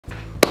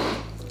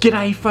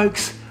G'day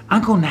folks,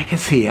 Uncle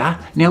Knackers here.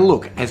 Now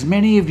look, as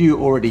many of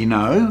you already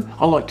know,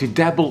 I like to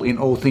dabble in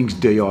all things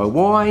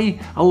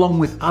DIY along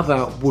with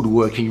other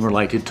woodworking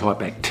related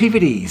type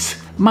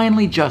activities.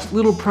 Mainly just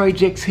little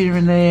projects here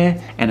and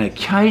there, and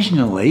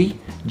occasionally,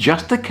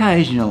 just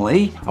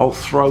occasionally, I'll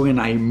throw in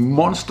a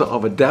monster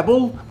of a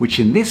dabble, which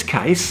in this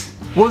case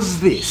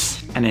was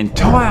this. An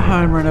entire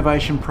home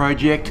renovation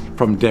project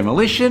from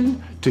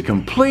demolition to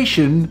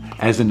completion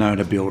as an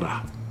owner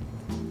builder.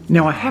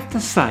 Now I have to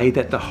say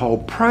that the whole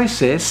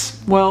process,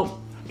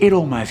 well, it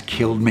almost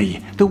killed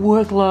me. The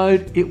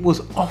workload, it was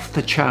off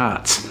the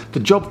charts. The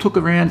job took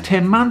around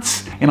 10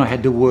 months and I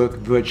had to work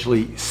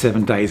virtually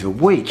 7 days a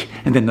week.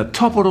 And then to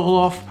top it all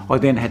off, I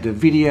then had to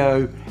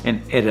video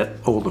and edit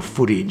all the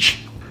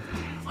footage.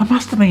 I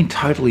must have been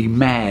totally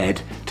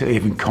mad to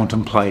even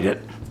contemplate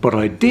it, but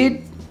I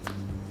did,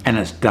 and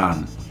it's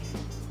done.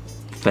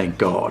 Thank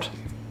God.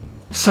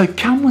 So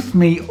come with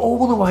me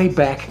all the way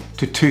back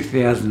to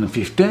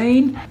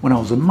 2015 when I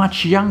was a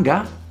much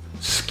younger,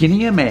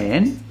 skinnier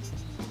man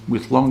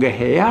with longer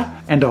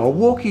hair, and I'll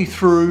walk you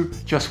through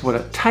just what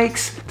it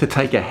takes to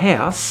take a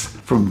house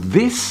from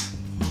this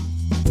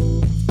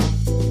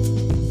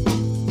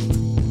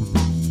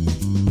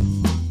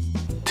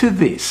to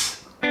this.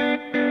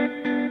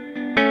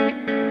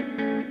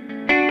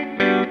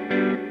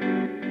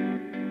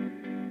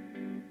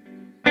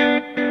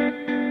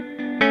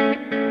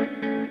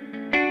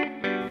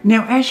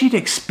 Now, as you'd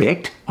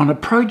expect, on a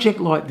project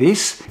like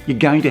this, you're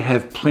going to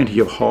have plenty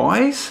of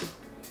highs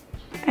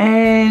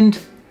and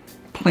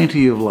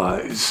plenty of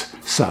lows.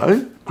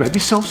 So, grab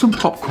yourself some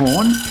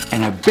popcorn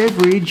and a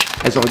beverage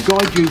as I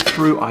guide you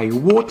through a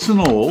warts and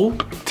all,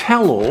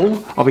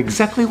 tell-all of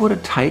exactly what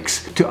it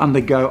takes to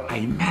undergo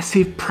a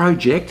massive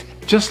project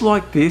just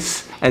like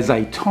this as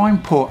a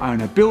time-poor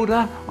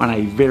owner-builder on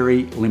a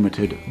very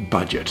limited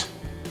budget.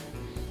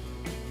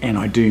 And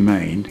I do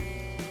mean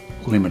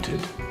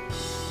limited.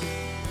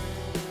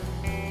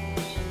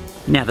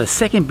 Now the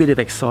second bit of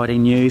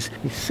exciting news,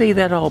 you see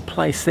that old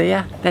place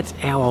there? That's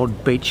our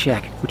old beach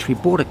shack, which we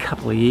bought a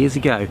couple of years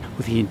ago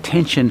with the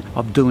intention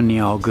of doing the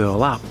old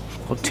girl up.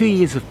 Well, 2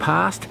 years have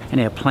passed and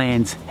our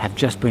plans have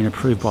just been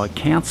approved by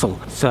council.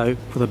 So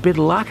with a bit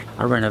of luck,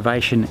 a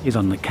renovation is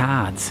on the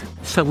cards.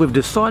 So we've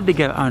decided to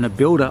go owner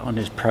builder on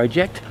this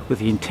project with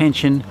the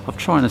intention of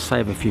trying to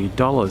save a few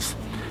dollars.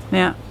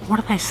 Now, what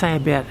do they say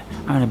about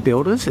owner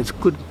builders? It's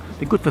good,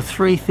 they're good for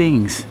three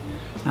things.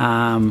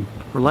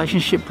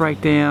 Relationship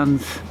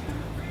breakdowns,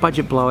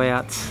 budget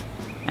blowouts,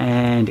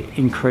 and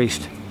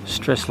increased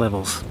stress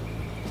levels.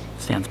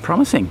 Sounds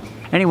promising.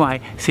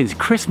 Anyway, since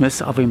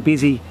Christmas, I've been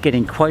busy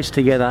getting quotes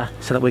together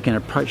so that we can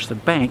approach the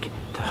bank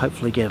to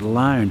hopefully get a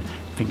loan.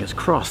 Fingers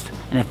crossed.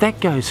 And if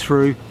that goes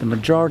through, the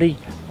majority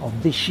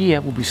of this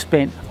year will be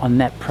spent on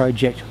that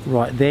project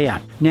right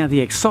there. Now the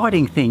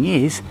exciting thing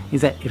is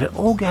that if it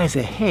all goes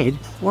ahead,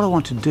 what I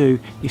want to do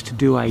is to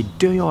do a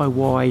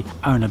DIY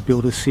owner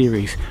builder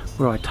series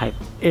where I tape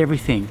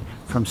everything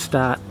from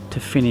start to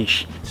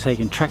finish so you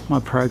can track my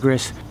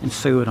progress and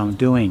see what I'm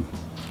doing.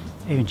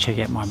 Even check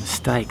out my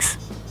mistakes.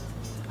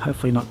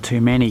 Hopefully not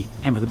too many,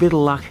 and with a bit of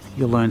luck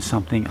you'll learn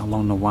something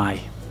along the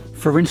way.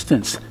 For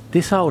instance,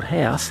 this old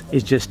house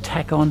is just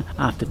tack-on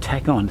after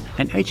tack-on,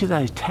 and each of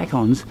those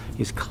tack-ons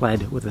is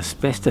clad with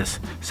asbestos.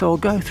 So I'll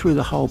go through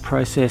the whole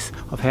process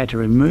of how to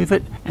remove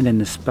it and then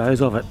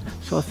dispose of it.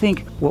 So I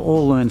think we'll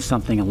all learn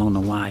something along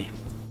the way.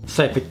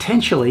 So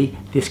potentially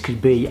this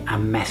could be a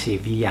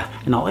massive year,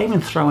 and I'll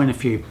even throw in a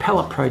few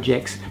pellet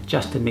projects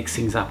just to mix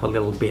things up a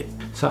little bit.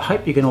 So I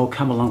hope you can all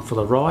come along for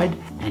the ride,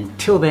 and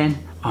until then,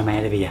 I'm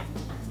out of here.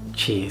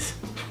 Cheers.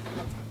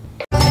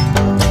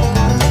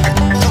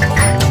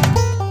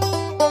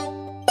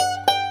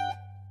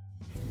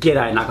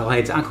 G'day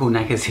knuckleheads, Uncle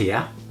Knackers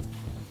here.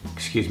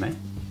 Excuse me.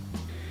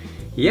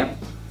 Yep.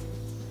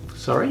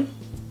 Sorry.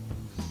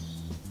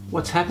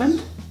 What's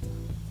happened?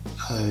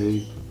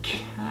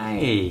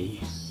 Okay.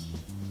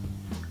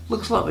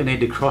 Looks like we need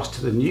to cross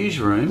to the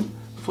newsroom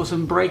for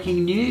some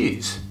breaking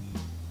news.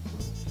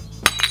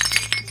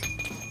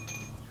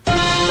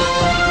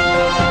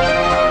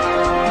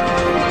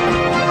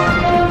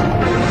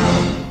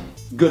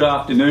 Good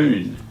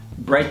afternoon.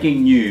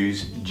 Breaking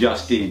news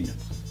just in.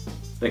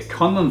 The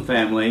Conlon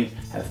family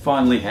have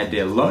finally had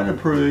their loan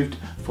approved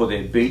for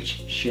their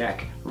beach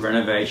shack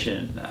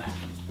renovation.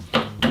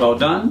 Well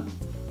done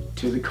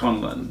to the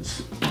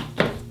Conlons.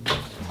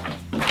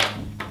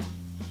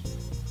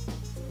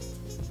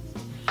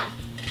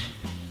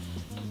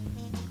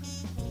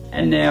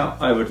 And now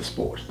over to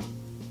sport.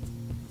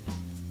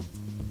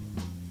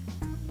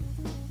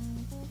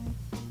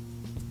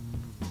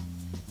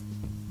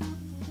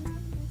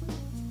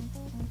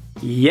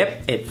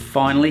 Yep, it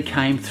finally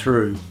came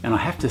through, and I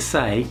have to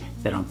say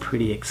that I'm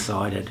pretty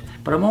excited,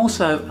 but I'm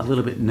also a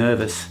little bit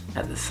nervous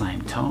at the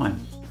same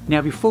time. Now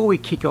before we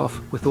kick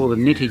off with all the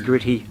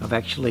nitty-gritty of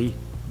actually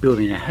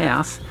building a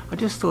house, I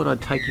just thought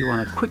I'd take you on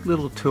a quick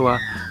little tour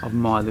of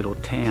my little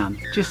town,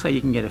 just so you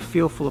can get a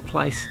feel for the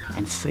place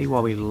and see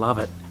why we love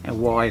it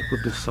and why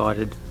we've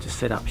decided to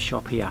set up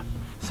shop here.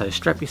 So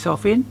strap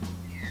yourself in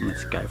and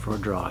let's go for a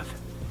drive.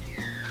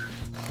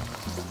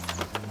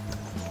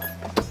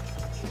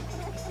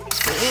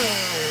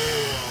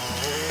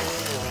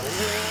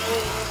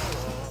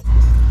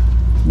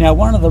 Now,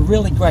 one of the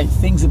really great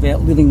things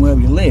about living where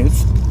we live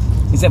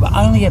is that we're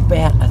only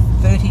about a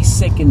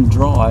 30-second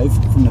drive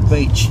from the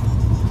beach,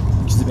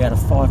 which is about a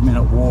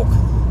 5-minute walk.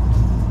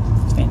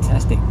 It's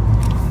fantastic.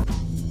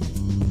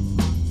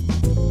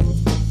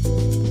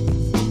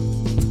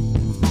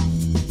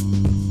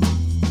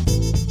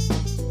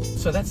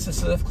 So that's the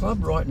surf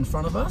club right in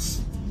front of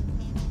us.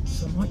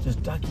 So I might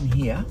just duck in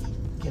here,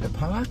 get a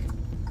park,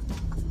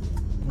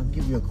 and I'll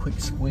give you a quick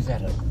squiz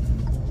at it.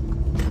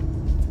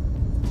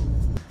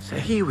 So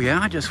here we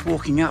are, just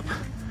walking up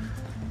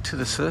to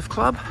the surf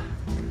club,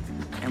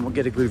 and we'll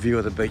get a good view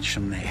of the beach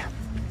from there.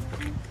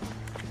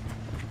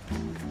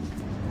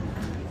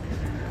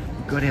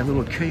 We've got our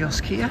little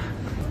kiosk here,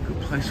 good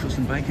place for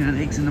some bacon and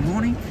eggs in the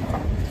morning,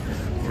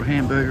 or a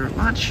hamburger at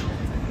lunch.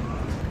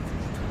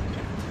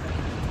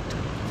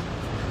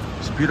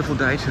 It's a beautiful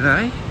day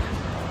today,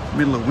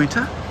 middle of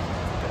winter,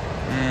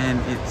 and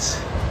it's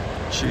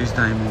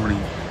Tuesday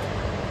morning.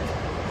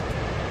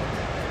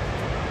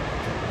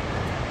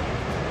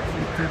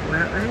 People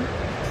out there.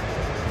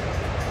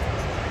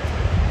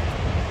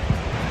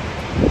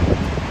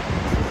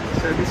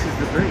 So this is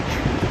the beach.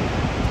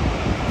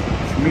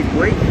 It's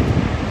midweek.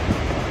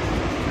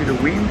 Bit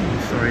of wind,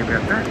 sorry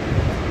about that.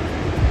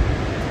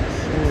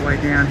 All the way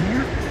down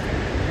here.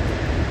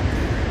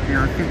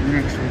 Now I think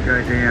next we'll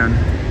go down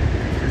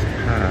just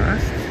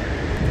past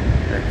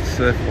that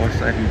surf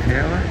lifesaving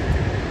tower,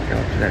 go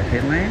up to that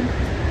headland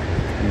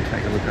and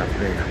take a look up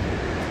there.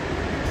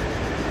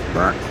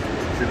 But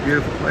it's a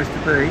beautiful place to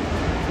be.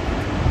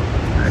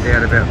 No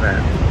doubt about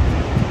that.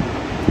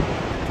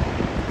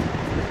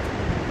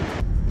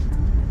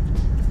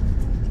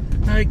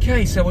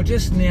 Okay, so we'll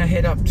just now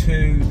head up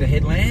to the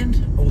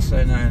headland,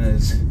 also known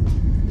as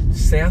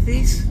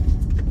Southies,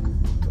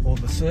 to all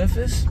the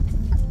surfers.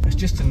 It's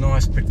just a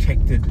nice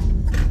protected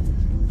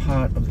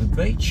part of the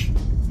beach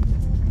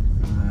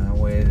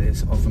where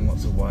there's often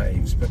lots of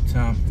waves, but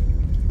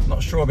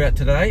not sure about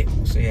today.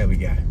 We'll see how we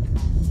go.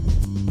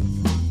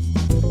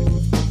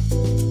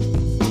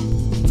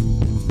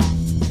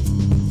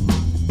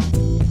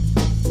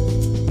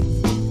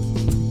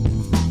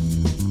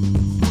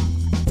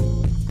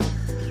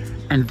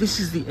 And this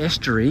is the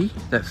estuary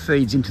that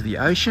feeds into the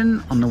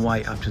ocean on the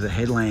way up to the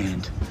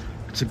headland.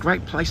 It's a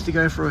great place to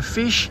go for a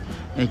fish,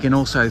 and you can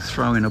also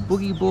throw in a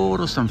boogie board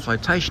or some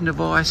flotation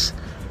device,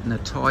 and the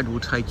tide will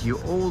take you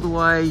all the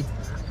way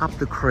up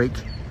the creek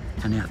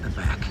and out the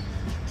back.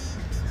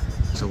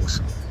 It's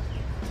awesome.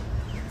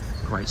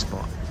 Great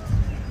spot.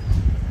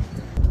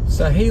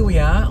 So here we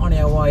are on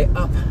our way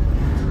up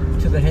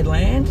to the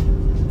headland.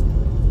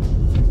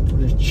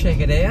 We'll just check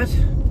it out.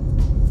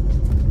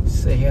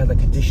 See how the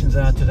conditions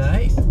are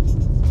today.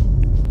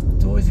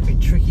 It's always a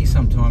bit tricky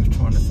sometimes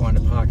trying to find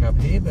a park up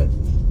here, but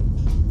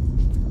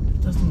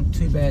it doesn't look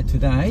too bad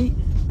today.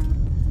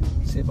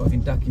 See if I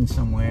can duck in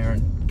somewhere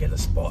and get a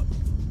spot.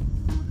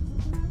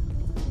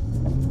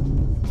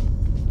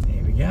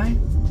 There we go.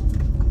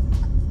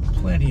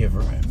 Plenty of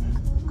room.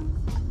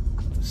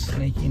 Just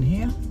sneak in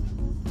here.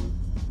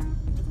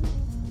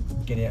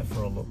 Get out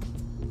for a look.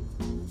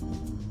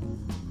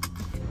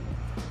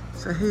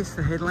 So here's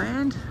the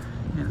headland.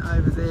 And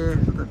over there,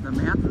 the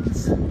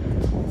mountains,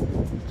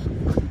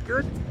 pretty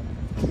good.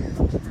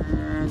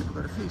 And we've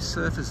got a few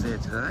surfers there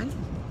today.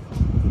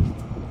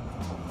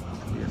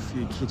 Be a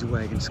few kids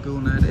away in school,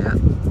 no doubt.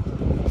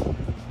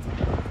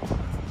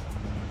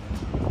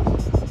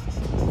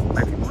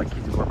 Maybe my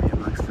kids will be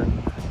amongst them.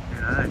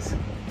 Who knows?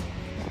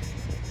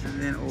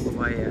 And then all the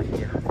way out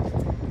here.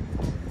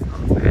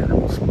 Not a bad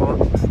little spot.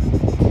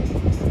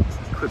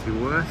 Could be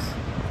worse.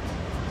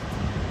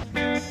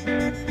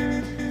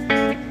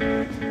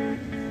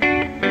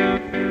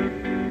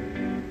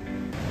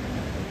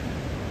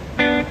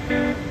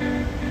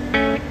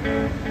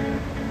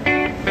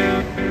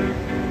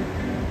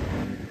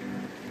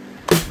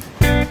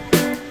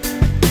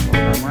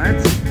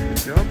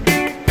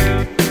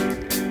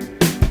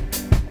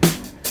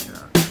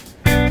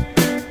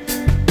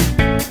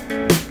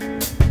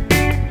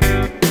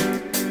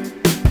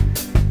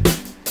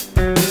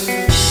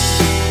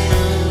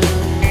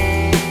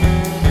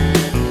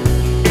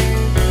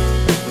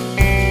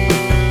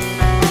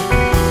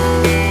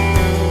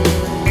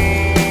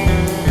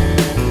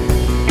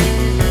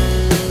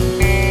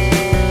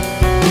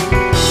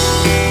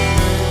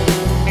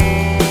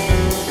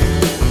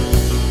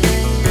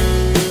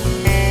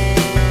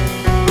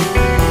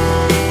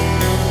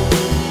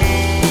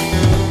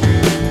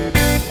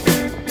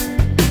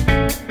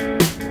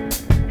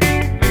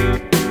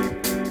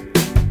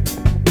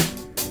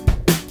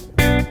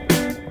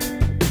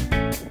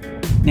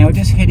 Now we're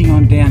just heading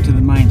on down to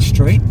the main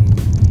street,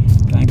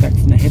 going back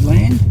from the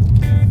headland,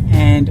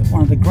 and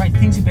one of the great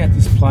things about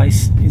this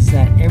place is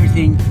that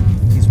everything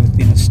is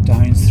within a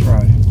stone's throw.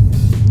 So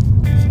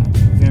it's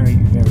very,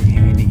 very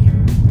handy.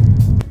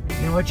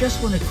 Now I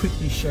just want to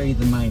quickly show you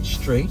the main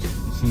street,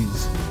 which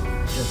is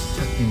just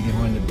tucked in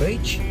behind the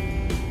beach,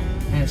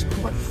 is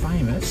quite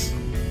famous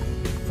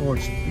for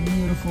its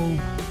beautiful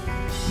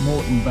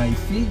Moreton Bay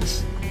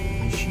figs.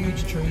 There's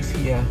huge trees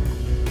here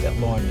that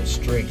line the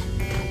street.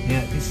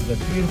 Now this is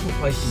a beautiful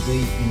place to be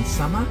in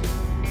summer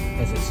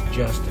as it's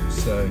just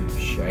so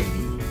shady.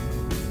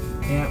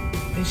 Now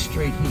this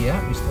street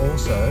here is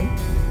also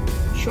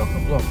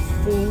chock-a-block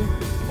full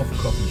of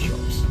coffee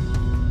shops.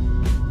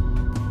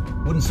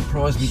 Wouldn't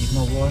surprise me if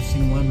my wife's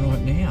in one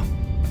right now.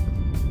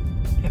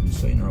 Haven't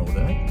seen her all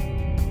day.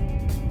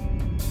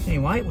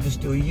 Anyway, we'll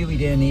just do a U-turn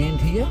down the end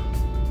here.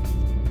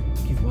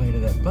 Give way to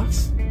that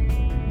bus.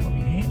 Might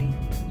be handy.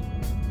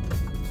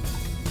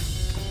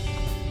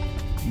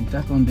 And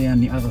duck on down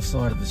the other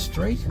side of the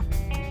street.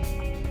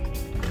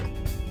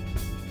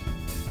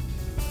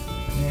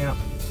 Now,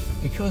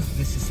 because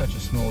this is such a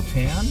small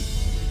town,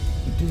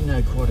 we do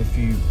know quite a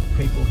few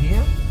people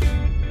here.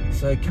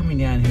 So coming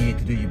down here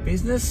to do your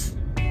business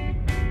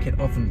can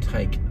often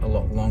take a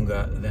lot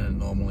longer than it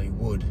normally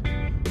would,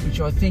 which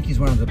I think is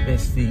one of the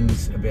best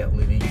things about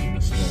living in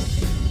a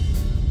small town.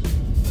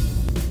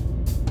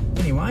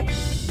 Anyway, I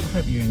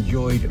hope you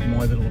enjoyed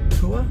my little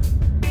tour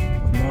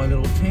of my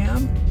little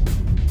town.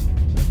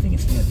 I think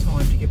it's now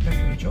time to get back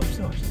to the job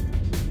site.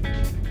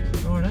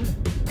 Righto.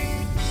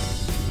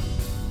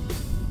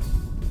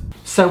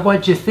 So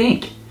what'd you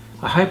think?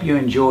 I hope you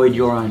enjoyed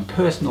your own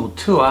personal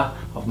tour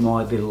of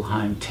my little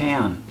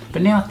hometown.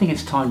 But now I think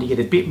it's time to get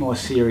a bit more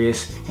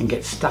serious and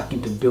get stuck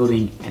into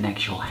building an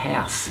actual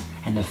house.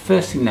 And the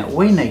first thing that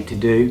we need to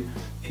do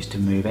is to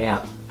move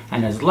out.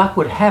 And as luck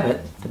would have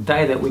it, the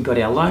day that we got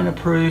our loan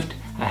approved,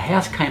 a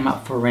house came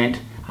up for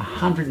rent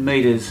 100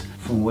 metres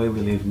from where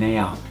we live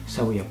now.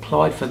 So we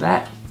applied for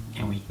that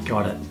and we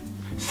got it.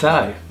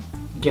 So,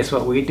 guess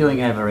what we're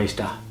doing over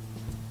Easter?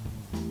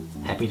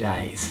 Happy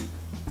days.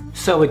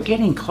 So we're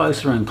getting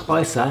closer and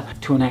closer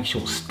to an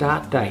actual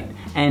start date,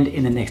 and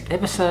in the next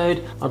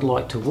episode I'd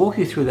like to walk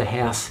you through the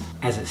house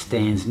as it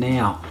stands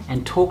now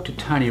and talk to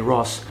Tony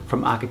Ross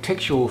from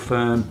architectural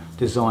firm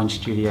Design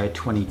Studio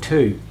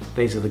 22.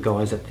 These are the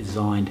guys that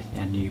designed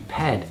our new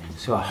pad,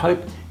 so I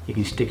hope you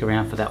can stick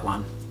around for that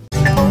one.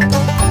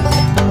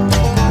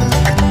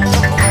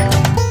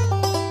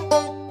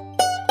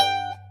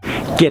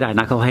 G'day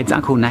knuckleheads,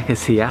 Uncle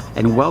Knackers here,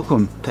 and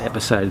welcome to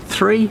episode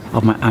 3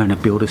 of my Owner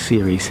Builder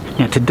series.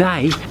 Now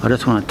today, I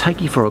just want to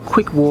take you for a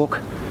quick walk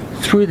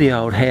through the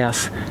old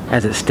house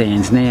as it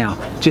stands now,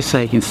 just so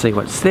you can see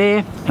what's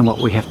there and what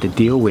we have to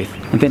deal with,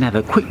 and then have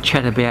a quick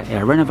chat about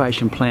our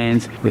renovation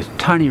plans with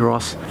Tony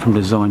Ross from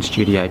Design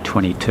Studio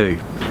 22.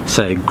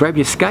 So grab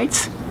your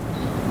skates,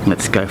 and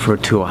let's go for a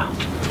tour.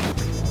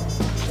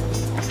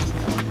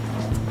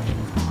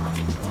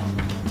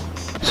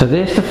 So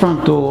there's the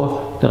front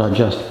door that I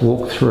just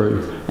walked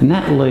through, and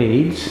that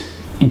leads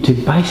into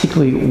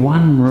basically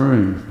one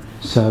room.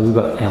 So we've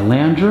got our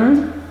lounge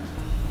room,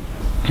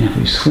 and if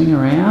we swing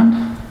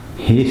around,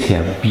 here's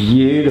our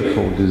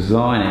beautiful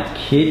designer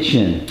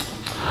kitchen.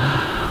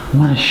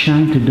 What a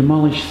shame to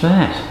demolish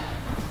that.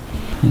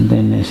 And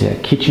then there's our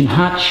kitchen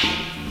hutch.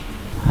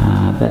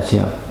 That's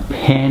our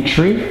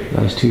pantry,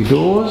 those two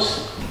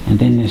doors. And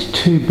then there's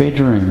 2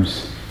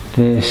 bedrooms.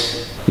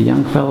 There's the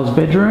young fella's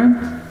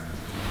bedroom,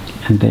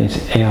 and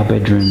there's our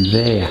bedroom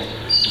there.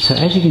 So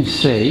as you can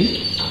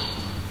see,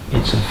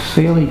 it's a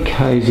fairly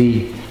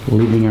cosy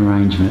living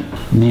arrangement.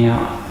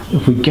 Now,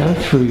 if we go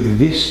through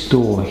this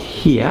door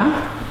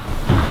here,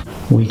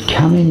 we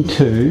come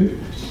into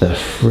the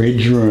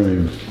fridge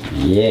room.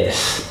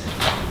 Yes,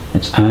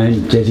 its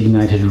own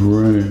designated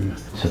room.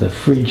 So the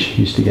fridge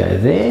used to go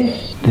there.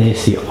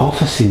 There's the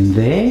office in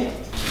there.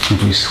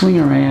 If we swing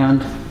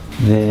around,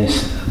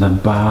 there's the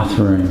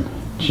bathroom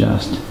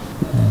just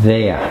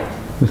there,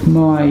 with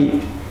my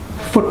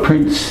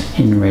footprints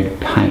in red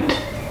paint.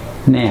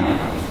 Now,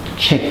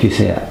 check this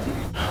out.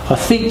 I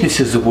think this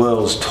is the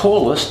world's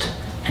tallest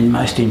and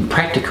most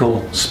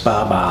impractical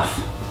spa bath.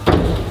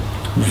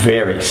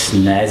 Very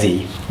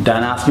snazzy.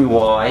 Don't ask me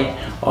why.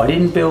 I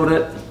didn't build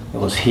it. It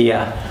was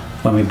here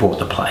when we bought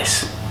the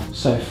place.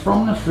 So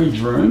from the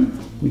fridge room,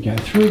 we go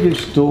through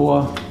this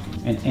door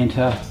and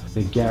enter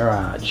the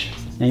garage.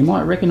 Now you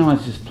might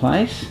recognise this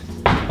place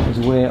as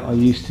where I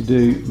used to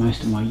do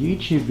most of my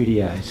YouTube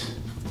videos.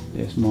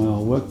 There's my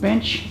old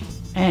workbench,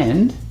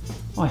 and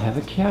I have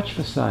a couch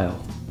for sale.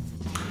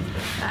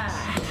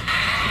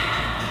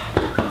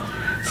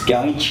 It's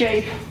going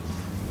cheap.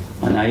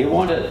 I know you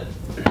want it.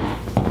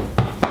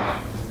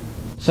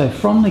 So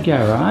from the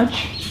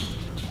garage,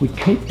 we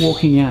keep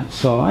walking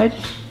outside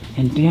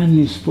and down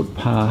this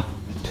footpath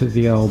to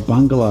the old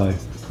bungalow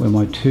where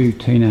my 2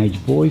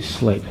 teenage boys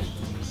sleep.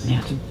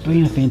 Now it's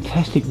been a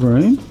fantastic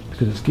room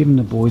because it's given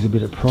the boys a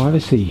bit of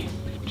privacy,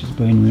 which has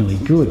been really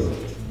good.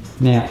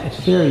 Now it's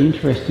very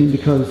interesting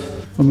because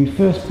when we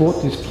first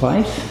bought this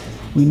place,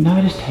 we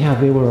noticed how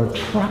there were a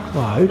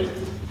truckload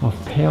of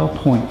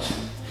PowerPoints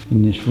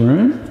in this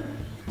room,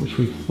 which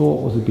we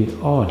thought was a bit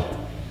odd.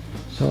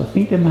 So I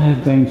think there may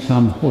have been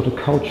some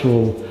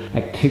horticultural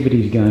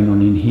activities going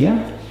on in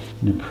here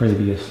in a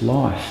previous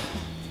life.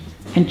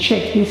 And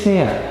check this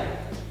out.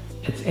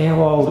 It's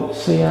our old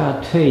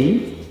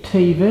CRT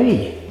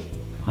TV.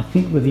 I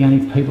think we're the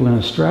only people in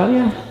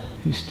Australia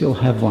who still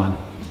have one.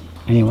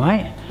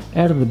 Anyway,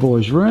 out of the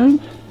boys'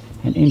 room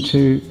and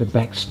into the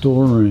back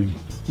storeroom,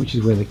 which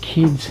is where the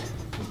kids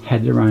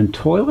had their own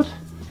toilet,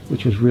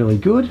 which was really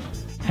good.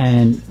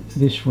 And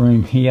this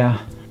room here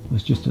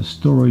was just a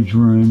storage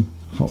room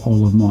for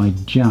all of my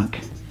junk,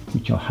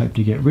 which I hope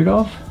to get rid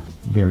of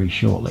very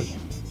shortly.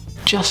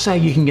 Just so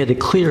you can get a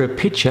clearer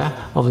picture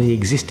of the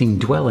existing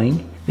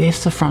dwelling,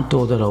 there's the front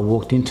door that I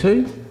walked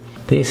into.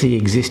 There's the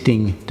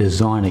existing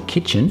designer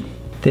kitchen.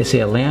 There's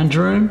our lounge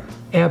room,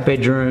 our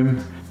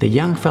bedroom, the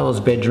young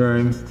fella's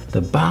bedroom,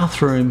 the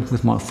bathroom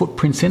with my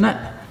footprints in it,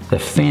 the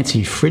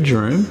fancy fridge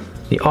room,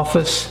 the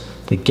office,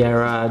 the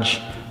garage,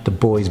 the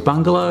boys'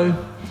 bungalow,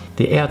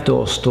 the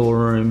outdoor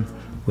storeroom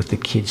with the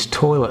kids'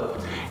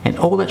 toilet. And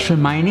all that's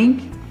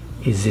remaining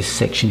is this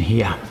section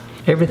here.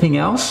 Everything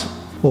else,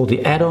 all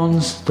the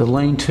add-ons, the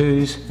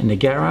lean-tos and the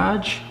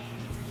garage,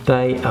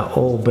 they are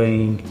all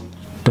being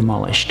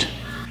demolished.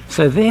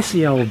 So there's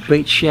the old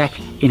beach shack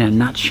in a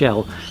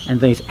nutshell,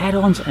 and these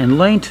add-ons and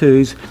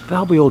lean-tos,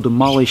 they'll be all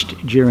demolished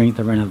during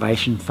the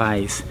renovation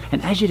phase.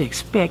 And as you'd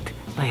expect,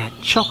 they are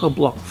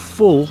chock-a-block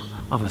full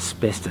of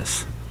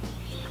asbestos.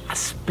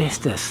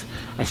 Asbestos,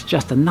 it's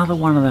just another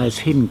one of those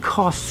hidden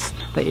costs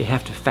that you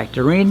have to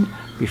factor in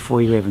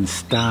before you even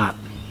start.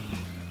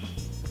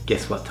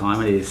 Guess what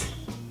time it is?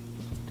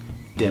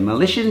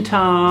 Demolition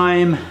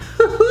time!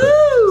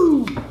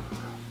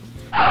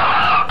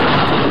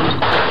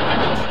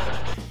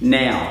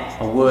 Now,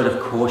 a word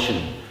of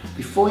caution.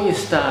 Before you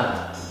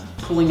start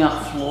pulling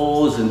up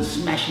floors and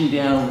smashing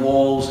down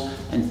walls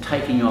and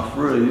taking off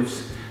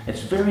roofs,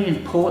 it's very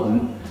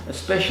important,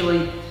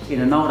 especially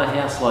in an older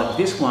house like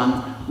this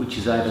one, which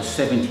is over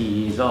 70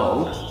 years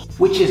old,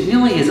 which is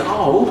nearly as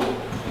old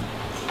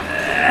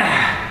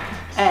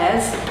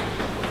as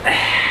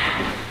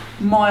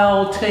my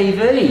old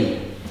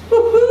TV.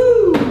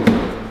 Woohoo!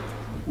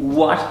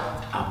 What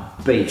a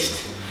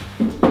beast.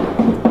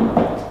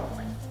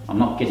 I'm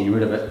not getting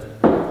rid of it.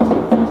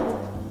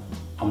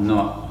 I'm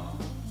not.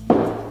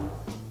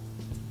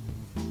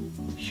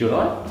 Should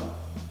I?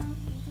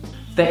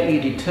 That you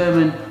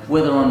determine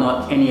whether or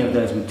not any of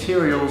those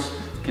materials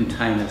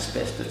contain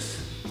asbestos.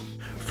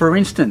 For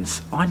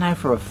instance, I know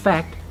for a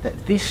fact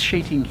that this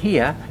sheeting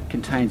here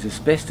contains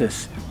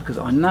asbestos because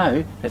I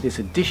know that this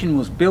addition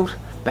was built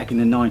back in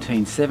the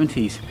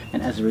 1970s,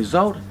 and as a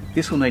result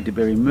this will need to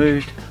be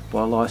removed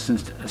by a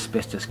licensed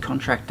asbestos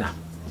contractor.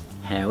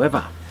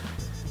 However,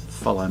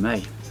 follow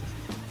me.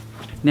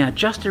 Now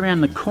just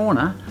around the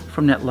corner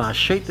from that last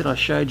sheet that I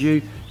showed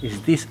you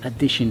is this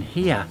addition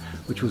here,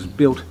 which was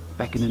built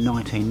back in the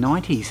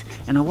 1990s,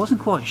 and I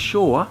wasn't quite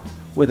sure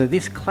whether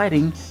this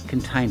cladding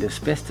contained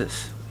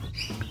asbestos.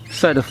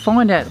 So to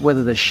find out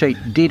whether the sheet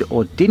did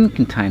or didn't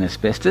contain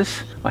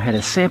asbestos, I had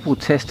a sample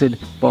tested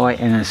by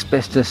an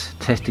asbestos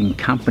testing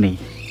company.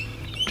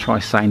 Try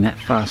saying that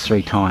fast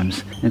 3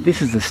 times. And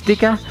this is the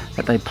sticker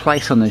that they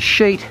place on the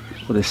sheet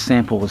where the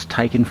sample was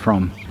taken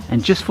from.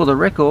 And just for the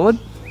record,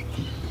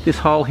 this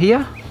hole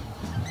here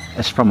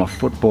is from a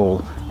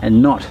football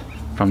and not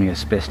from the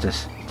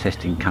asbestos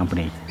testing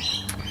company.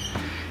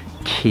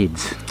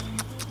 Kids,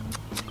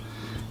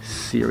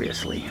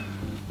 seriously.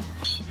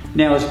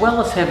 Now, as well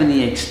as having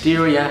the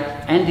exterior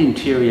and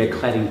interior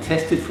cladding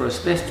tested for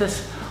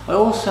asbestos, I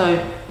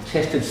also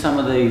tested some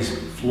of these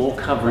floor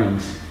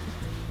coverings.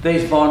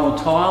 These vinyl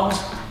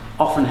tiles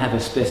often have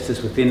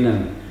asbestos within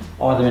them,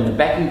 either in the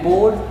backing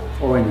board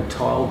or in the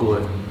tile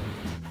glue.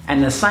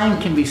 And the same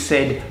can be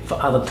said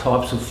for other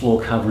types of floor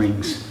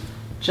coverings,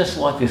 just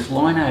like this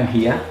lino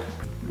here,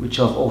 which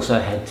I've also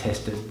had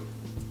tested.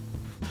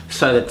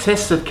 So the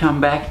tests have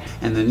come back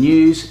and the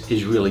news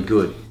is really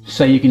good.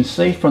 So you can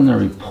see from the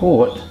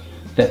report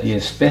that the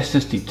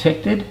asbestos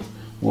detected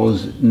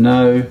was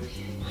no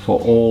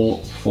for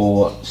all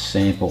 4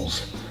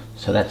 samples.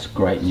 So that's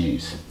great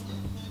news.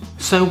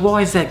 So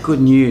why is that good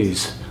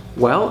news?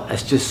 Well,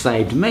 it's just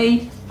saved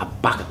me a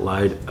bucket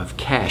load of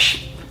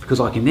cash because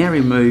I can now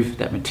remove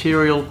that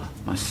material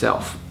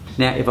myself.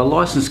 Now, if a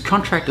licensed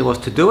contractor was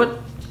to do it,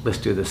 let's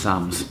do the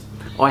sums.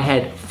 I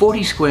had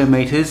 40 square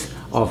meters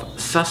of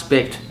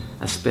suspect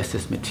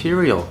asbestos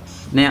material.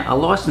 Now, a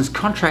licensed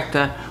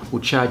contractor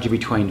will charge you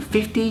between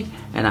 $50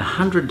 and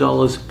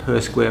 $100 per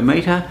square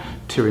meter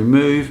to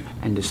remove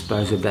and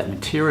dispose of that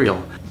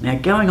material. Now,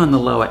 going on the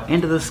lower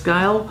end of the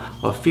scale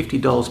of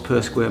 $50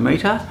 per square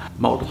meter,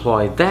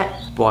 multiply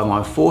that by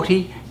my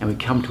 40 and we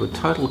come to a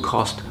total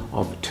cost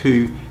of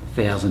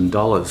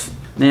 $2,000.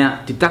 Now,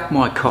 deduct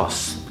my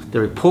costs. The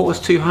report was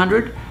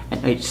 $200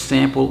 and each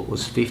sample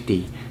was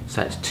 $50.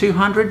 So it's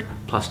 $200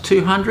 plus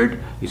 $200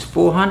 is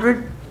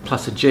 $400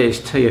 plus a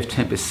GST of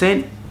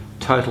 10%,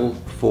 total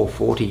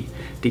 $440.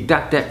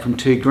 Deduct that from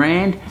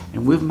 $2,000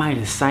 and we've made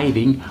a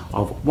saving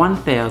of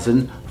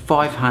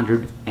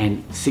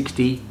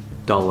 $1,560.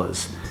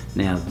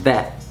 Now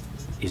that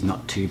is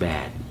not too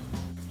bad.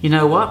 You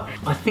know what?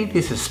 I think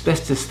this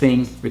asbestos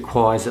thing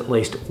requires at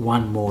least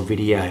one more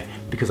video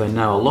because I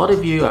know a lot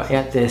of you are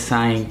out there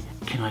saying,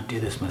 can I do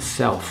this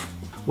myself?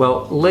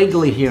 Well,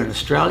 legally here in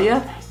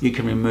Australia, you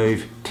can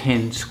remove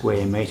 10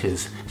 square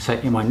meters. So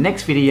in my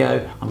next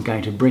video, I'm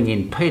going to bring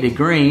in Peter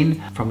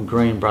Green from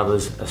Green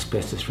Brothers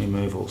Asbestos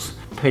Removals.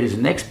 Peter's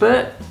an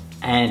expert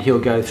and he'll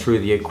go through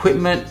the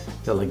equipment,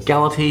 the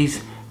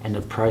legalities, and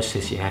the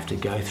process you have to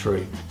go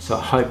through. So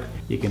I hope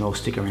you can all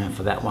stick around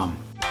for that one.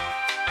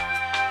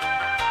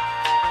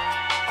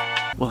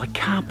 Well, I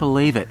can't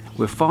believe it.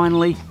 We're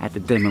finally at the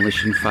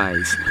demolition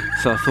phase.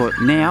 So I thought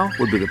now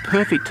would be the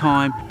perfect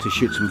time to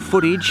shoot some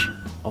footage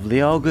of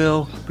the old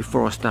girl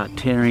before I start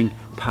tearing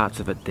parts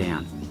of it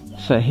down.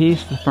 So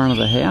here's the front of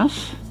the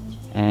house,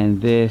 and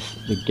there's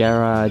the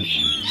garage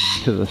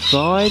to the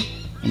side,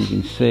 and you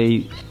can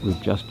see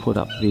we've just put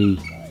up the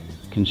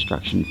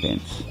construction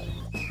fence.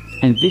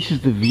 And this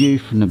is the view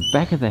from the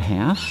back of the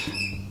house,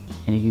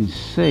 and you can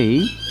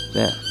see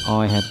that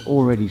I have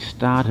already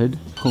started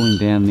pulling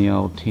down the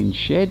old tin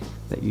shed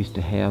that used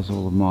to house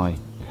all of my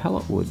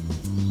pallet wood.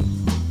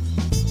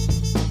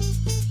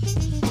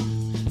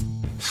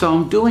 So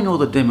I'm doing all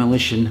the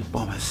demolition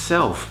by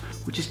myself,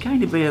 which is going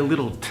to be a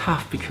little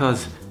tough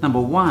because number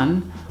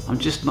one, I'm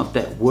just not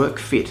that work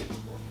fit.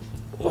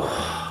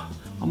 Oh,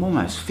 I'm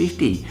almost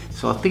 50,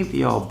 so I think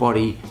the old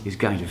body is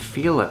going to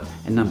feel it.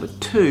 And number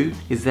two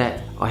is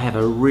that I have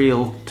a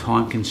real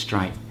time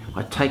constraint.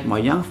 I take my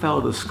young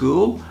fella to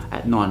school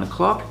at 9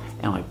 o'clock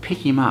and I pick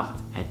him up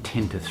at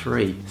 10 to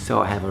 3.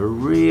 So I have a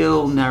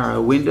real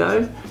narrow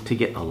window to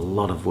get a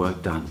lot of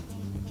work done.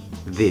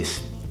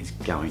 This is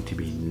going to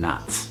be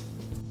nuts.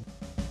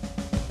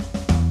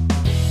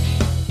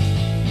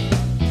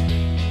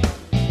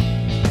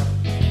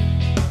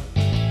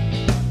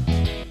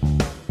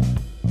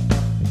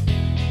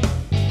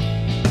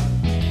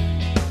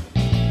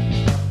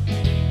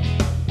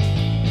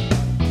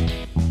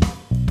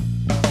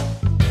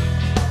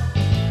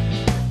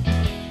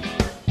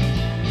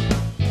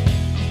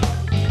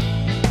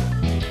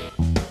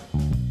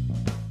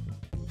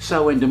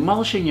 So when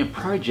demolishing your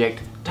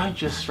project, don't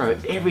just throw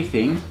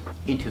everything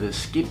into the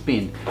skip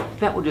bin.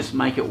 That will just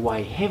make it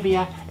way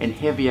heavier and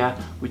heavier,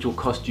 which will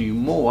cost you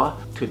more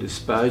to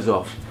dispose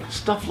of.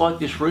 Stuff like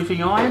this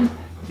roofing iron,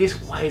 this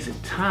weighs a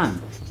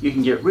ton. You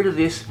can get rid of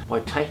this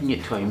by taking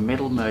it to a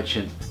metal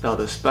merchant. They'll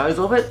dispose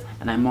of it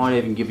and they might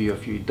even give you a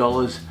few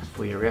dollars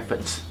for your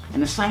efforts.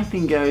 And the same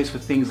thing goes for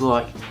things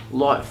like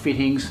light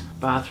fittings,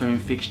 bathroom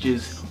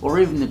fixtures, or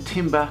even the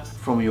timber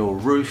from your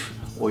roof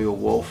or your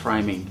wall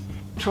framing.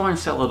 Try and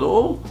sell it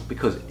all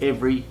because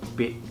every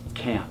bit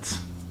counts.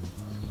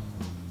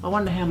 I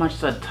wonder how much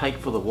they'd take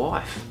for the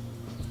wife.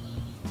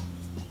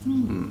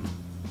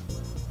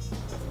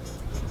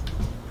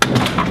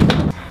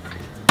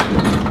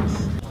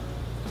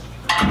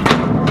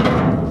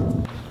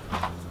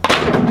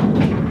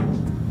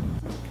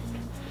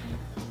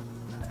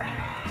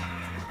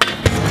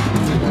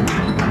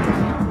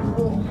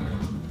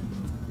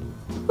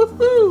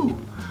 Woohoo!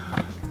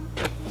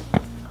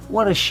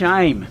 What a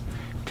shame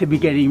to be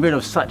getting rid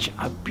of such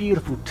a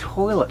beautiful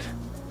toilet.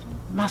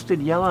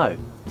 Mustard yellow.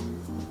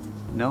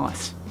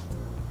 Nice.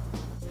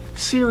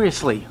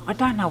 Seriously, I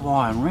don't know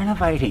why I'm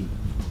renovating.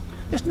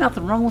 There's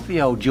nothing wrong with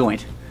the old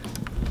joint.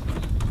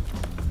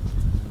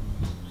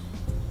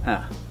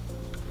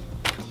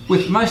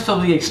 With most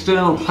of the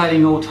external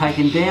cladding all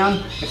taken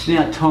down, it's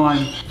now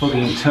time for the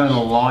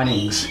internal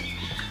linings.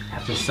 I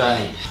have to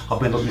say, I've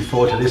been looking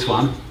forward to this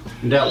one.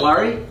 And don't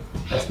worry,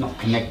 that's not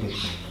connected.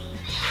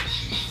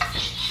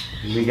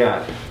 Here we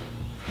go.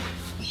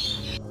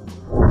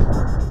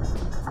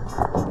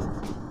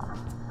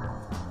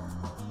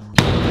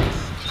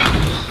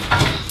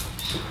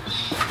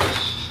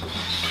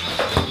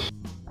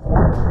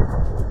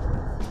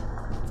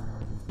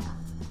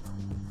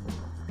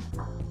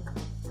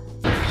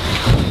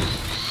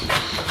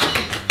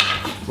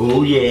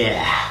 Oh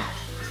yeah!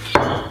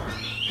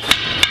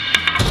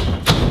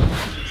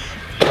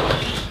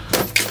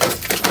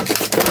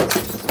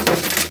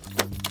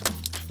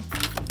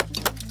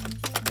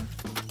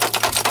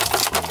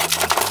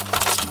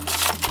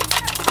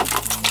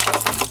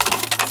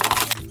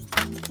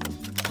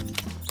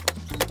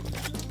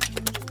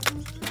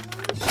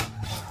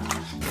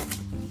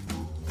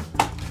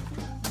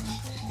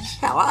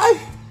 Hello?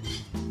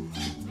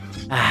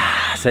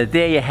 So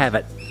there you have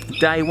it.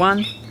 Day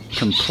one,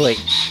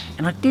 complete.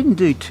 And I didn't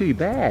do too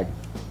bad.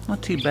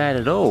 Not too bad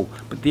at all.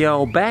 But the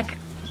old back,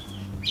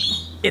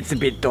 it's a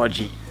bit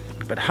dodgy.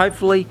 But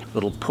hopefully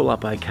it'll pull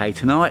up okay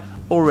tonight,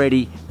 all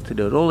ready to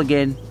do it all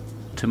again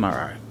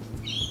tomorrow.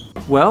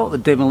 Well, the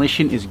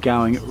demolition is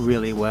going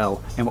really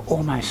well and we're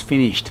almost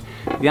finished.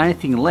 The only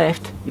thing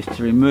left is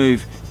to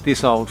remove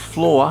this old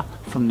floor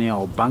from the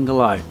old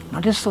bungalow.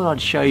 I just thought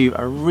I'd show you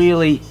a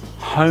really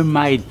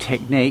homemade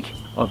technique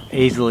of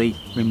easily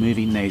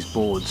removing these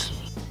boards.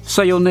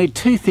 So you'll need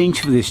two things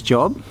for this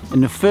job,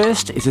 and the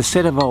first is a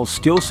set of old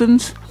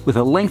Stilsons with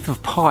a length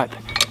of pipe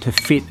to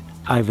fit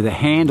over the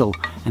handle,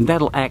 and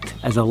that'll act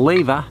as a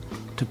lever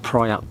to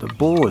pry up the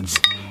boards.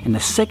 And the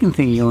second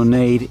thing you'll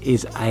need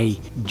is a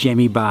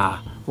jemmy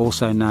bar,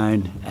 also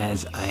known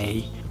as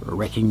a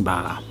wrecking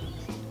bar.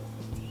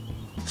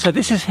 So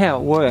this is how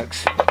it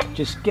works.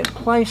 Just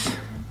place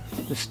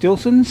the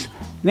Stilsons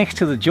next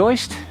to the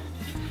joist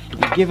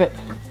You give it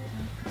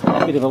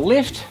a bit of a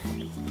lift,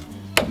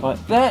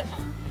 like that.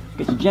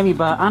 Get your jemmy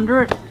bar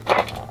under it,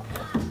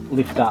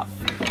 lift up.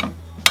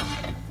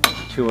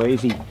 Too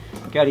easy.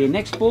 Go to your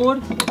next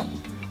board,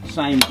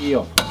 same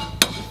deal.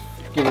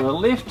 Give it a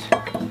lift,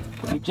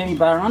 put your jemmy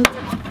bar under it,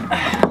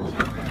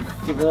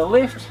 give it a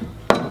lift,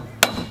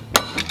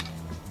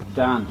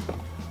 done.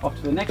 Off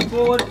to the next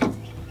board,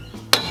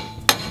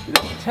 give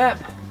it a tap,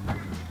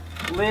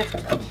 lift,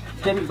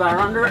 jemmy bar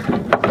under it,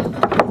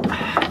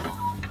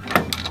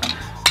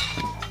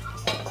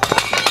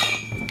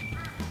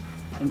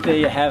 and there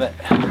you have it.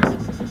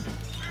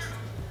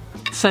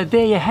 So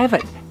there you have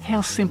it.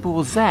 How simple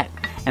was that?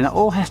 And it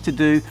all has to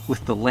do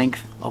with the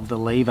length of the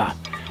lever.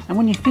 And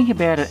when you think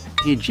about it,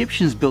 the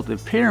Egyptians built the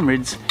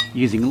pyramids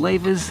using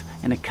levers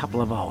and a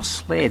couple of old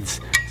sleds.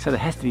 So there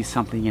has to be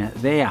something in it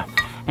there.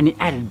 And the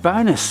added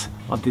bonus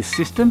of this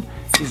system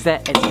is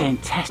that it's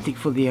fantastic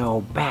for the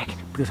old back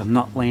because I'm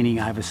not leaning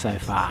over so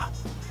far.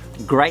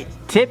 Great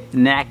tip,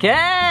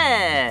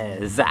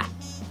 knackers!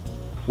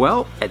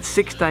 Well, it's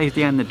 6 days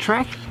down the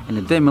track and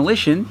the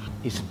demolition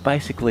is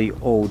basically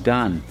all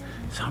done.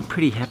 So I'm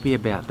pretty happy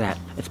about that.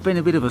 It's been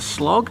a bit of a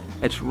slog.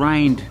 It's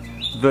rained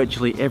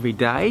virtually every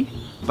day,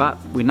 but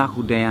we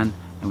knuckled down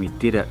and we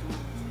did it.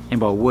 And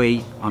by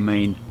we, I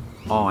mean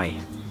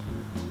I.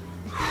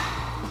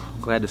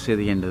 Glad to see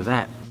the end of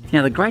that.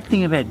 Now the great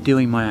thing about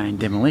doing my own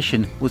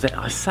demolition was that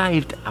I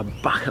saved a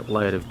bucket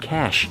load of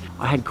cash.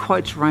 I had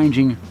quotes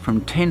ranging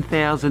from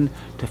 $10,000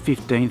 to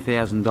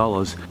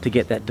 $15,000 to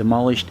get that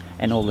demolished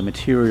and all the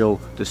material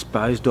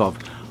disposed of.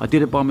 I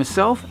did it by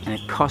myself and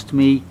it cost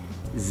me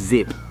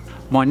zip.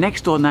 My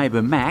next door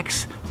neighbour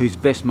Max, whose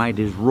best mate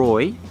is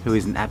Roy, who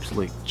is an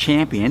absolute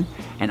champion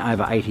and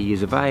over 80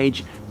 years of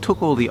age,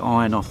 took all the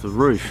iron off the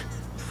roof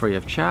free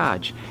of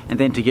charge. And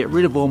then to get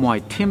rid of all my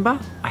timber,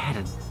 I had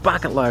a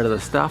bucket load of the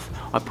stuff.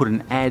 I put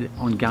an ad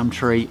on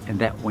Gumtree and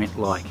that went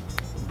like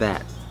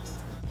that.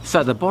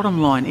 So the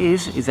bottom line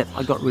is that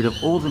I got rid of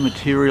all the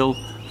material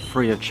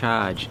free of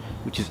charge,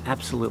 which is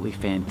absolutely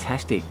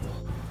fantastic.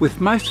 With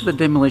most of the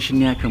demolition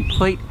now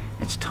complete,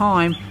 it's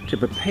time to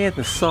prepare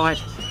the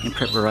site in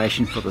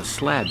preparation for the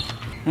slab.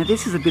 Now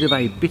this is a bit of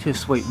a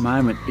bittersweet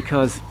moment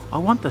because I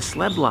want the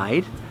slab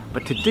laid,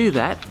 but to do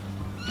that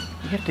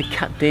you have to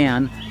cut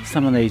down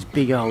some of these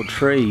big old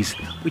trees,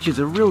 which is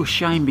a real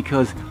shame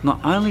because not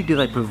only do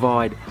they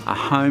provide a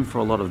home for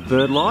a lot of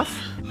bird life,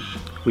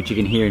 which you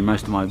can hear in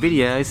most of my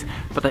videos,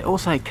 but they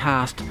also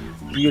cast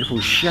beautiful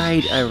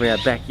shade over our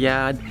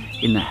backyard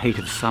in the heat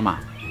of summer.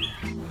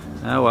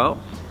 Oh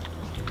well,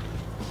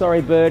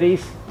 sorry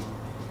birdies,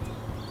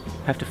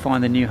 have to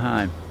find a new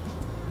home.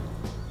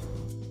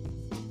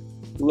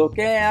 Look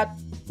out,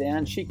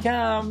 down she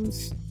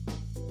comes,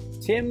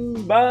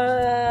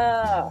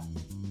 timber!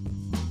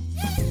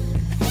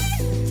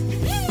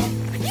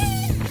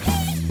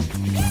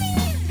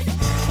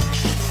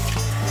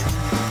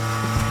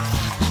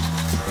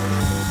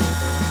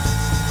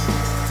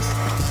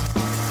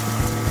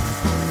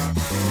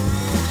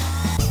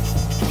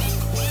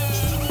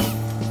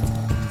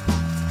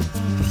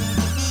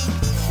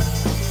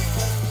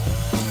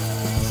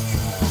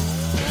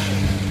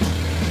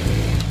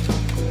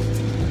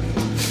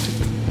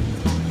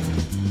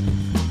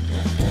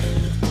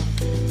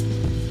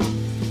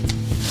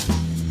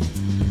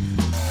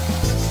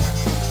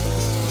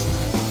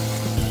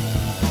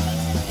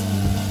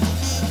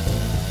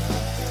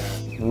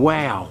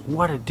 Wow,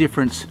 what a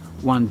difference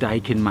one day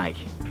can make.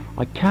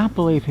 I can't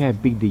believe how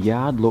big the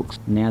yard looks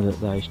now that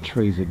those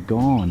trees are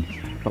gone.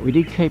 But we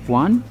did keep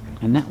one,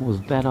 and that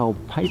was that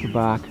old paper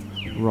bark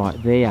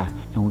right there.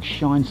 And we'll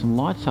shine some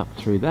lights up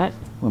through that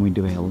when we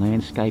do our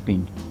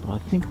landscaping. But I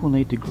think we'll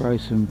need to grow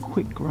some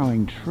quick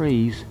growing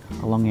trees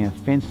along our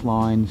fence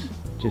lines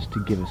just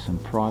to give us some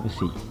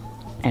privacy.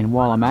 And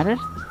while I'm at it,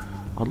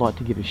 I'd like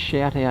to give a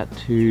shout out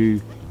to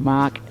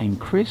Mark and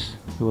Chris,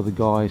 who are the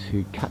guys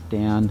who cut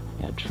down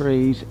our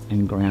trees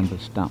and ground the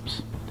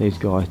stumps. These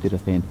guys did a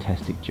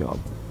fantastic job.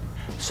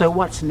 So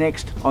what's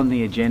next on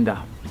the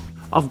agenda?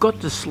 I've got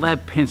the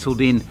slab penciled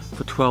in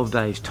for 12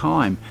 days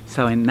time.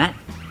 So in that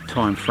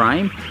time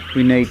frame,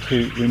 we need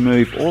to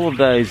remove all of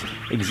those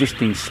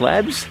existing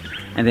slabs.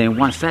 And then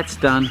once that's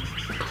done,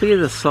 clear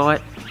the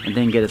site and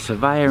then get a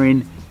surveyor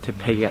in to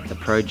peg out the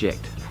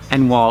project.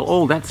 And while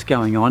all that's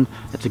going on,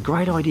 it's a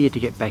great idea to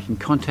get back in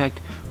contact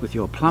with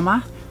your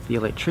plumber, the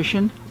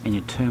electrician and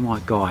your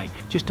termite guy,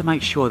 just to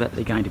make sure that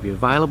they're going to be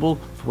available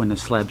for when the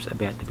slab's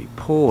about to be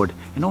poured.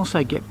 And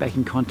also get back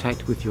in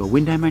contact with your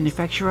window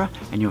manufacturer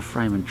and your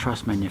frame and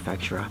truss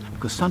manufacturer,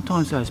 because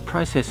sometimes those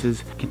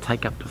processes can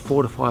take up to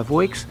 4 to 5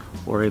 weeks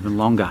or even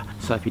longer.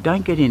 So if you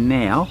don't get in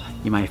now,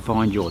 you may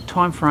find your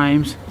time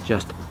frames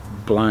just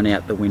blown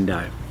out the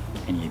window,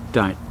 and you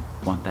don't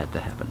want that to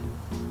happen.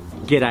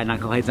 G'day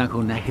Knuckleheads,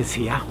 Uncle Knackers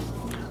here.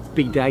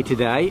 Big day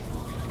today,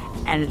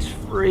 and it's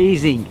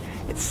freezing.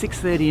 It's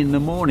 6:30 in the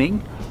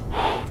morning,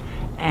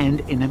 and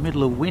in the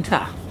middle of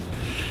winter.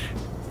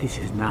 This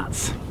is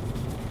nuts.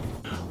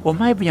 Or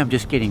maybe I'm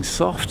just getting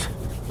soft.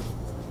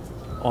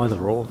 Either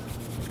or.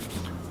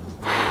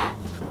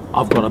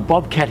 I've got a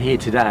bobcat here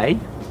today,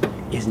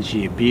 isn't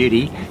she a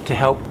beauty, to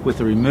help with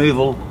the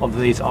removal of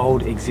these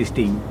old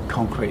existing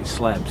concrete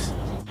slabs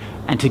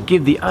and to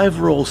give the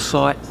overall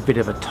site a bit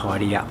of a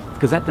tidy up,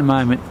 because at the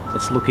moment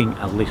it's looking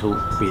a little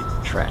bit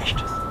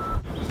trashed.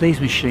 These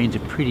machines are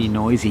pretty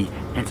noisy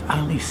and it's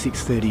only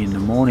 6:30 in the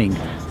morning,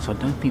 so I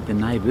don't think the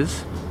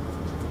neighbours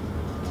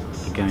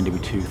are going to be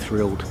too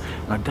thrilled,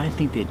 and I don't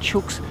think their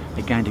chooks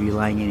are going to be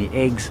laying any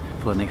eggs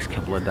for the next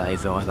couple of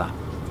days either.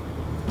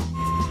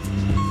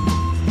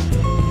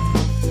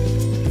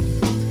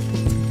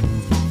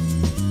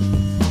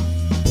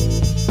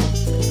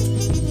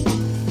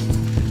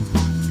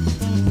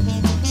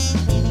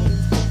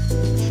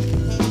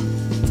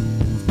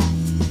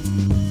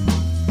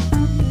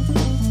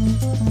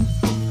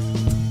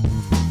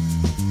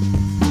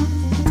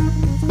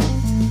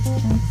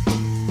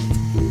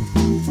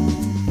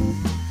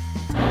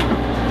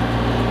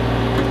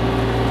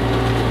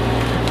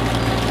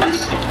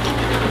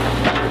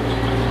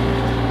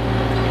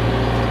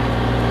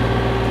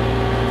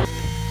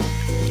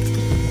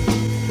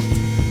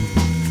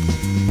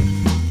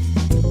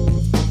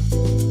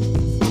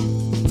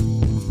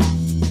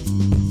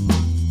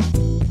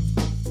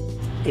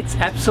 It's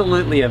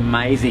absolutely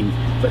amazing,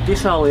 but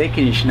this old air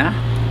conditioner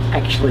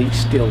actually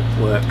still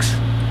works.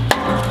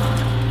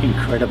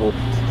 Incredible.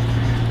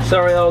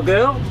 Sorry old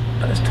girl,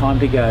 but it's time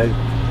to go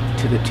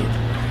to the tip.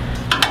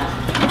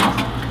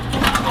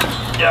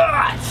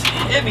 It's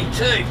heavy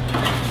too.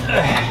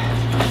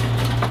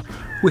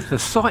 With the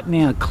site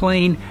now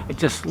clean, it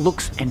just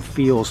looks and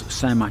feels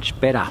so much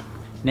better.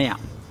 Now,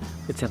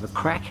 let's have a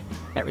crack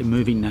at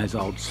removing those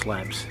old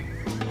slabs.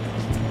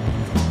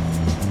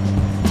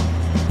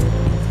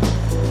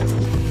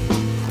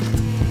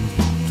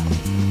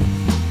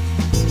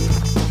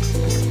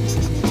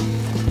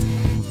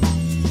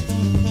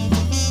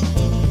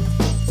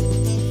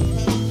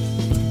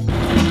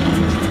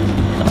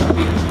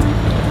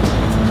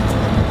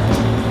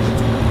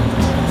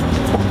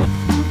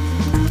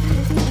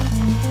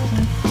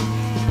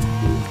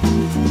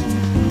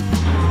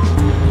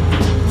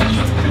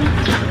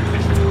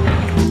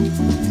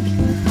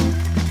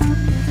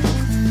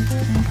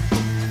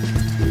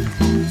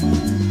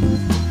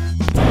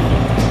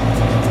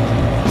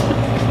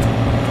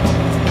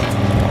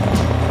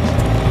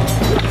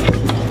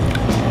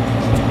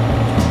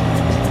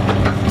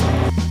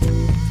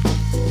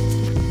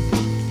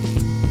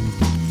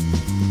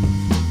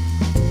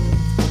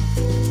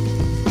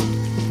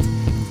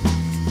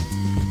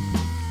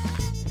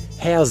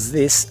 How's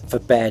this for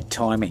bad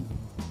timing?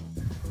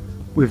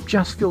 We've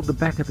just filled the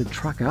back of the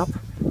truck up,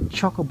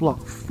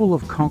 chock-a-block full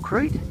of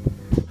concrete.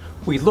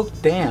 We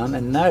looked down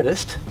and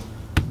noticed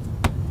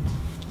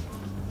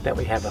that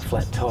we have a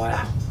flat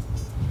tyre.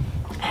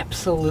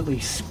 Absolutely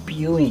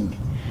spewing.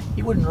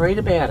 You wouldn't read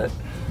about it.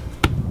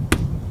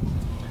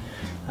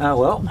 Oh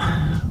well,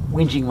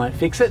 whinging won't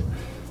fix it.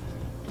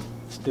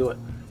 Let's do it.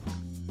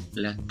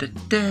 La da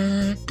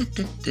da da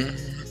da da.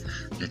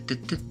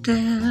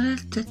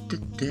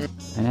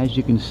 And as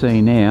you can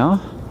see now,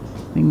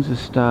 things are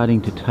starting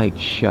to take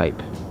shape.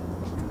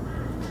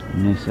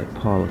 And there's that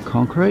pile of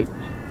concrete.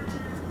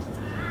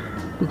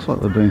 Looks like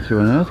we've been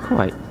through an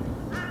earthquake.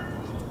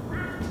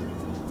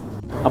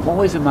 I'm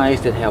always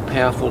amazed at how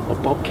powerful a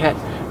bobcat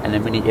and a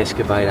mini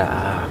excavator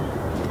are.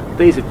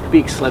 These are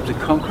big slabs of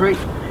concrete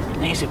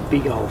and these are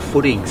big old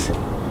footings.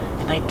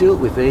 And they do it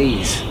with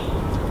ease.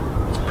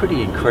 It's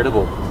pretty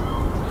incredible.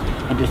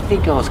 And to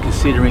think I was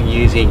considering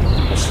using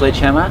a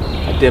sledgehammer,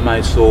 a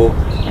demo saw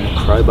and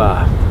a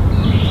crowbar.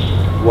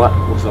 What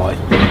was I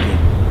thinking?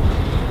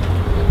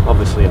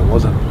 Obviously I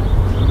wasn't.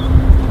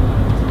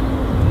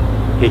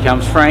 Here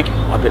comes Frank,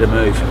 I better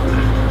move.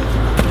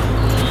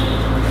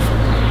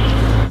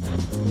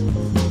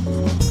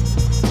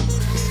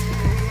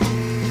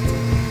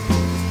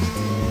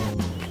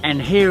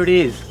 And here it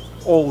is,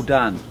 all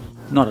done.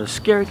 Not a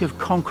skerrick of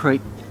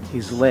concrete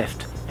is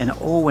left. And it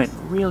all went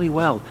really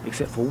well,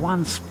 except for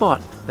one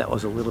spot that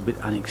was a little bit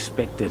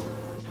unexpected.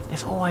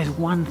 There's always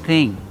one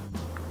thing,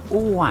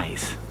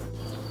 always.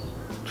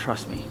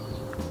 Trust me.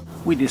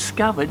 We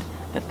discovered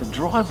that the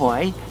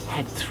driveway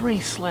had 3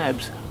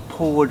 slabs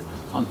poured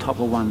on top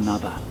of one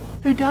another.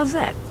 Who does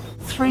that?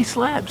 3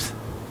 slabs.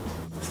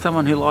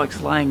 Someone who likes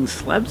laying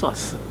slabs, I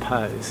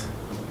suppose.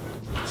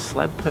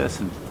 Slab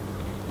person.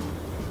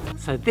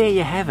 So there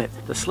you have it.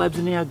 The slabs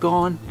are now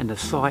gone and the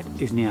site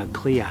is now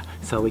clear.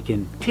 So we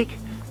can tick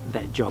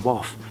that job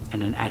off.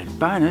 And an added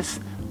bonus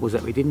was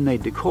that we didn't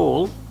need to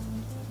call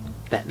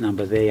that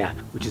number there,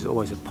 which is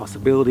always a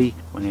possibility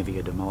whenever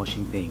you're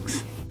demolishing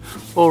things.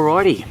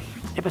 Alrighty,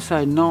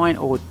 episode 9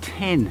 or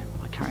 10,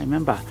 I can't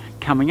remember,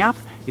 coming up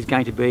is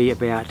going to be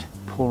about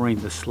pouring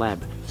the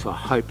slab. So I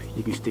hope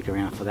you can stick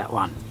around for that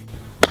one.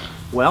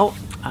 Well,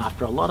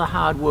 after a lot of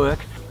hard work,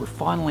 we're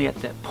finally at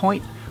that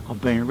point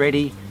of being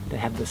ready to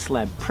have the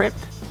slab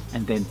prepped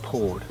and then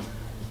poured.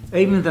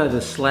 Even though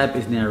the slab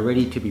is now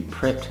ready to be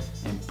prepped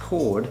and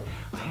poured,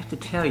 I have to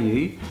tell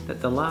you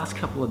that the last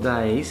couple of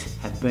days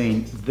have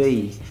been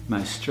the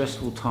most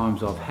stressful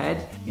times I've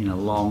had in a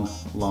long,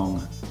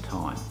 long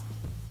time.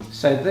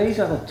 So these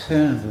are the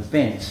turn of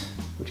events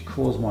which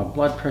caused my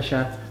blood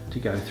pressure to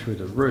go through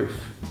the roof.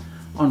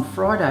 On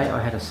Friday,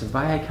 I had a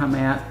surveyor come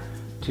out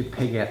to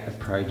peg out the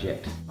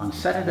project. On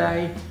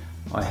Saturday,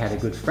 I had a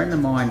good friend of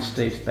mine,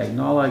 Steve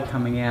Spagnolo,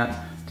 coming out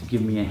to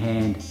give me a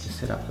hand to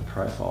set up the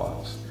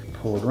profiles. It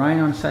poured rain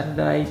on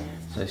Saturday,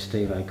 so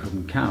Steve-O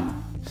couldn't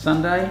come.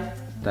 Sunday,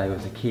 day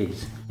with the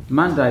kids.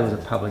 Monday was a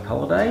public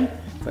holiday,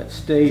 but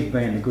Steve,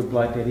 being the good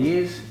bloke that he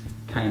is,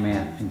 came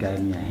out and gave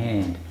me a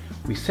hand.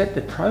 We set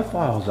the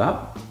profiles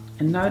up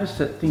and noticed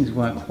that things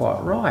weren't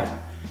quite right,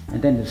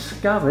 and then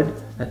discovered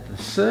that the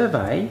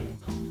survey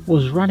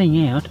was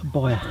running out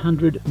by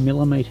 100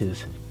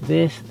 millimeters.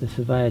 There's the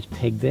surveyor's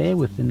peg there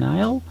with the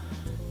nail,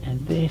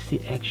 and there's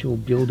the actual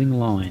building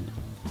line.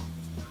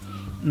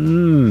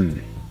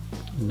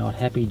 Not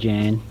happy,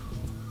 Jan.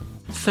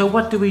 So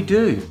what do we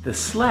do? The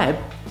slab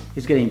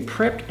is getting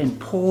prepped and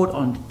poured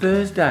on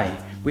Thursday.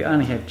 We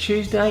only have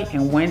Tuesday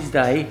and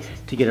Wednesday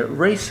to get it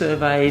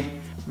resurveyed,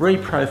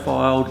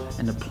 reprofiled,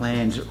 and the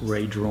plans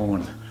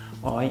redrawn.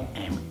 I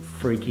am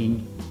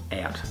freaking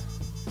out.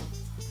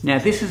 Now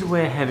this is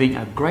where having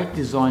a great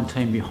design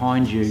team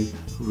behind you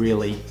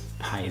really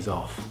pays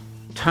off.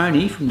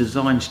 Tony from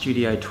Design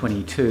Studio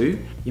 22,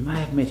 you may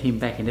have met him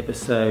back in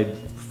episode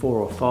 4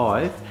 or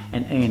 5,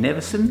 and Ian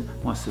Everson,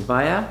 my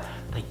surveyor,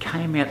 they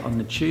came out on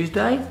the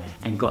Tuesday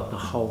and got the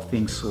whole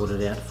thing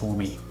sorted out for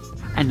me.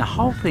 And the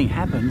whole thing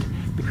happened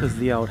because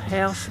the old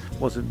house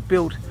wasn't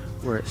built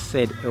where it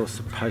said it was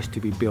supposed to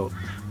be built,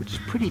 which is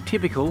pretty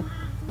typical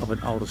of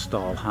an older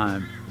style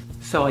home.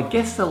 So I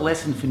guess the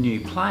lesson for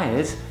new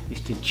players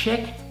is to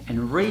check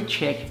and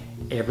recheck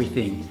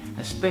everything,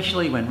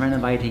 especially when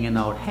renovating an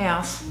old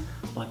house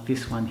like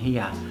this one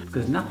here,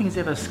 because nothing's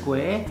ever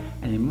square,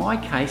 and in my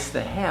case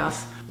the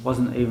house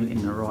wasn't even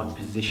in the right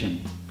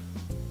position.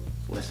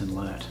 Lesson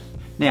learnt.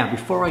 Now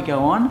before I go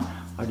on,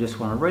 I just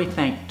want to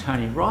re-thank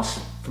Tony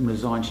Ross from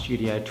Design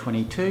Studio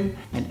 22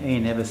 and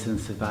Ian Everson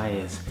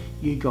Surveyors.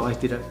 You guys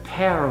did a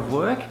power of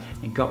work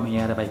and got me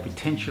out of a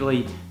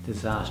potentially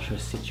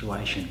disastrous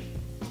situation.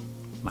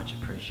 Much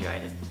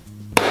appreciated.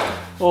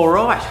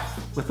 Alright,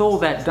 with all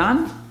that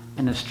done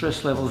and the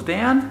stress levels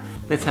down,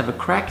 let's have a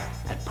crack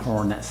at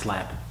pouring that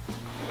slab.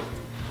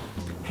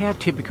 How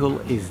typical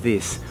is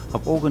this?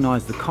 I've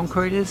organised the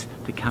concreters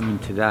to come in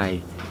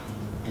today,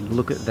 and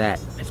look at that,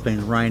 it's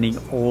been raining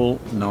all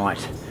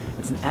night.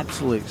 It's an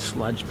absolute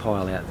sludge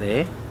pile out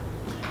there.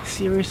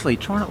 Seriously,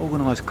 trying to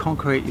organise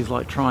concrete is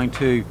like trying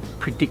to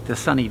predict a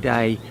sunny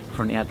day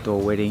for an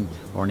outdoor wedding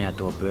or an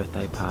outdoor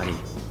birthday party.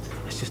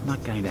 It's just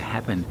not going to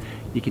happen.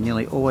 You can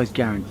nearly always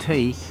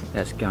guarantee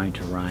that it's going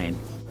to rain.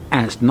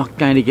 And it's not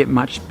going to get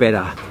much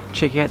better.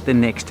 Check out the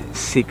next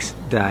 6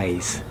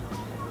 days.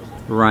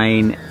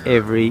 Rain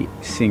every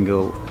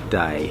single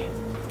day.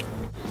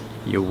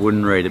 You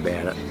wouldn't read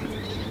about it.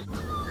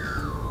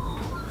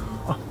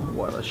 Oh,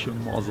 what a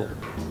schmozzle.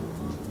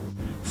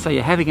 So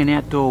you're having an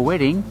outdoor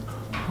wedding.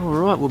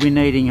 Alright, we'll be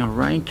needing a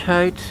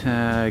raincoat,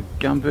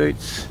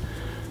 gumboots,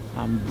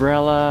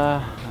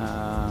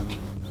 umbrella.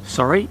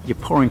 Sorry, you're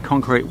pouring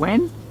concrete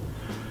when?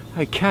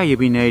 Okay, you'll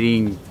be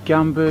needing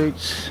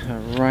gumboots, a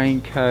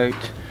raincoat,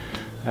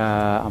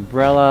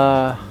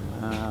 umbrella.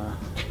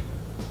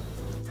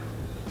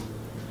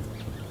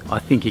 I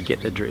think you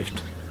get the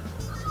drift.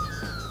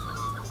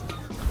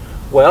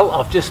 Well,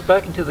 I've just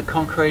spoken to the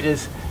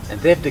concreters and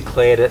they've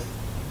declared it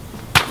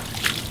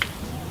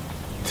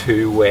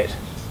too wet.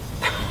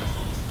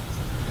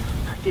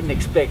 I didn't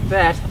expect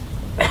that.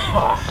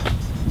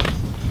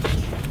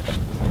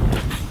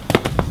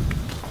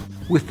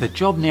 With the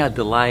job now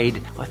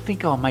delayed, I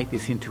think I'll make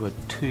this into a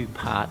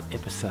 2-part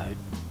episode.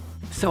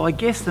 So I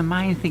guess the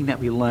main thing that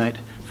we learnt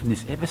from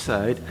this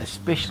episode,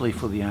 especially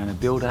for the owner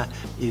builder,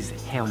 is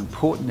how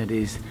important it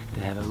is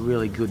to have a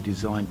really good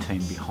design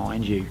team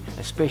behind you,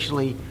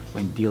 especially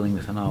when dealing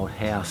with an old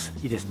house.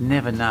 You just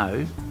never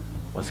know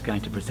what's going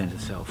to present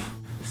itself.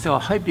 So I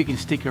hope you can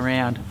stick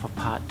around for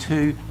part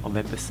 2 of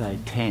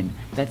episode 10.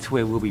 That's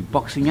where we'll be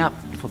boxing up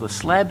for the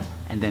slab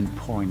and then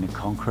pouring the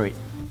concrete.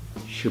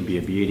 Should be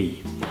a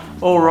beauty.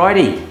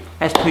 Alrighty,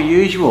 as per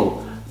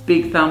usual,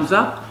 big thumbs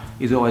up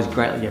is always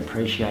greatly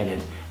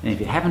appreciated. And if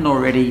you haven't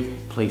already,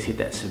 please hit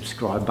that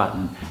subscribe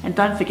button. And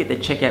don't forget to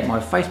check out my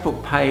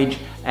Facebook page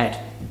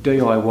at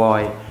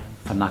DIY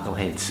for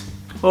Knuckleheads.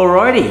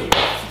 Alrighty,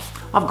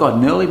 I've got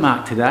an early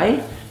mark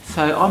today,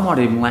 so I might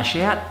even lash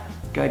out,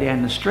 go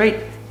down the street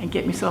and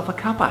get myself a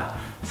cuppa.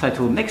 So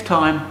till next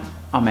time,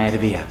 I'm out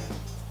of here.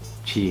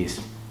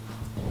 Cheers.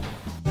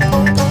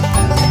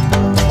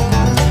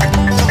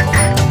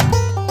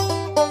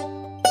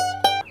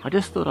 I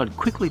just thought I'd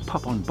quickly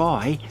pop on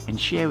by and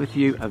share with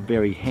you a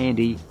very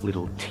handy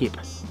little tip.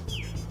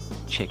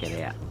 Check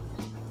it out.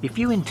 If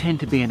you intend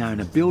to be an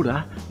owner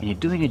builder and you're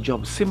doing a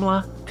job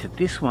similar to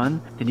this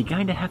one, then you're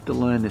going to have to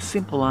learn the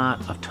simple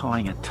art of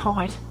tying a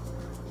tight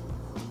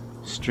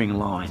string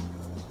line.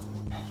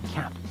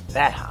 Can't be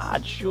that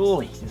hard,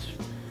 surely. Just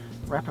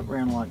wrap it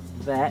around like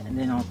that and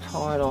then I'll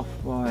tie it off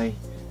by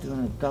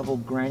doing a double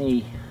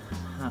granny,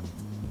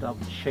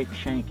 double sheep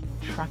shank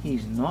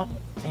truckies knot.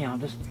 Now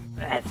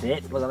that's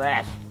it, look at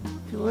that.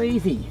 Too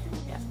easy.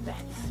 Yeah,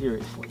 that's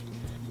seriously,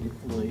 a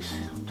bit loose.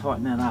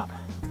 Tighten that up.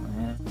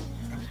 There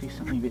must be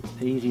something a bit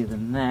easier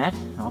than that.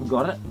 I've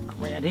got it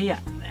around here.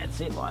 That's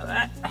it, like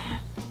that.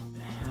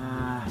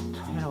 How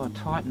do I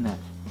tighten that?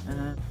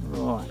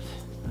 Right.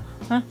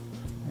 Huh?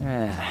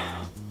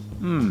 Yeah.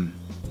 There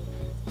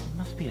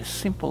must be a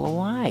simpler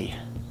way.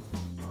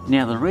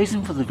 Now the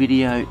reason for the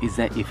video is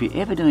that if you're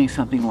ever doing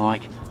something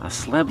like a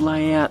slab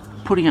layout,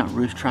 putting up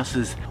roof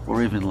trusses,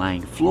 or even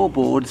laying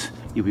floorboards,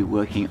 you'll be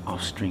working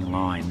off string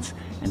lines,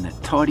 and the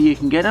tighter you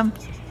can get them,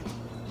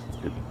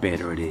 the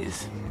better it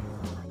is.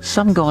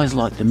 Some guys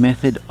like the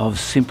method of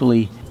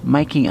simply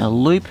making a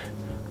loop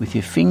with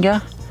your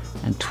finger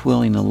and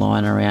twirling the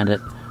line around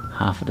it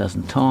half a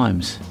dozen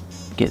times.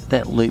 Get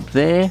that loop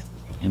there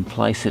and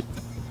place it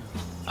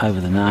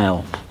over the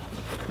nail.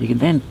 You can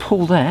then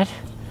pull that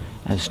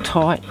as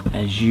tight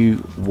as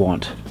you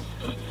want.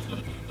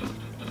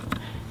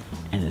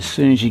 And as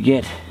soon as you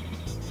get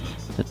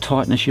the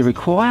tightness you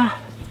require,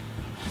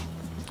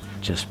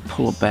 just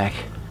pull it back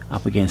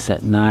up against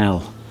that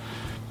nail.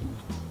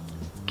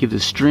 Give the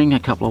string a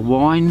couple of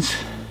winds,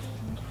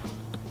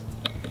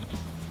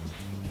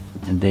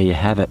 and there you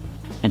have it.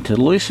 And to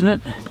loosen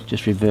it,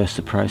 just reverse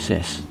the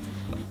process.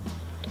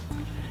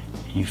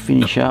 And you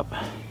finish up,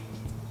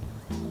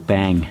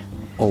 bang,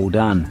 all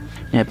done.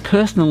 Now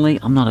personally,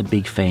 I'm not a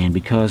big fan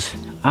because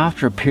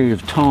after a period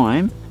of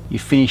time, you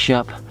finish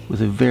up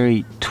with a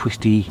very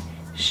twisty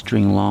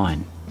string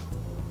line.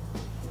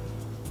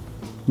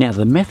 Now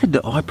the method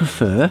that I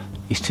prefer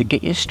is to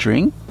get your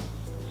string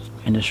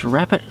and just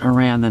wrap it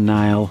around the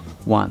nail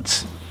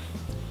once.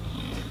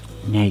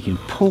 Now you can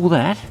pull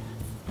that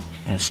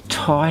as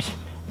tight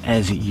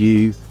as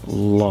you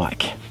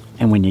like.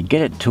 And when you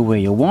get it to where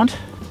you want,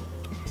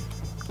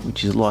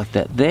 which is like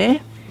that there,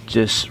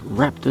 just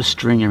wrap the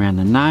string around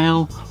the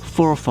nail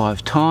 4 or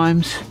 5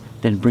 times,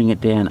 then bring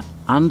it down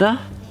under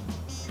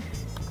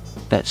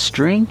that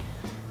string,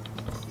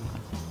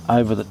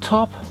 over the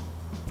top,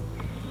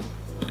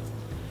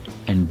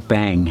 and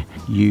bang,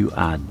 you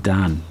are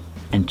done.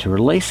 And to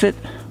release it,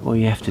 all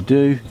you have to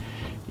do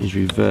is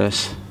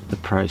reverse the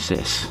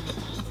process.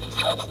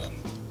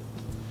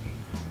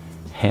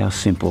 How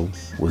simple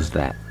was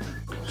that?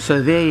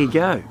 So there you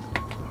go.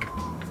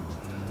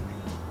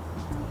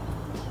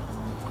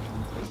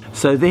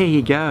 So there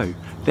you go.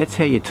 That's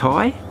how you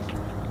tie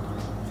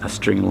a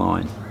string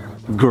line.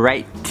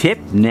 Great tip,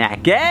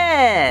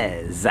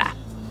 knackers!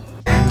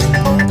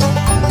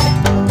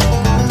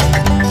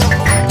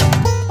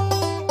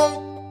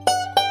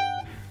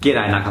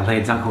 G'day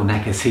knuckleheads, Uncle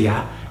Knackers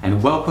here,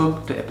 and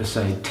welcome to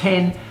episode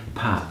 10,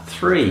 part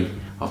 3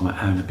 of my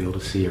Owner Builder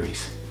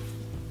series.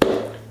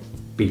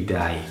 Big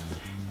day,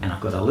 and I've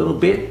got a little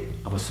bit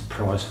of a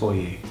surprise for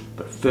you.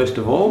 But first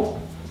of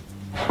all,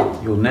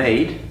 you'll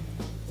need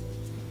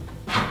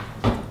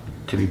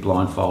to be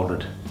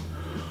blindfolded.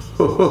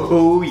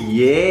 Oh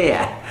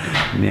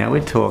yeah! Now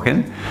we're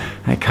talking.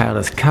 Okay,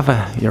 let's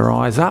cover your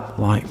eyes up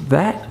like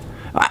that.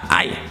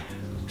 Hey,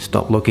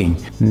 stop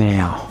looking.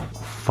 Now,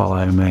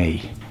 follow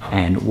me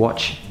and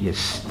watch your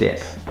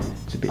step.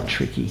 It's a bit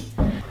tricky.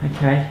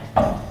 Okay,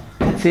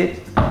 that's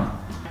it.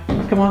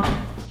 Come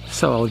on.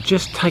 So I'll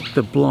just take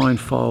the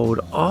blindfold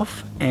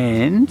off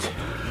and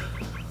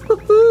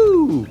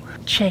woohoo!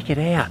 Check it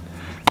out.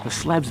 The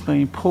slab's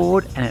been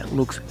poured and it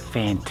looks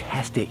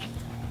fantastic.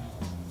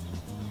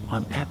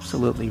 I'm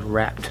absolutely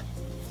wrapped.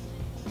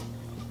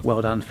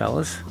 Well done,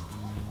 fellas.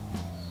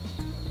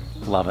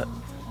 Love it.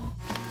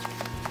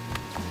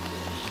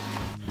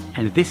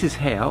 And this is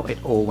how it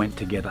all went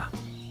together.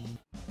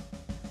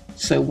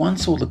 So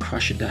once all the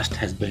crusher dust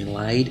has been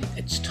laid,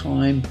 it's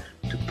time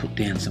to put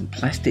down some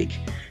plastic.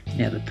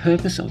 Now the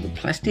purpose of the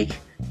plastic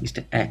is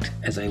to act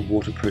as a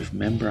waterproof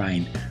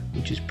membrane,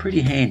 which is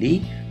pretty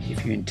handy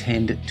if you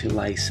intend to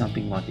lay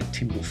something like a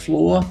timber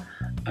floor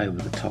over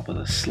the top of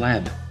the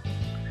slab.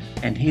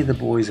 And here the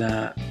boys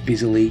are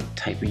busily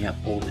taping up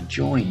all the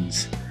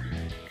joins.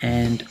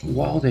 And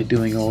while they're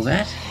doing all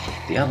that,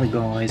 the other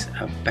guys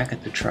are back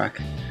at the truck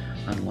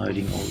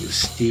unloading all the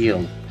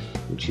steel,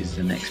 which is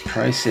the next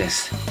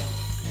process.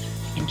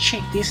 And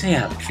check this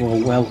out for a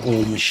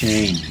well-oiled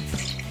machine.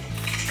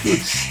 Good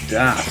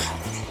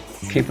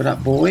stuff. Keep it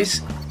up,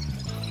 boys.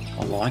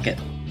 I like it.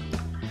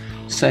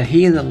 So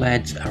here the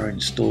lads are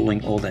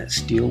installing all that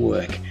steel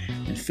work.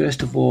 And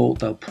first of all,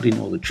 they'll put in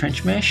all the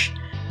trench mesh,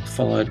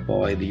 followed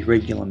by the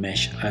regular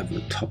mesh over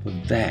the top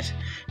of that.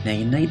 Now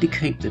you need to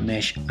keep the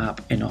mesh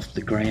up and off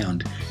the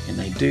ground, and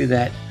they do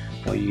that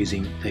by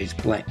using these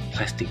black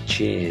plastic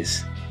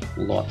chairs.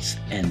 Lots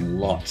and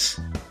lots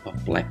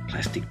of black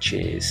plastic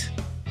chairs.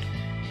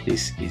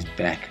 This is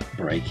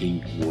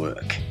back-breaking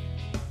work.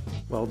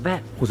 Well,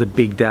 that was a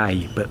big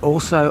day, but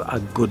also a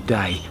good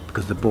day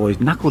because the boys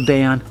knuckled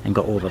down and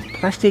got all the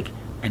plastic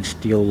and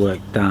steel work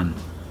done.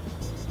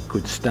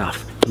 Good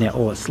stuff. Now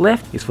all that's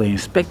left is for the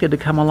inspector to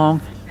come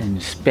along and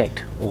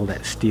inspect all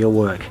that steel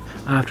work.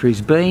 After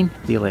he's been,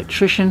 the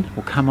electrician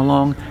will come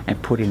along and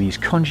put in his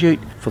conduit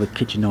for the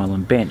kitchen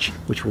island bench,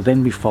 which will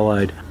then be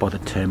followed by the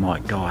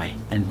termite guy.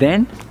 And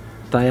then,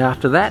 day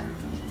after that,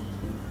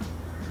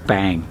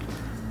 bang,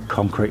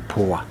 concrete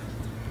pour.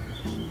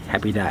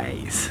 Happy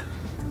days.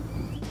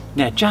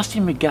 Now, just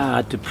in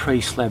regard to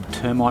pre-slab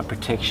termite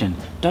protection,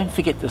 don't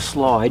forget to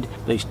slide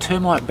these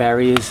termite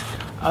barriers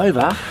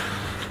over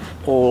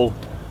all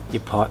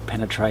your pipe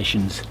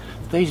penetrations.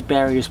 These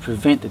barriers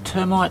prevent the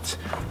termites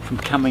from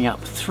coming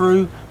up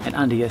through and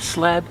under your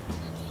slab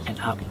and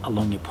up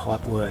along your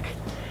pipe work.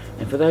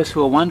 And for those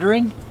who are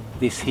wondering,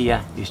 this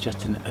here is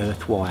just an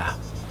earth wire.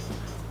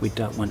 We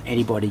don't want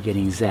anybody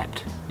getting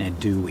zapped, now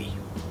do we?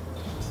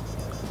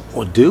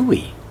 Or do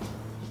we?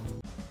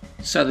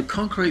 So the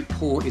concrete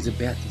pour is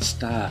about to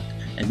start,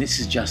 and this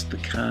is just the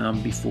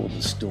calm before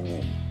the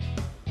storm.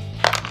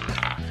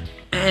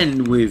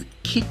 And we've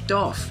kicked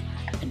off,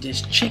 and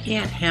just check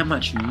out how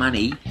much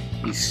money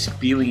is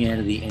spewing out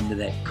of the end of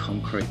that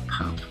concrete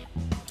pump.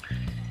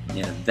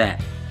 Now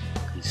that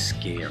is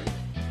scary.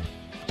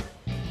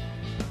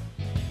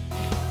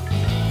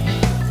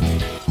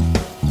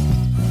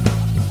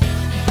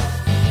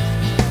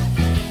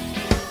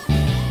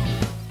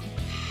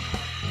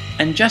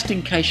 And just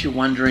in case you're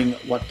wondering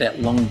what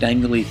that long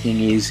dangly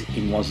thing is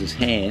in Waz's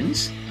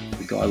hands,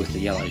 the guy with the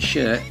yellow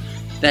shirt,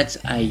 that's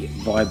a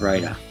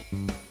vibrator.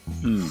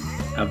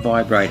 A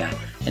vibrator.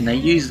 And they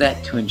use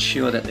that to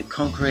ensure that the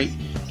concrete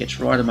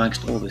gets right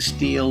amongst all the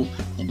steel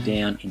and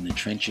down in the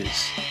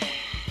trenches.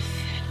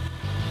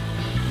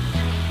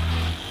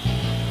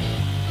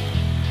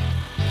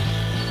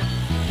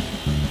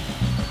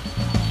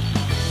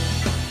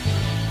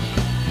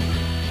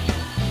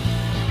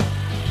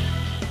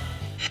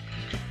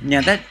 Now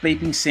that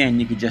beeping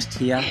sound you could just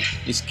hear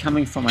is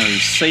coming from a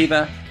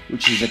receiver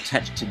which is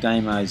attached to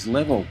Damo's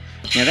level.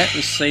 Now that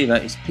receiver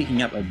is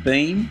picking up a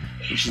beam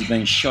which is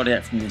being shot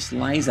out from this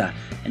laser,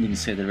 and you can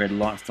see the red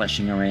light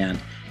flashing around.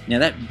 Now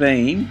that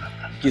beam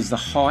gives the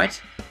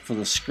height for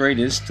the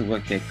screeders to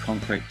work their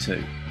concrete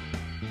to.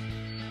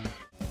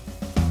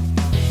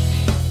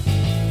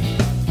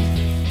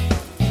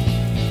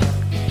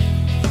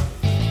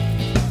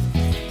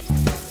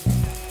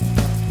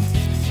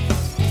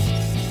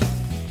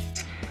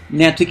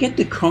 Now to get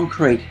the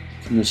concrete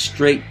from the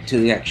street to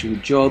the actual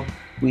job,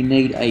 we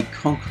need a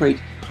concrete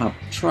pump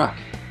truck,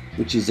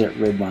 which is that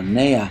red one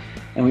there,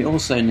 and we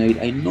also need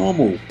a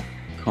normal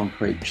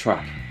concrete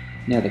truck.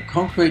 Now the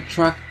concrete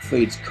truck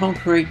feeds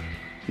concrete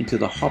into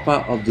the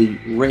hopper of the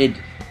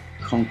red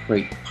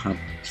concrete pump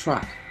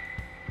truck.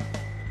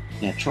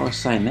 Now try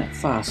saying that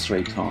fast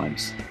 3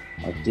 times,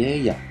 I dare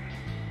ya.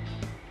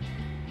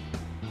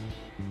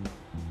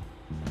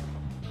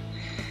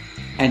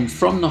 And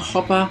from the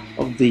hopper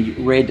of the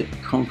red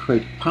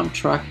concrete pump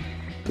truck,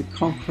 the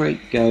concrete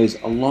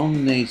goes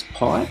along these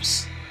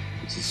pipes.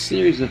 It's a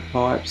series of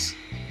pipes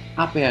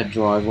up our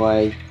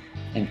driveway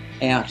and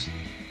out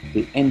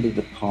the end of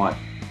the pipe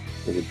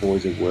where the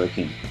boys are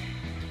working.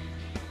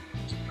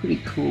 It's a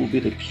pretty cool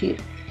bit of kit.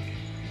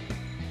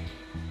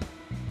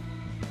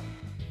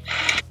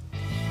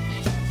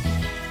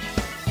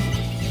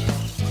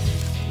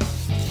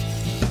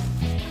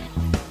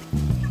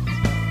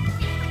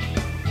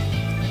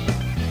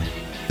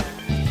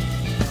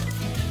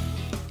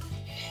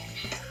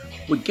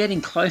 We're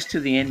getting close to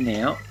the end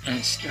now, and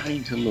it's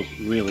starting to look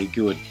really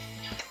good.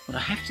 But I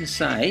have to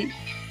say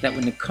that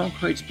when the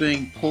concrete's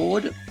being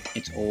poured,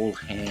 it's all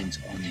hands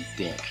on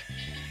deck.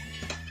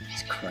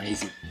 It's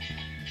crazy.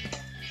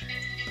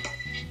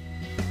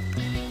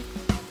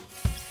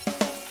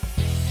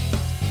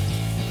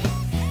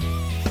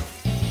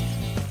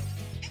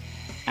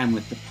 And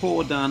with the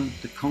pour done,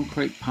 the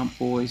concrete pump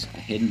boys are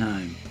heading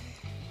home.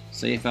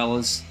 See you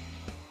fellas.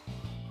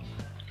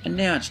 And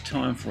now it's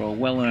time for a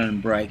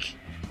well-earned break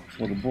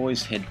before the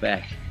boys head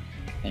back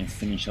and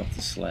finish off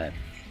the slab.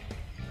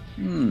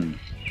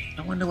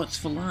 I wonder what's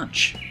for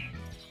lunch.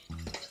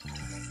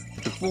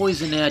 The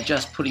boys are now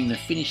just putting the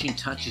finishing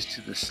touches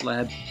to the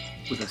slab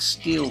with a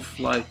steel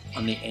float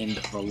on the end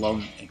of a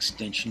long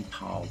extension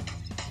pole.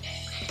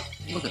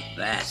 Look at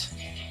that.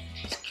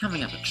 It's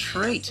coming up a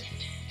treat.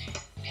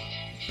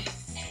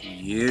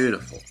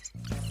 Beautiful.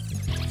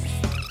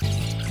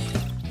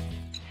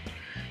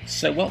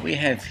 So what we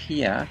have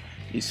here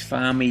is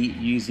Farmy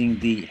using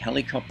the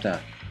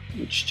helicopter,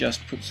 which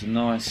just puts a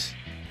nice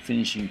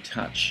finishing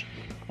touch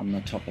on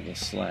the top of the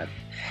slab.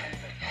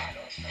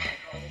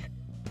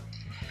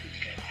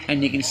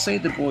 And you can see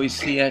the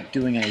boys here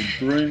doing a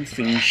broom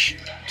finish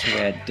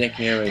to our deck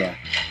area,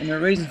 and the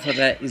reason for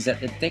that is that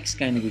the deck's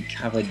going to be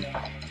covered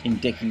in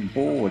decking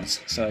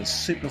boards, so a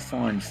super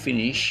fine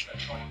finish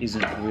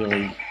isn't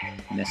really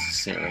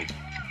necessary.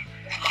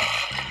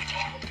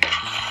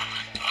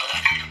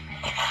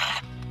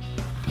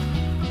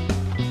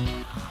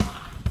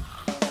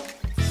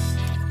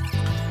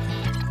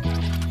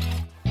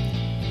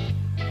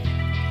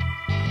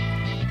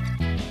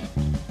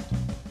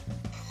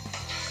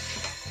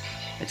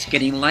 It's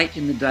getting late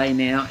in the day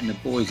now and the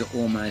boys are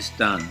almost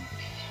done.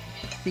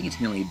 I think it's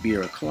nearly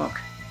beer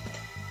o'clock.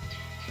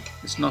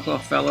 Let's knock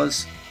off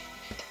fellas.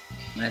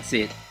 That's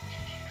it.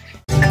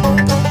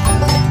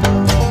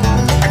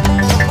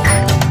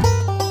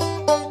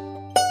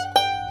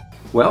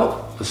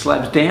 Well, the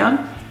slab's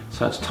down, so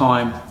So it's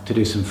time to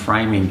do some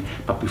framing.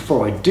 But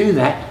before I do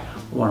that,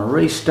 I want to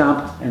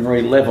re-stump and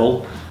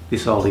re-level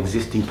this old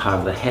existing part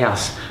of the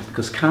house,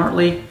 because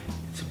currently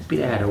it's a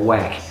bit out of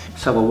whack.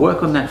 So we'll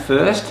work on that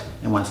first,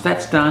 and once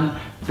that's done,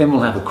 then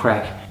we'll have a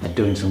crack at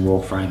doing some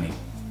wall framing.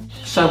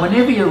 So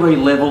whenever you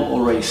re-level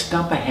or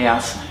re-stump a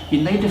house,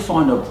 you need to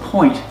find a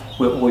point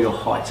where all your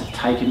heights are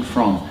taken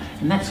from,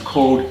 and that's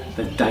called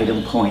the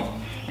datum point.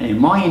 And in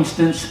my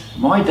instance,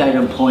 my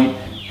datum point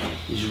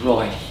is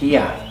right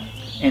here.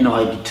 And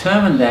I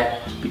determined that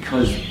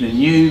because the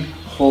new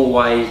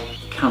hallway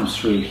comes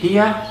through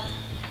here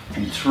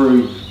and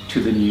through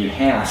to the new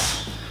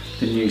house.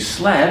 The new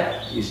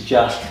slab is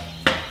just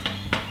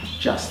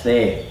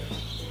there.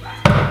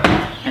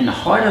 And the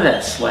height of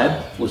that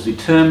slab was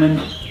determined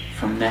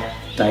from that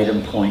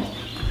datum point.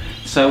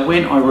 So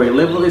when I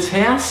re-level this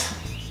house,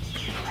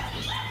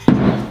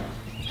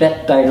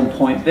 that datum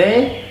point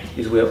there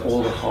is where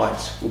all the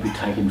heights will be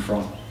taken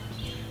from.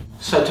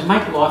 So to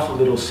make life a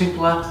little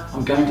simpler,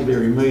 I'm going to be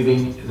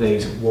removing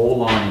these wall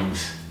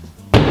linings.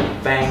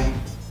 Bang,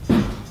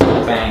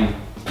 bang,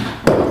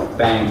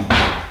 bang,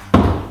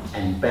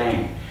 and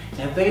bang.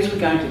 Now these were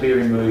going to be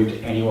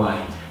removed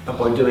anyway, but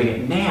by doing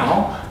it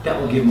now, that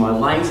will give my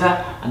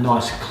laser a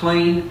nice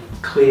clean,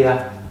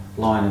 clear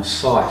line of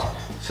sight.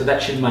 So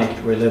that should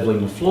make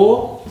re-leveling the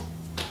floor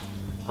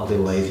a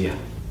little easier.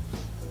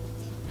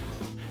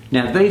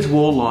 Now these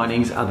wall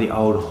linings are the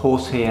old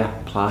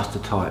horsehair plaster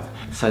type,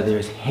 so they're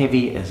as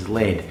heavy as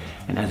lead,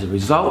 and as a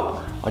result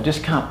I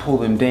just can't pull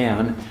them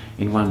down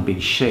in one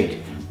big sheet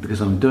because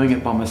I'm doing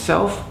it by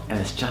myself and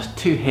it's just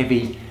too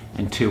heavy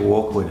and too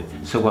awkward.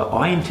 So what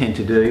I intend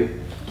to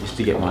do is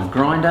to get my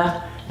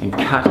grinder and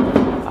cut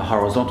a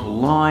horizontal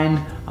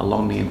line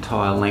along the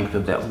entire length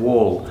of that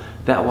wall.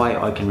 That way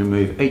I can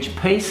remove each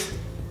piece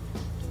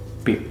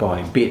bit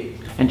by bit.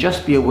 And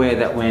just be aware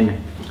that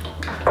when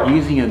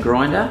using a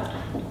grinder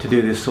to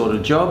do this sort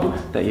of job,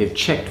 that you've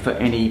checked for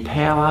any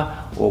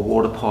power or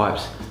water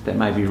pipes that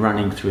may be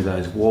running through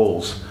those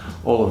walls.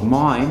 All of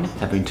mine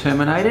have been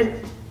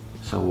terminated,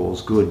 so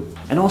all's good.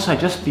 And also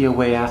just be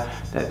aware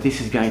that this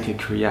is going to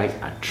create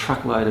a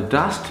truckload of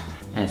dust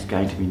and it's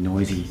going to be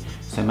noisy.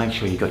 So make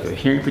sure you've got your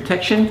hearing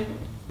protection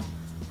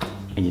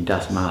and your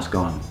dust mask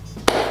on.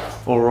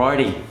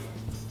 Alrighty,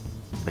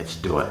 let's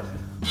do it.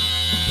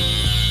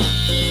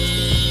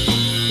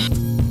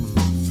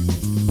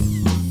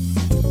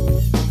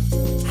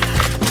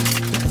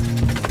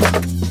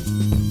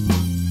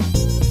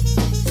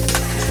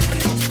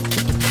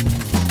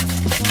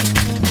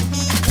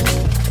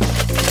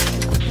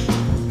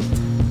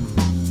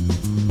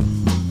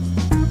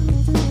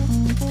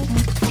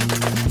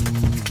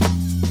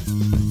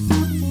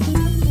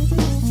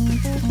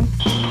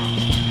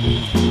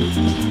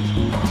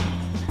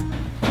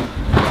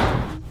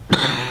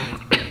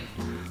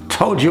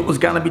 Told you it was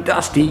going to be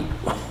dusty.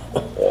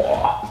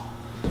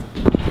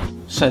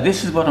 So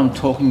this is what I'm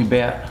talking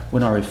about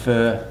when I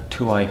refer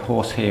to a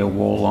horsehair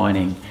wall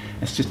lining.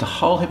 It's just a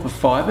whole heap of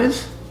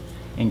fibres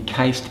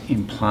encased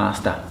in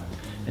plaster.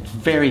 It's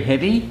very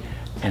heavy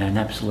and an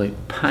absolute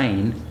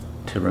pain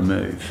to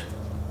remove.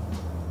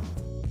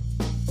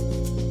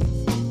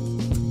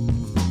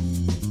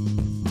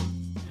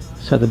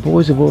 So the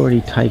boys have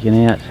already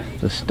taken out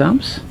the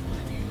stumps.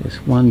 There's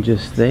one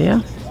just there,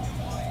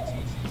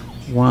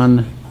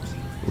 one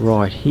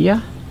right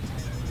here.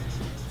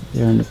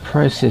 They're in the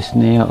process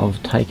now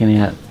of taking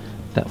out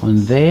that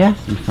one there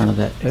in front of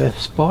that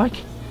earth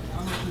spike,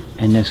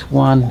 and there's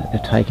one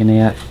they're taking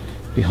out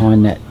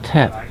behind that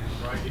tap.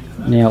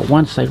 Now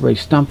once they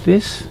re-stump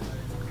this,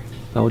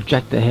 they'll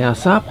jack the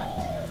house up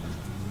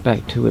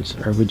back to its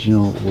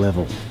original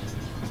level.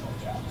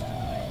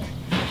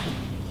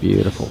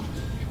 Beautiful.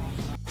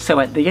 So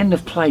at the end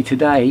of play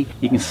today,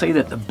 you can see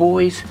that the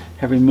boys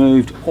have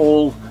removed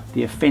all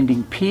the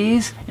offending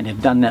piers and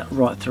have done that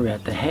right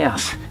throughout the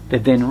house.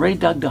 They've then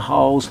redug the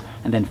holes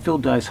and then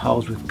filled those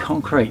holes with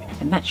concrete,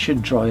 and that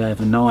should dry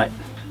overnight.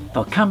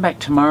 They'll come back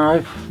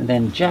tomorrow and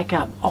then jack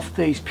up off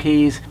these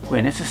piers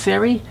where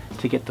necessary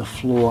to get the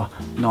floor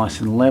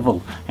nice and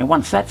level. And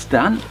once that's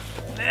done,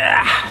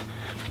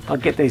 I'll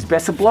get these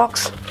Besser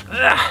blocks,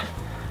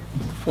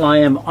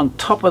 lay them on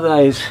top of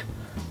those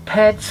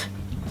pads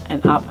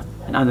and up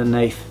and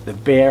underneath the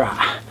bearer,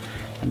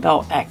 and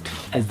they'll act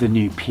as the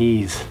new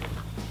piers.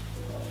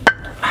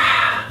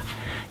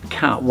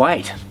 Can't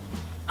wait.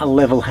 A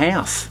level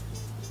house.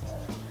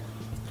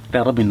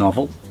 That'll be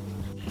novel.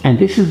 And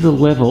this is the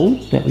level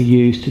that we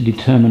use to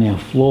determine our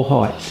floor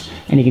heights.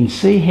 And you can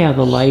see how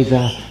the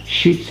laser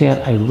shoots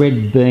out a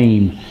red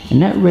beam. And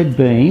that red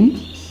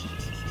beam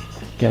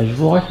goes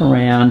right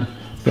around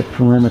the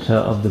perimeter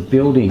of the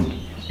building.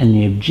 And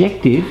the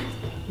objective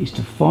is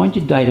to find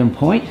your datum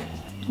point,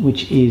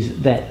 which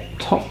is that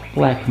top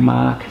black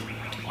mark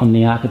on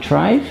the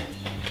architrave.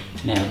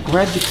 Now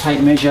grab your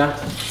tape measure,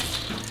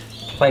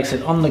 place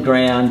it on the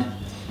ground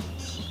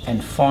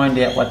and find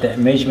out what that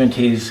measurement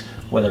is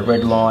where the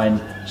red line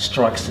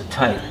strikes the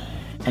tape.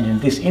 And in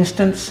this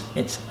instance,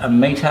 it's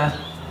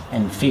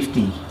 1.50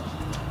 meters,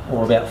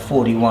 or about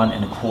 41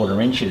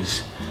 1/4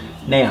 inches.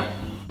 Now,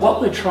 What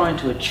we're trying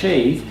to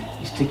achieve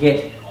is to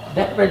get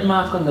that red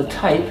mark on the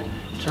tape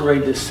to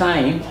read the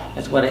same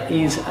as what it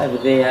is over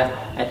there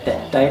at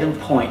that datum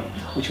point,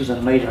 which was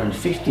 1.50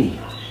 meters.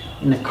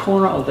 In the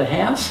corner of the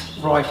house,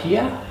 right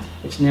here,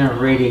 it's now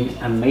reading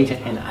 1.80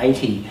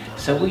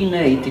 meters. So we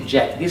need to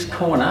jack this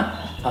corner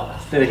up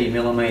 30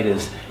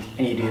 millimeters.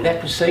 And you do that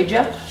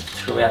procedure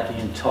throughout the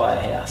entire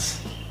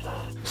house.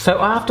 So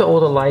after all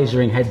the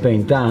lasering had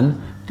been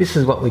done, this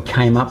is what we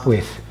came up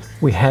with.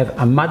 We have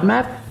a mud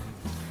map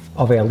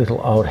of our little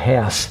old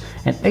house,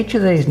 and each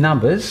of these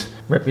numbers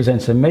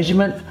represents a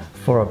measurement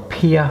for a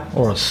pier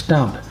or a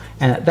stump,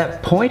 and at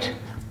that point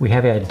we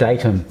have our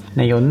datum.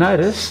 Now you'll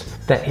notice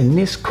that in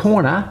this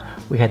corner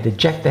we had to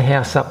jack the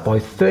house up by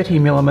 30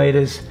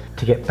 millimeters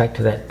to get back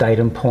to that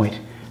datum point.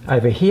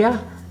 Over here,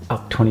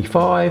 up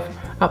 25,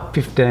 up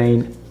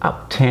 15,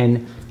 up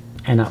 10,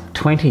 and up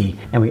 20,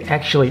 and we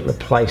actually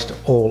replaced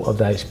all of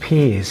those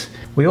piers.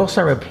 We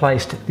also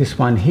replaced this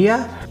one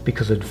here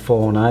because it had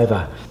fallen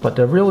over, but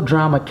the real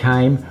drama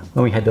came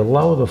when we had to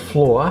lower the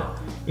floor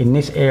in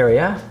this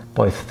area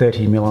by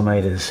 30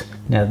 millimeters.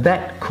 Now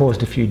that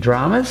caused a few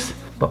dramas,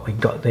 but we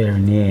got there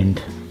in the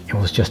end. It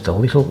was just a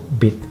little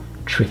bit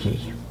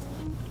tricky.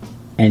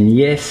 And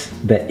yes,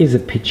 that is a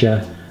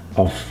picture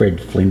of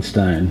Fred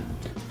Flintstone.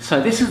 So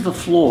this is the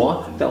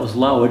floor that was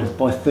lowered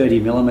by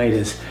 30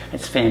 millimeters.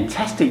 It's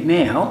fantastic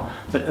now,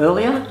 but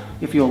earlier,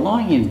 if you're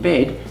lying in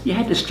bed, you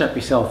had to strap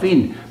yourself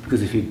in,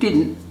 because if you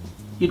didn't,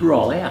 you'd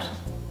roll out.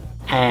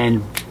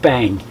 And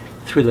bang,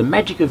 through the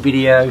magic of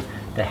video,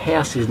 the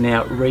house is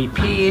now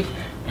re-piered,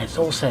 and it's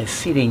also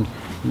sitting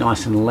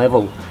nice and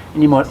level.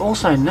 And you might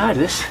also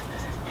notice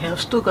how I've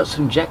still got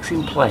some jacks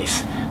in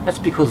place. That's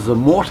because the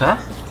mortar,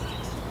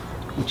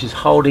 which is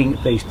holding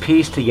these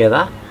piers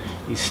together,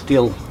 is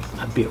still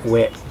a bit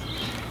wet.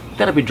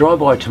 That'll be dry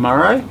by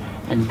tomorrow,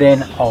 and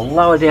then I'll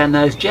lower down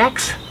those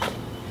jacks.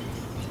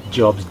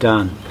 Job's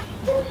done.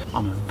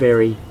 I'm a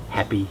very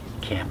happy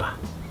camper.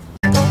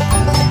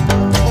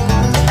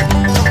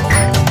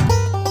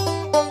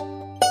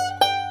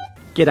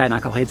 G'day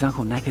knuckleheads,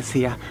 Uncle Knackers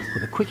here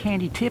with a quick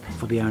handy tip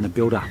for the owner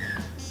builder.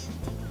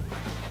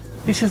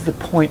 This is the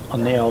point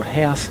on the old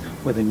house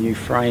where the new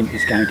frame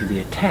is going to be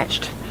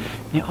attached.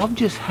 Now I've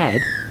just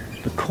had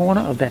the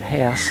corner of that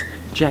house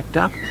jacked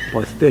up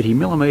by 30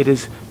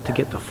 millimeters to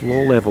get the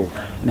floor level,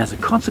 and as a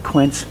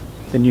consequence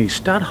the new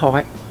stud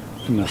height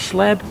from the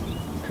slab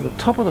to the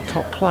top of the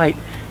top plate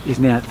is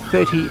now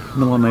 30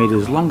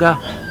 millimeters longer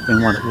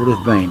than what it would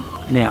have been.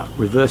 Now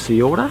reverse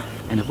the order,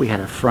 and if we had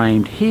it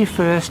framed here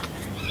first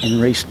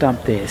and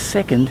re-stumped there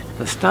second,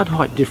 the stud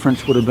height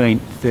difference would have been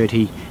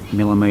 30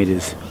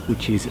 millimeters,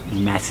 which is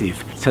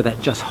massive. So that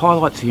just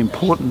highlights the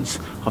importance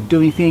of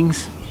doing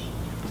things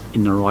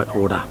in the right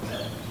order.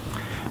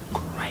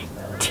 Great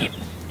tip.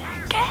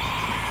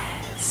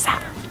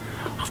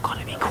 I've got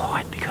to be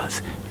quiet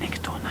because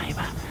next door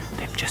neighbour,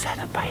 they've just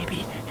had a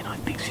baby and I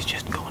think she's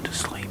just gone to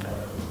sleep.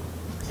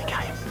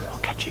 Okay, I'll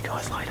catch you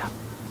guys later.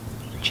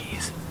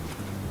 Cheers.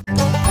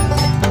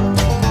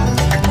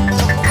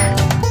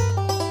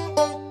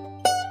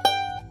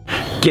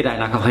 G'day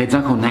knuckleheads,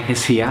 Uncle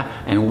Knackers here,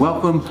 and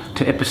welcome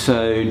to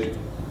episode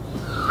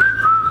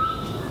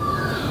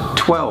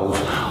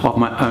 12 of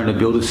my Owner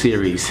Builder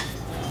series.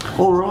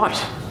 Alright,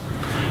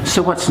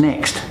 so what's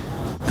next?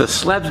 The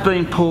slab's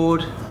been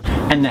poured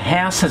and the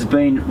house has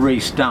been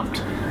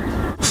re-stumped.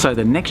 So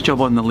the next job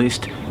on the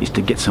list is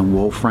to get some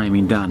wall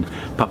framing done.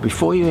 But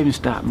before you even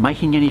start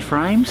making any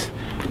frames,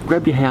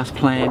 grab your house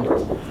plan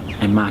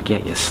and mark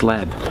out your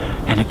slab.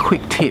 And a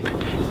quick tip,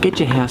 get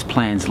your house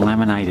plans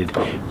laminated.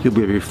 You'll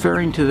be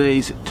referring to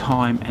these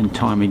time and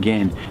time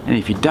again. And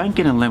if you don't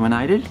get them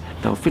laminated,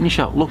 they'll finish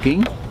up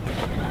looking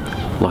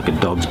like a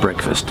dog's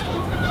breakfast.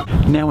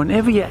 Now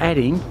whenever you're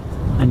adding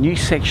a new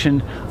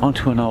section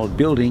onto an old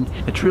building,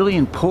 it's really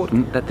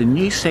important that the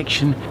new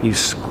section is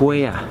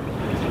square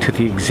to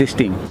the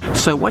existing.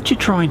 So what you're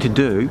trying to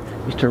do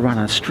is to run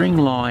a string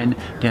line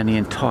down the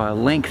entire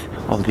length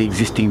of the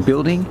existing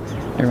building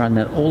and run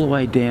that all the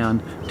way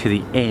down to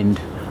the end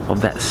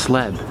of that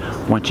slab.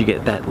 Once you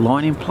get that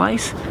line in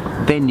place,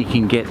 then you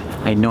can get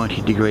a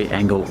 90-degree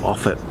angle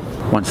off it.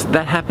 Once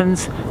that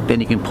happens, then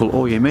you can pull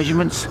all your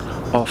measurements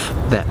off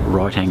that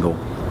right angle.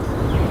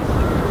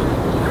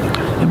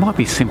 It might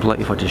be simpler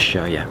if I just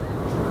show you.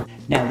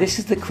 Now this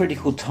is the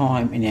critical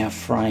time in our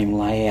frame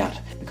layout,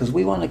 because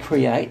we want to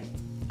create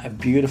a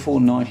beautiful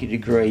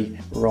 90-degree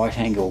right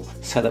angle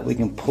so that we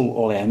can pull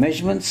all our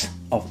measurements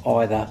off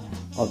either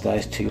of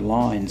those two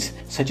lines.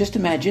 So just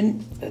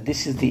imagine that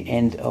this is the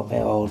end of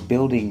our old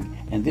building,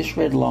 and this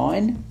red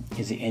line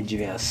is the edge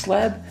of our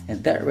slab,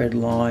 and that red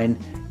line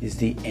is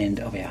the end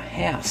of our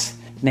house.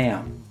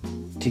 Now,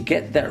 to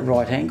get that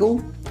right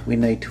angle, we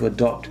need to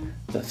adopt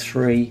the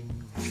 3,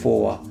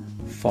 4,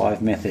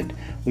 5 method,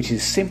 which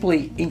is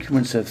simply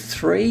increments of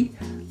 3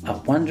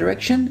 up one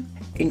direction,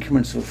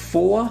 increments of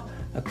 4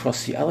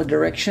 across the other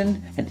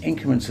direction, and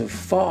increments of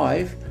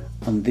 5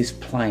 on this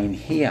plane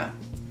here.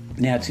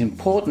 Now it's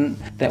important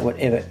that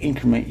whatever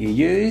increment you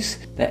use,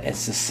 that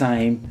it's the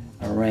same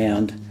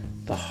around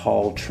the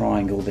whole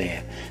triangle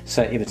there.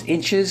 So if it's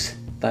inches,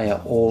 they are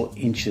all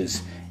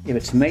inches. If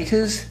it's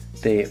meters,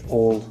 they're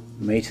all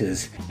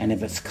meters. And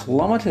if it's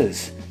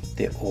kilometers,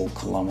 they're all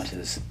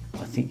kilometers.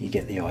 I think you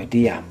get the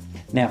idea.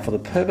 Now for the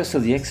purpose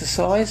of the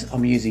exercise,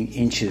 I'm using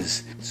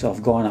inches. So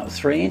I've gone up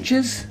 3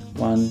 inches,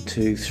 1,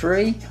 2,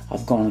 3.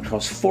 I've gone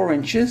across 4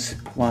 inches,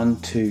 1,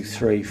 2,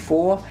 3,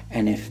 4.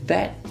 And if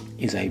that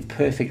is a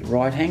perfect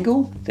right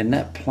angle, then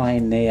that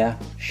plane there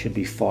should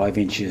be 5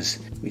 inches,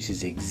 which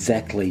is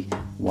exactly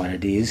what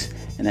it is.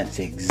 And that's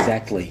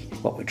exactly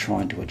what we're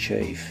trying to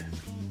achieve.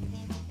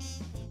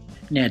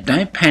 Now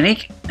don't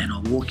panic, and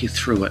I'll walk you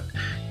through it.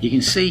 You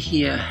can see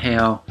here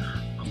how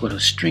I've got a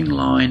string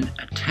line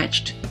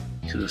attached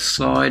to the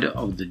side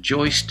of the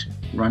joist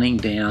running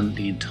down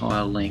the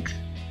entire length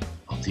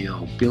of the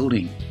old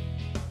building.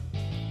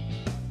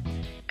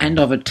 And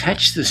I've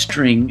attached the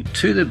string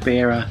to the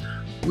bearer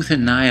with a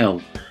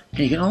nail. And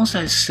you can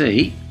also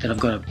see that I've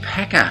got a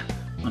packer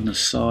on the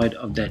side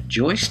of that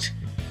joist,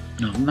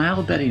 and I've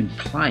nailed that in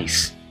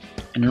place.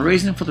 And the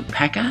reason for the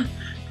packer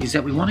is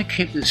that we want to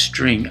keep the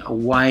string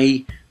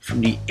away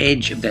from the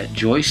edge of that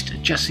joist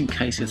just in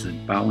case there's a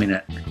bow in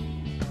it.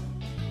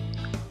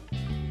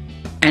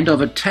 And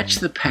I've attached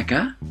the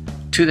packer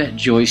to that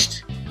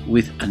joist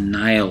with a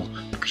nail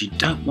because you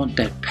don't want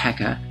that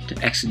packer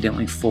to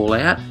accidentally fall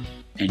out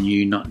and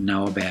you not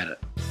know about it.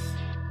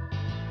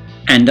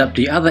 And up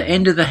the other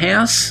end of the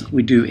house,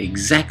 we do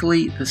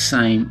exactly the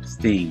same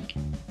thing.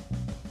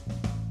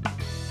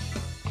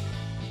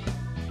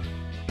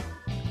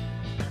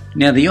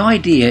 Now the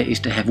idea is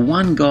to have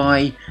one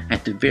guy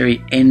at the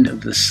very end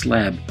of the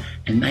slab,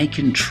 and they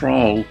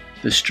control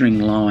the string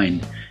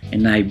line,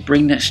 and they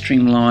bring that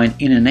string line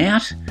in and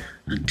out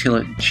until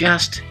it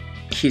just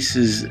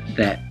kisses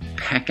that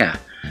packer.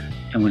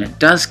 And when it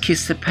does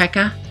kiss the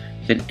packer,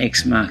 then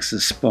X marks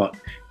the spot.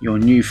 Your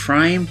new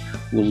frame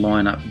will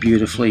line up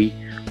beautifully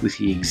with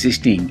the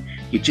existing.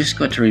 You've just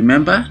got to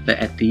remember that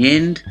at the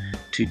end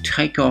to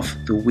take off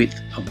the width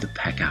of the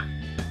packer.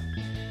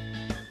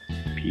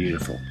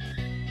 Beautiful.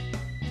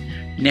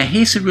 Now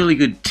here's a really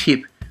good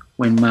tip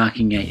when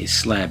marking out your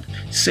slab.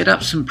 Set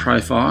up some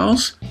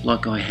profiles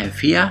like I have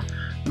here.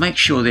 Make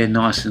sure they're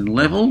nice and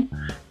level,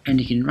 and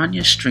you can run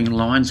your string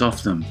lines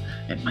off them.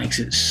 It makes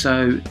it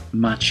so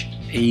much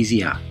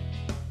easier.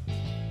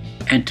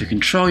 And to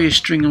control your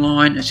string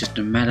line, it's just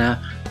a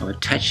matter of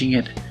attaching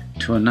it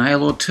to a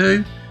nail or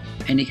two,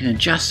 and you can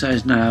adjust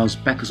those nails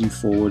backwards and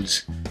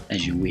forwards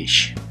as you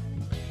wish.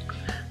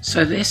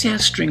 So there's our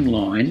string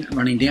line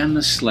running down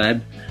the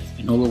slab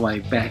and all the way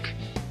back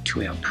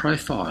to our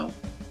profile.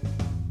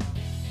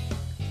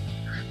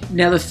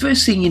 Now the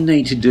first thing you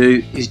need to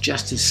do is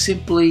just to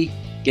simply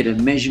get a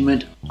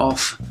measurement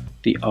off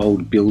the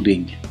old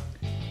building,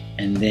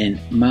 and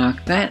then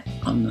mark that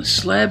on the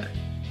slab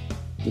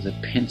with a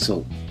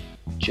pencil,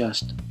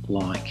 just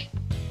like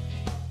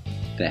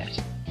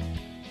that.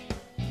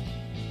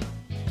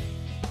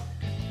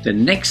 The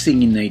next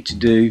thing you need to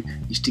do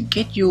is to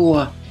get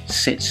your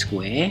set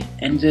square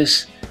and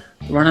just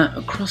run it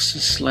across the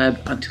slab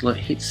until it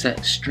hits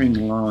that string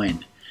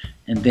line,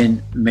 and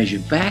then measure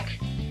back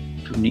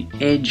from the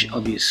edge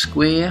of your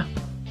square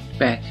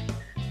back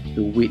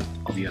the width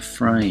of your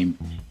frame,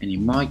 and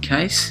in my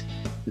case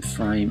the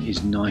frame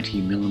is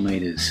 90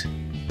 millimeters,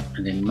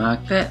 and then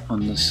mark that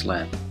on the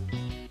slab.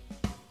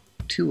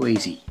 Too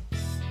easy.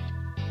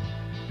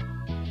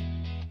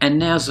 And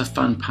now's the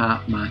fun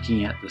part,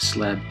 marking out the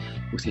slab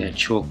with our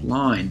chalk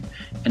line,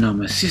 and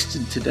I'm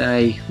assisted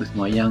today with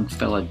my young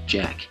fella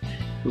Jack,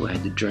 who I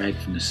had to drag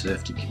from the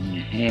surf to give me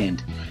a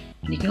hand.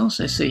 And you can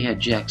also see how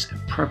Jack's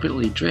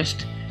appropriately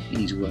dressed in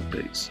his work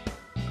boots.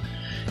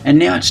 And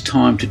now it's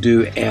time to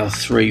do our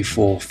 3,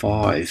 4,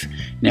 5.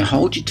 Now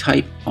hold your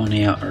tape on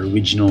our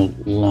original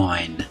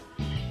line,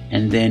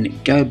 and then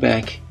go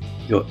back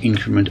your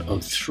increment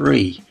of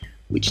 3,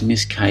 which in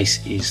this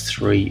case is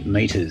 3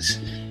 meters.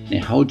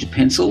 Now hold your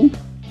pencil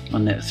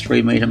on that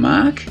 3 meter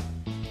mark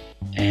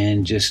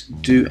and just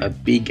do a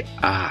big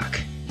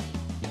arc,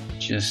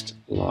 just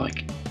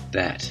like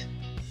that.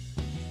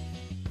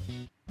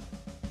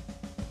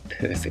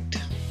 Perfect.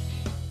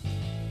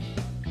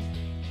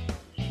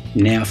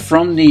 Now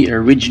from the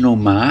original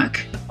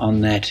mark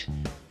on that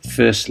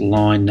first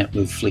line that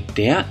we've flicked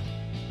out,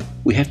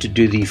 we have to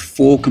do the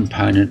 4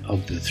 component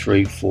of the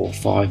 3, 4,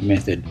 5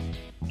 method.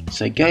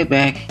 So go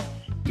back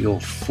your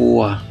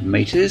 4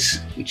 meters,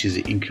 which is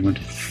the increment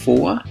of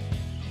 4,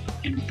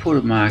 and put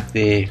a mark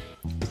there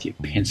with your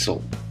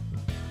pencil,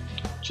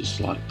 just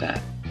like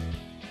that.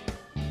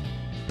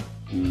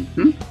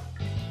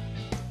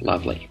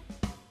 Lovely.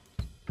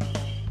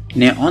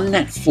 Now on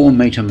that 4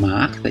 meter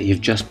mark that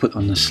you've just put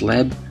on the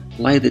slab,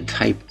 lay the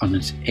tape on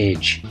its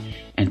edge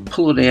and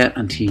pull it out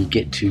until you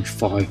get to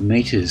 5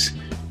 meters,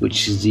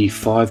 which is the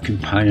 5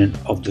 component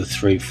of the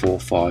 3, 4,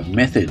 5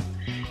 method,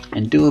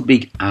 and do a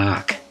big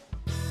arc,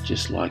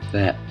 just like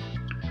that.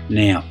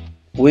 Now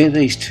where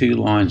these 2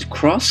 lines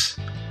cross,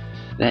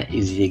 that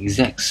is the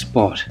exact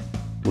spot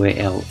where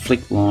our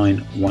flick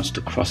line wants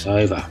to cross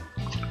over,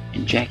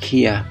 and Jack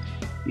here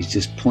is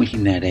just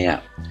pointing that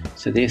out.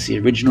 So there's the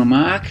original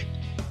mark.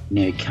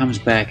 Now it comes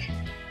back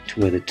to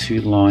where the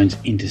two lines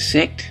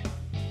intersect,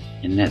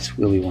 and that's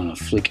where we want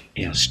to flick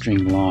our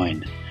string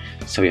line.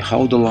 So we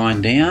hold the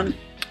line down,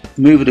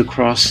 move it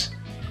across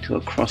till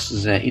it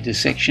crosses our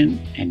intersection,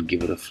 and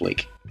give it a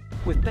flick.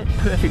 With that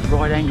perfect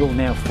right angle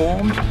now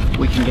formed,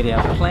 we can get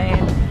our plan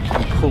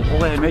and pull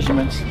all our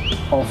measurements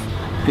off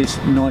this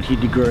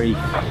 90-degree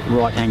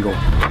right angle.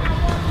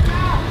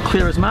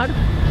 Clear as mud?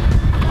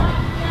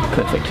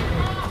 Perfect.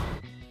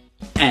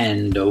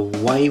 And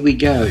away we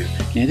go.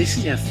 Now this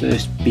is our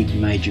first big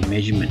major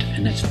measurement,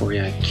 and that's for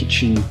our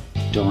kitchen,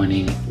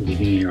 dining,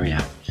 living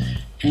area.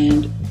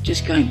 And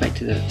just going back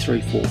to the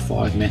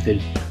 3-4-5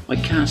 method, I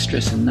can't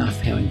stress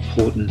enough how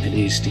important it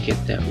is to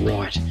get that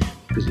right,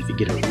 because if you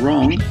get it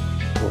wrong,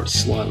 or it's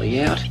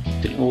slightly out,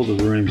 then all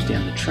the rooms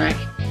down the track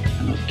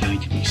are not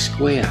going to be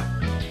square,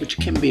 which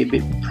can be a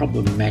bit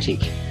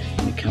problematic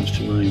when it comes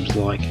to rooms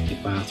like the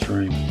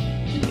bathroom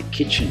and the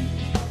kitchen.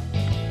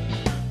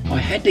 I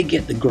had to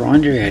get the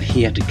grinder out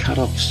here to cut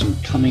off some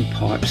plumbing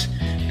pipes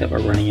that were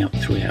running up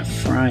through our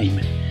frame.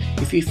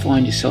 If you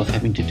find yourself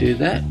having to do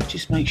that,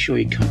 just make sure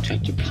you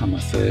contact your plumber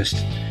first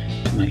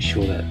to make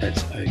sure that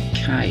that's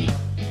okay.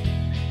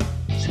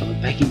 So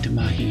we're back into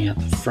marking out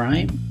the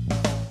frame.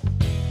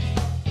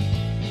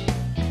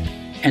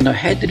 And I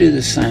had to do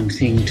the same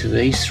thing to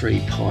these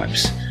three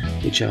pipes,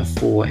 which are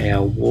for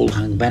our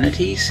wall-hung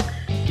vanities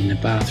in the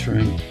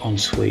bathroom,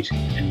 ensuite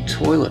and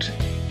toilet.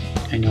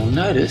 And you'll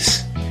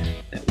notice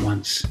that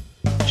once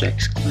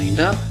Jack's cleaned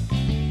up,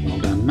 well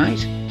done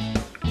mate,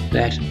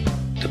 that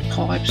the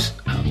pipes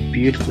are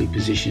beautifully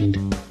positioned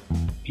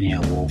in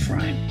our wall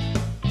frame.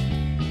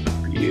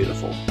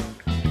 Beautiful.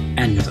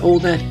 And with all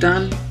that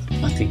done,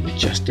 I think we're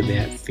just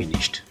about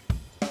finished.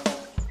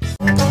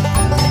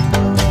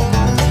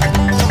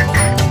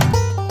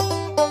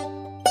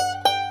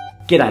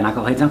 G'day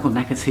Knuckleheads, Uncle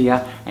Knackers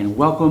here, and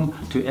welcome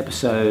to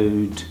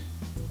episode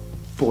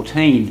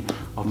 14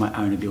 of my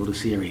Owner Builder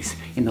series.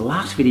 In the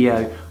last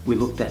video, we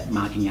looked at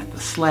marking out the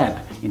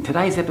slab. In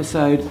today's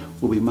episode,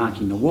 we'll be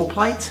marking the wall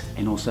plates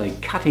and also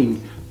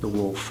cutting the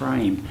wall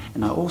frame.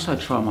 And I also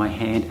try my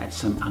hand at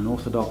some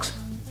unorthodox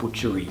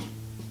butchery.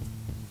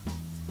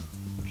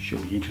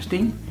 Should be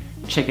interesting.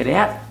 Check it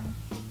out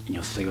and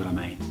you'll see what I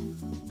mean.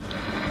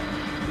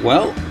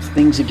 Well,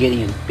 things are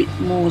getting a bit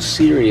more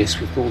serious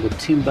with all the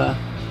timber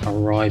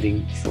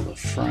arriving for the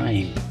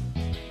frame.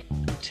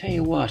 I'll tell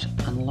you what,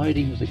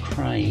 unloading with a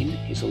crane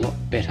is a lot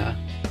better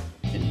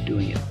than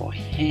doing it by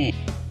hand.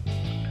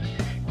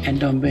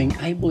 And I'm being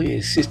ably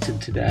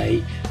assisted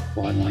today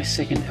by my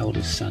second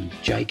eldest son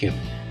Jacob,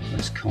 who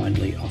has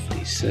kindly offered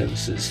his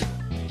services.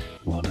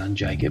 Well done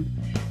Jacob.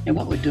 And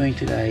what we're doing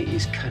today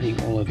is cutting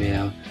all of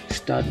our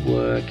stud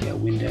work, our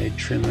window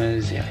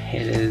trimmers, our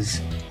headers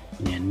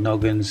and our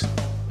noggins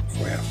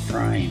for our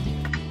frame.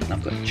 And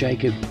I've got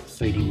Jacob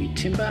feeding me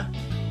timber,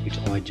 which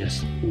I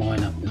just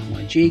line up with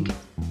my jig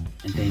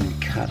and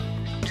then cut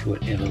to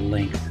whatever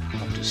length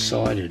I've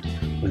decided,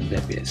 whether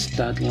that be a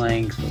stud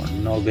length or a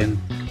noggin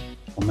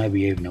or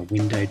maybe even a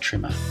window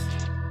trimmer.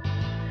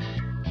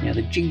 Now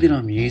the jig that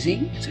I'm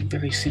using is a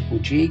very simple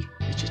jig.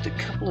 It's just a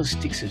couple of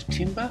sticks of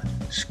timber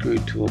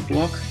screwed to a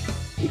block,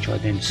 which I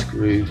then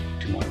screw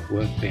to my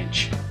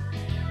workbench.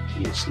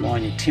 You just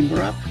line your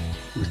timber up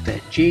with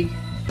that jig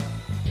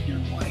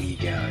and away you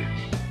go.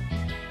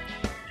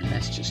 And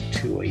that's just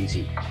too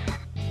easy.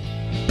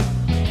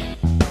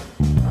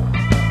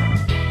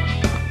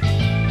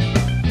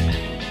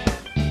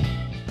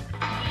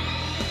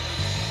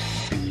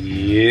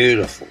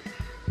 Beautiful.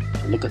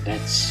 Look at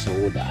that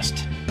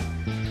sawdust.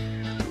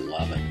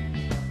 Love it.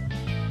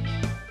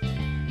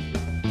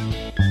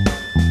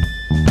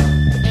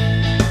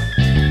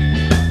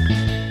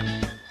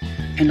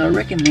 And I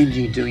recommend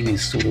you doing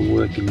this sort of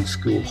work in the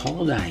school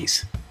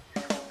holidays.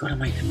 Got to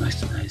make the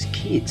most of those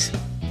kids.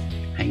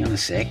 Hang on a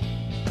sec.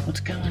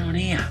 What's going on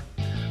here?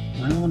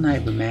 My old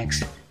neighbour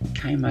Max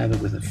came over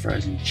with a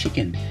frozen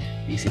chicken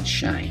and he said,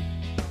 Shane,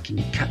 can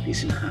you cut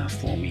this in half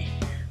for me?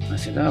 I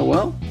said, oh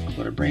well, I've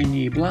got a brand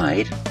new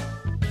blade,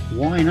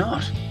 why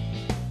not?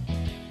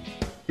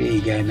 There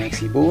you go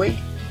Maxie boy,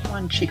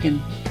 one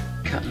chicken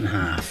cut in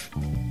half.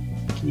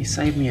 Can you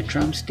save me a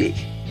drumstick?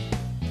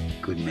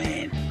 Good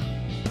man.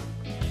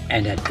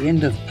 And at the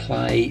end of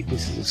play,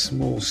 this is a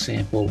small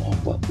sample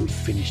of what we've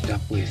finished up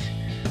with.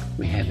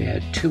 We have our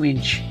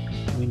 2-inch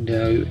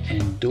window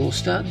and door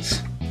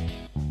studs.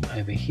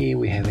 Over here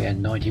we have our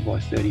 90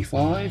 by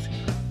 35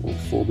 or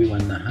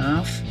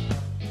 4x1.5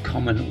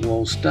 common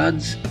wall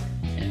studs,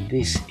 and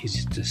this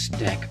is just a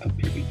stack of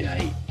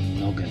everyday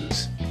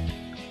noggins.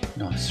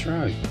 Nice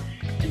throw.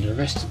 And the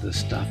rest of the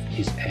stuff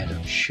is out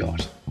of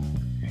shot.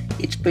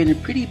 It's been a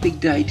pretty big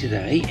day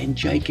today and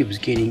Jacob's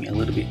getting a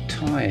little bit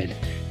tired,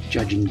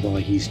 judging by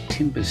his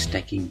timber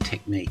stacking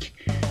technique,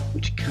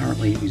 which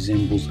currently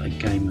resembles a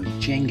game of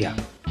Jenga.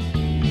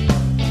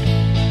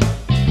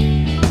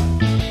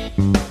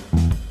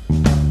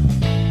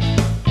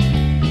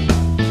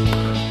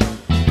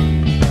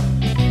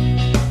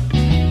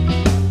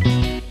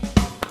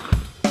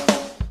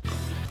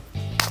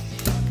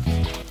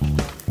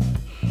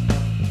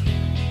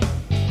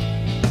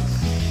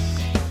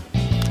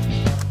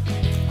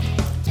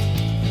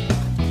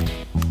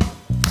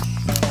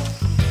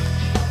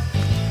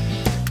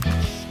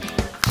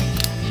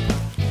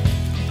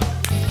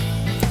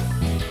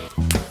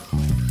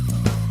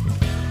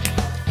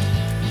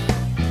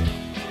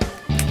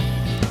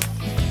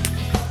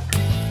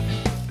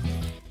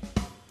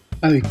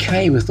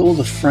 Okay, with all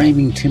the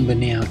framing timber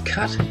now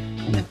cut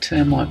and the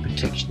termite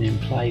protection in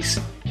place,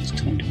 it's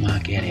time to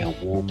mark out our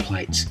wall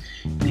plates.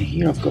 Now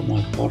here I've got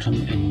my bottom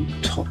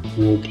and top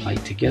wall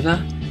plate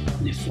together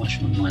and they're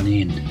flush on one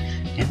end.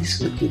 Now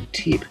this is a good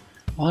tip.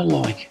 I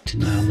like to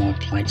nail my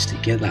plates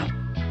together.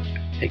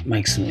 It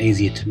makes them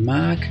easier to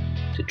mark,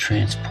 to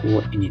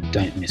transport, and you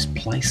don't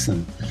misplace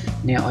them.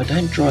 Now I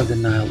don't drive the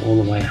nail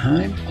all the way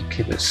home. I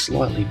keep it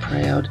slightly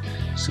proud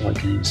so I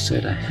can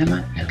insert a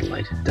hammer at a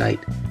later date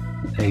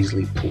and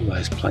easily pull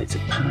those plates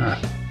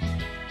apart.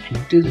 And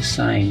you do the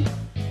same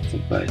for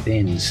both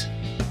ends.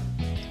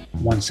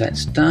 Once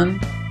that's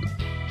done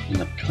and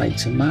the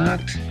plates are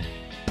marked,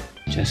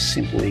 just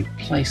simply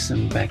place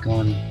them back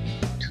on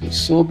to the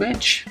saw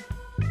bench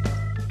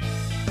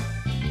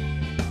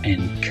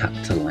and cut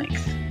to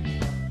length.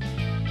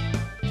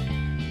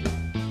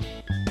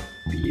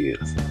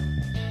 Beautiful.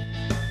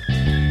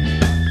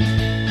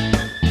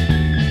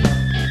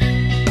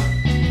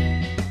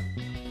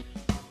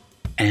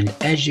 And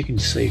as you can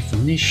see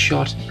from this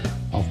shot,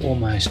 I've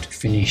almost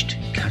finished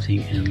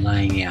cutting and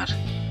laying out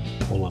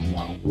all of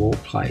my wall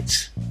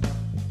plates.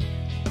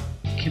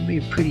 It can be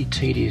a pretty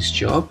tedious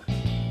job,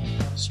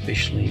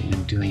 especially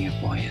when doing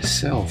it by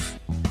yourself,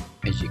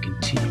 as you're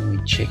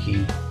continually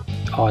checking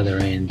either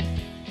end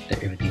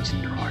that everything's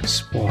in the right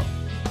spot.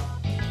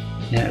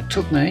 Now it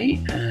took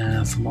me,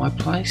 for my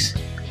place,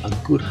 a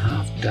good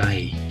half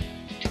day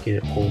to get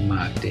it all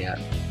marked out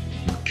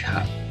and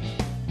cut.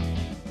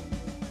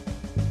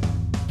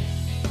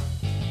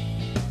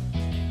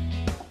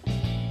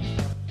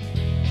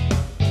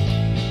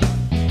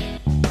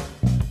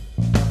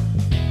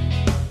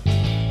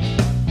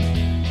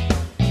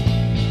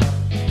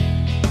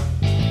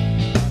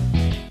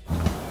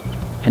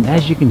 And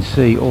as you can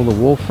see, all the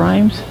wall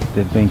frames,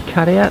 they've been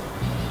cut out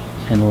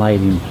and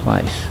laid in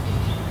place.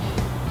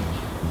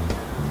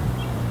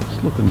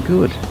 It's looking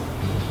good.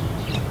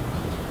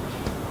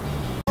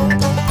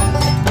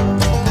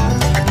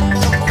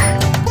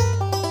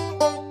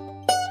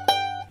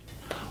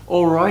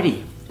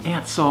 Alrighty,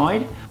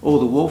 outside, all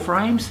the wall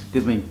frames,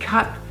 they've been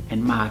cut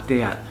and marked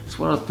out.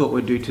 So what I thought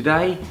we'd do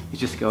today is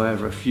just go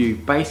over a few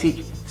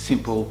basic,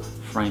 simple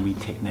framing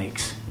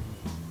techniques.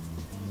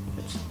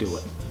 Let's do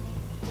it.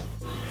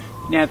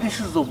 Now this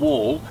is the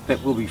wall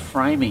that we'll be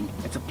framing.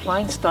 It's a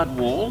plain stud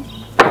wall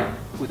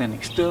with an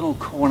external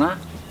corner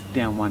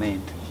down one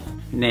end.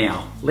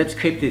 Now let's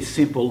keep this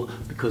simple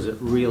because it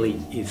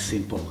really is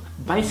simple.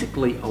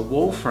 Basically a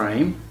wall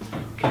frame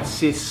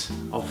consists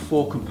of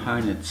 4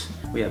 components.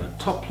 We have a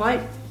top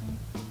plate,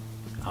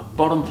 a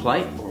bottom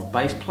plate or a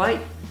base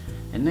plate,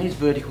 and these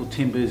vertical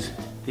timbers,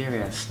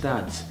 they're our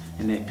studs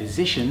and they're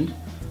positioned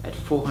at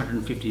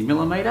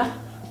 450mm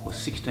or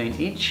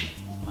 16"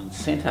 on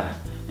centre.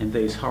 And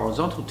these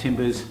horizontal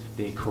timbers,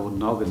 they're called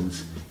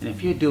noggins. And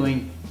if you're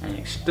doing an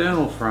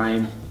external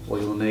frame, well,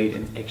 you'll need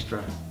an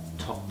extra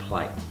top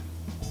plate.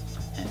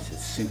 And it's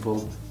as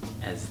simple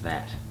as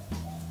that.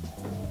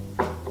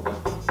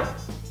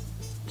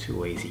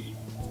 Too easy.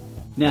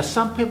 Now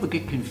some people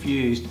get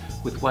confused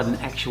with what an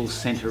actual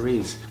centre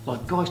is.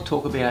 Like guys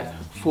talk about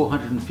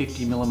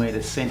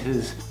 450mm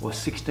centres or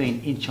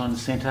 16" on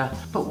centre,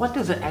 but what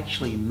does it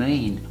actually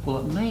mean? Well,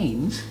 it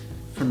means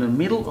from the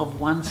middle of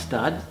one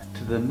stud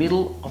to the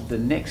middle of the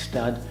next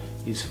stud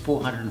is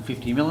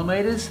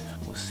 450mm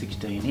or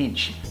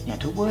 16". Now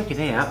to work it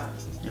out,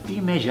 if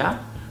you measure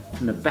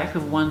from the back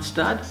of one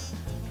stud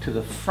to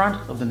the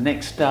front of the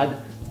next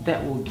stud,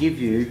 that will give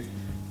you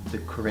the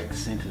correct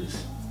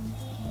centres.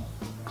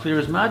 Clear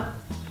as mud?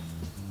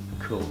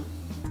 Cool.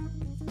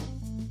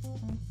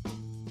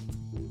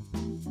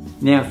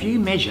 Now if you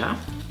measure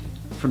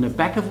from the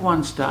back of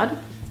one stud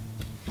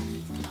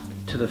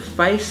to the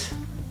face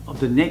of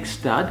the next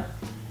stud,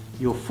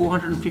 your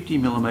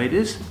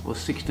 450mm or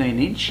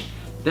 16".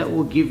 That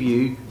will give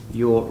you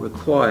your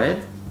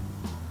required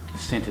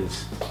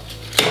centres.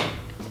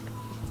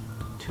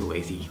 Too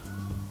easy.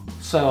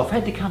 So I've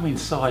had to come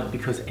inside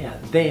because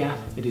out there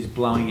it is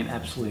blowing an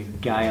absolute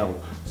gale,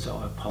 so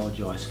I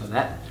apologise for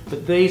that.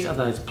 But these are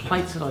those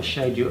plates that I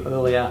showed you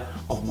earlier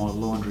of my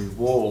laundry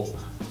wall.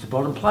 That's a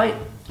bottom plate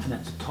and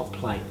that's a top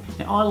plate.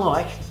 Now I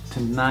like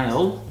to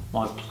nail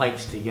my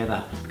plates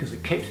together because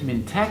it keeps them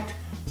intact,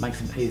 makes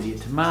them easier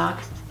to mark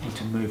and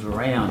to move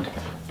around.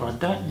 But I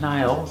don't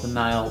nail the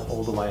nail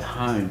all the way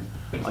home.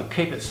 I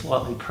keep it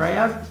slightly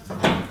proud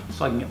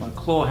so I can get my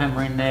claw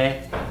hammer in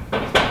there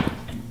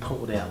and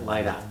pull it out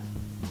later.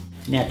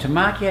 Now to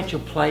mark out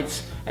your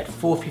plates at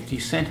 450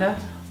 centre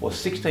or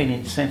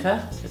 16"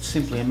 centre, it's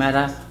simply a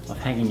matter of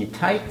hanging your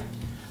tape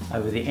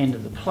over the end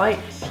of the plate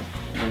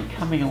and then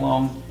coming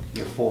along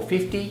your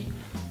 450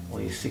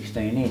 or your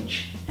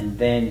 16" and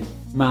then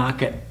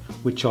mark it,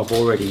 which I've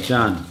already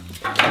done.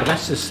 So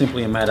that's just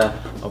simply a matter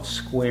of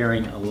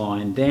squaring a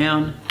line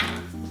down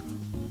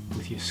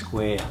with your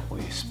square or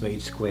your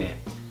speed square.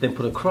 Then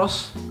put a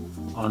cross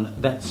on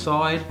that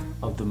side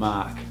of the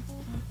mark.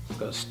 We've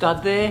got a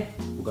stud there,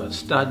 we've got a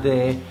stud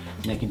there,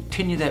 and then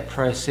continue that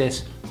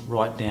process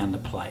right down the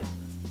plate.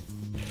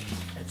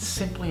 It's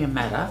simply a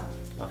matter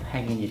of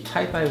hanging your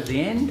tape over the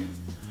end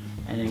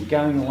and then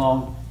going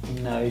along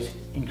in those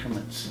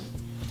increments.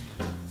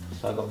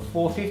 So I've got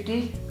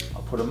 450,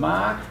 I'll put a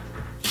mark,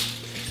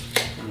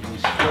 and you can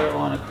square a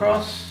line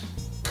across,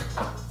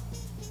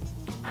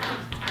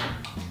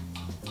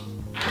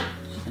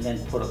 and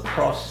then put a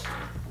cross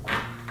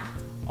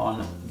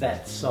on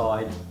that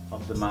side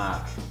of the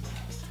mark,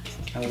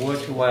 and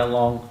work your way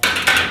along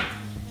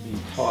the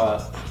entire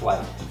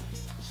plate.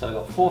 So I've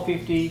got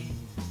 450,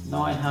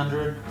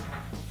 900,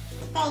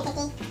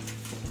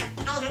 1350,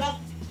 800,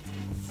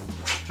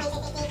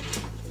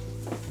 2250,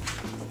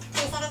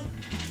 27.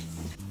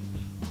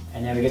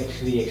 And now we get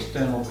to the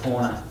external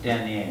corner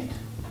down the end.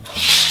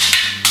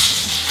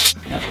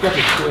 Now grab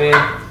a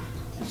square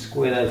and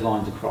square those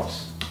lines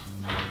across.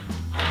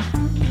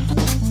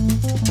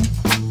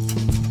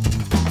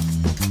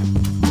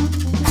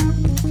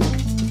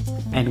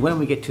 And when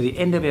we get to the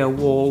end of our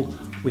wall,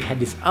 we had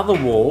this other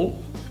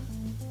wall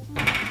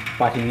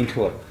butting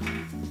into it,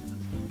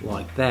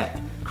 like that,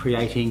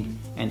 creating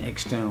an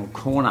external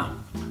corner.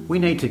 We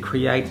need to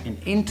create an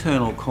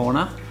internal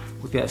corner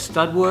with our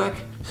stud work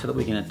so that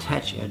we can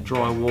attach our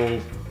drywall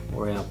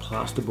or our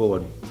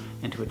plasterboard.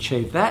 And to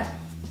achieve that,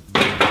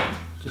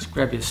 just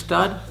grab your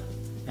stud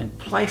and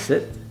place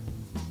it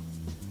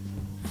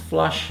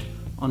flush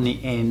on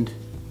the end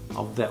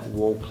of that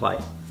wall plate.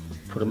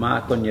 Put a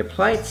mark on your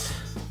plates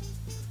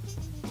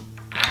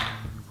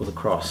with a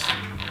cross.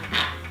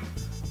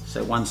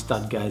 So one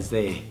stud goes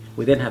there.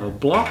 We then have a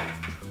block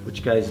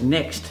which goes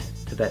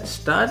next to that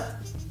stud,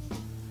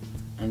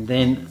 and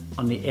then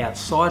on the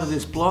outside of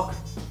this block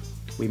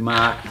we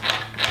mark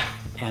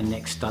our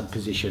next stud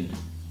position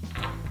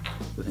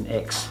with an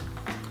X.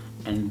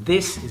 And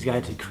this is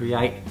going to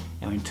create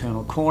our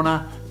internal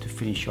corner to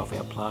finish off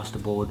our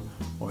plasterboard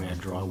or our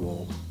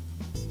drywall.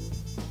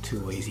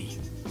 Too easy.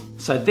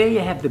 So there you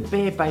have the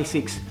bare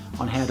basics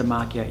on how to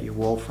mark out your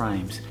wall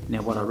frames.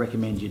 Now what I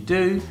recommend you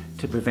do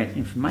to prevent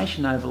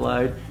information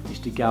overload is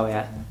to go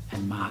out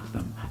and mark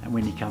them. And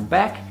when you come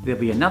back, there'll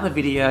be another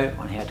video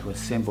on how to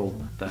assemble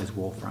those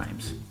wall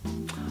frames.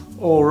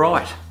 All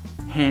right,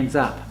 hands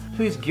up.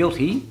 Who's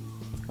guilty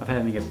of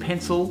having a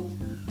pencil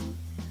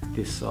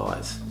this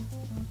size?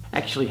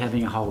 Actually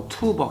having a whole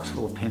toolbox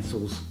full of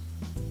pencils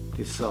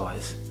this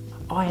size.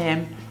 I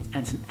am,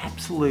 and it's an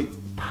absolute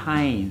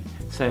pain.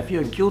 So if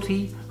you're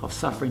guilty of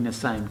suffering the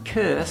same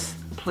curse,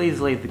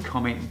 please leave the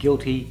comment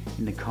guilty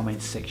in the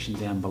comments section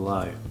down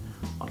below.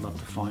 I'd love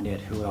to find out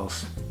who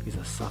else is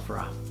a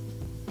sufferer.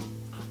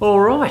 All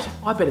right,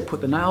 I better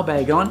put the nail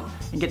bag on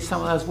and get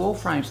some of those wall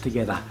frames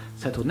together.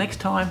 So till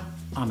next time,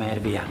 I'm out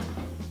of here.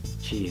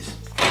 Cheers.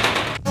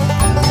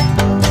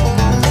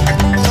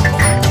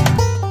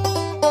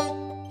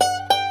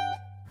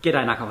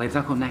 G'day Knuckleheads,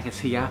 Uncle Knackers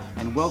here,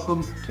 and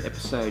welcome to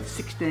episode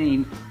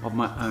 16 of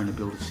my Own a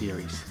Builder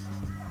series.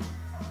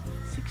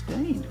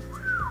 16.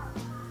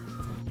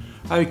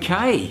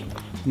 Okay,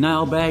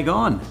 nail bag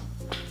on.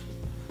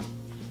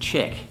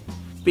 Check.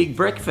 Big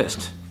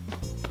breakfast.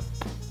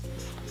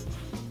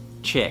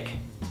 Check.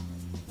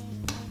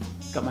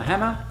 Got my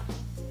hammer?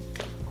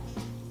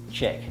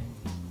 Check.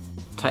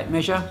 Tape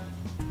measure?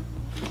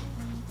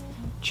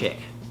 Check.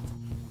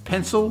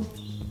 Pencil?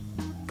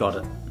 Got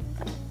it.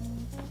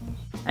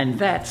 And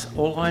that's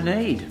all I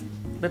need.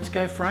 Let's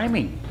go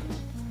framing.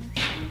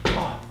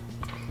 Oh,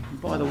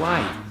 and by the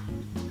way,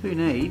 who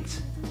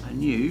needs a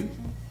new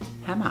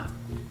hammer?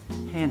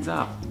 Hands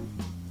up.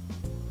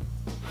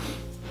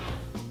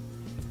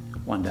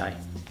 One day.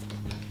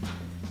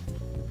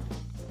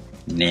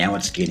 Now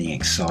it's getting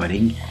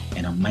exciting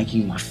and I'm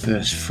making my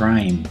first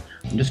frame.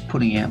 I'm just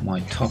putting out my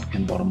top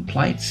and bottom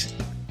plates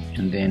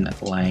and then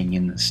laying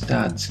in the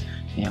studs.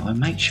 Now I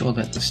make sure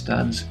that the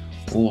studs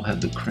all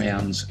have the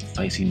crowns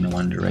facing the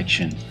one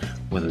direction,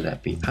 whether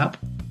that be up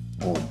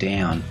or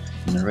down.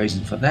 And the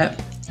reason for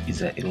that is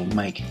that it'll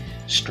make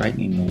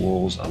straightening the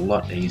walls a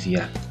lot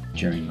easier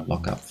during the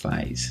lock-up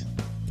phase.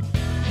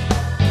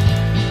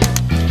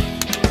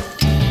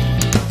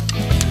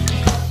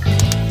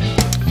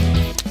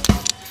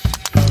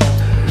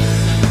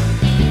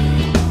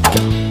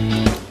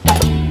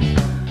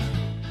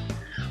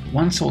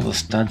 Once all the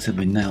studs have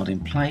been nailed in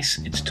place,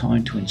 it's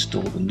time to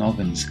install the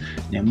noggins.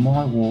 Now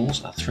my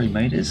walls are 3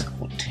 meters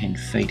or 10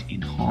 feet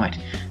in height,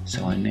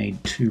 so I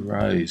need 2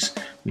 rows,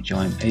 which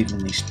I'm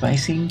evenly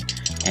spacing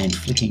and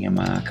flicking a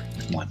mark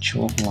with my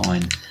chalk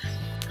line.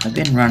 I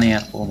then run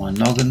out all my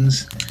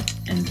noggins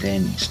and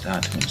then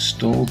start to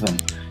install them.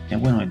 Now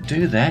when I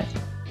do that,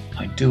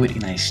 I do it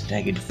in a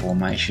staggered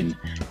formation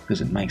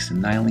because it makes the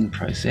nailing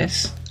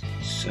process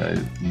so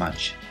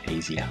much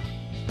easier.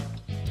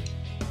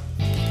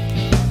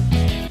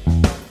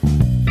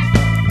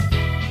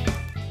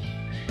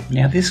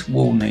 Now this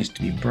wall needs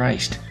to be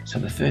braced, so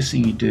the first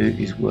thing you do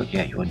is work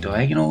out your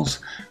diagonals,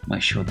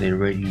 make sure they're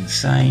reading the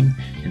same,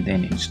 and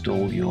then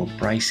install your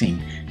bracing.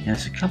 Now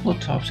there's a couple of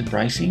types of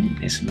bracing.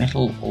 There's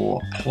metal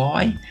or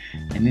ply,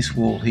 and this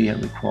wall here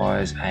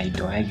requires a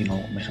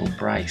diagonal metal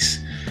brace.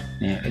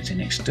 Now it's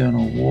an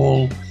external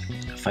wall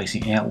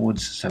facing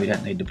outwards, so we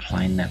don't need to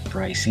plane that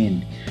brace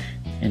in.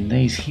 And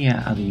these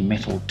here are the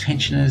metal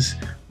tensioners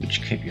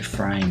which keep your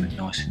frame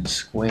nice and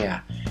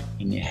square,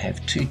 and you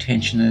have 2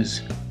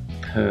 tensioners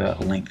per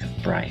length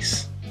of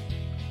brace.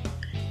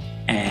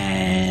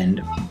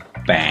 And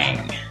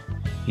bang!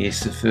 Here's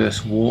the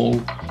first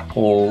wall,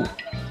 all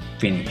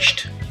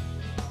finished.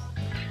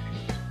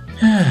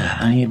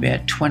 Only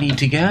about 20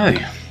 to go.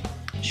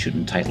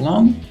 Shouldn't take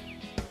long.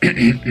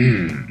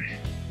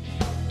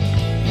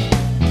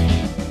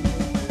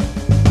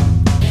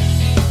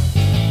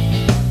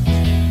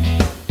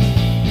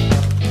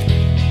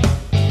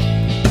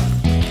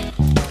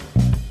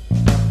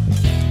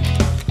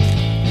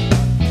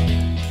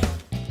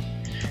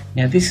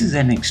 Now this is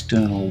an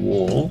external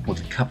wall with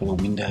a couple of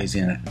windows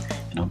in it,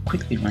 and I'll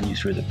quickly run you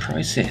through the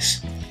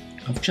process.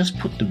 I've just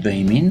put the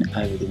beam in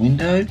over the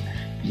window,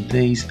 and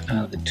these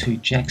are the 2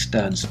 jack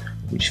studs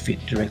which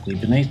fit directly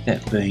beneath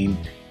that beam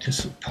to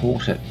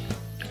support it.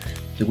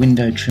 The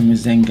window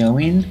trimmers then go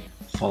in,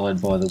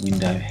 followed by the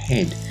window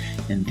head,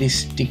 and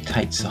this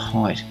dictates the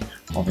height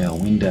of our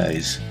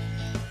windows.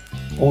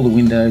 All the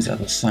windows are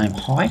the same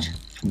height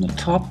from the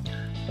top,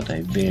 but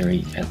they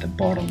vary at the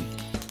bottom.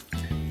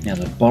 Now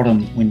the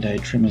bottom window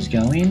trimmers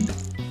go in,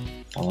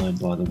 followed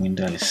by the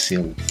window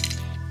sill.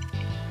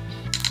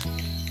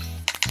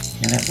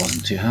 Now that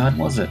wasn't too hard,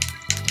 was it?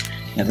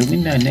 Now the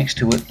window next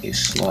to it is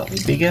slightly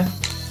bigger,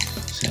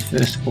 so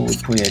first of all we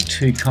put our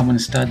 2 common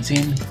studs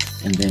in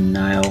and then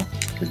nail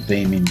the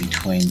beam in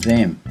between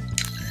them.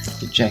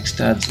 The jack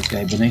studs will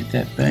go beneath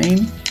that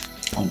beam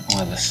on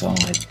either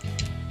side.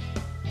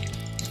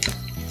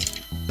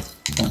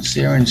 Once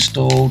they're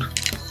installed,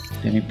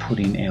 then we put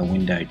in our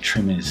window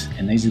trimmers,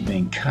 and these are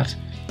being cut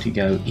to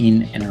go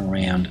in and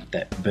around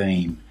that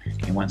beam,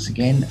 and once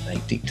again they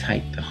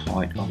dictate the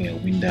height of our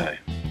window.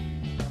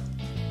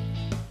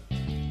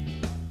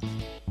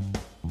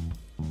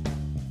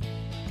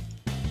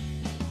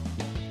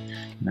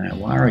 No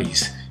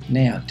worries.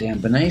 Now down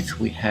beneath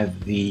we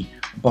have the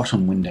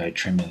bottom window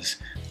trimmers.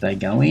 They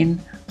go in,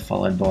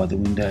 followed by the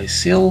window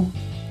sill,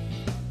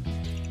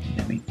 and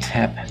then we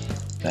tap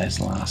those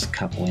last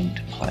couple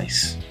into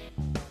place.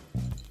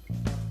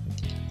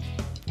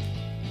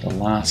 The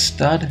last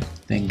stud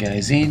then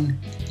goes in,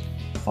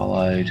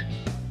 followed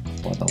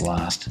by the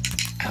last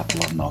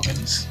couple of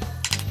noggins.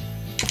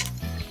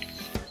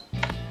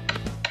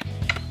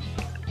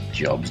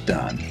 Job's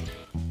done.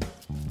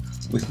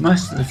 With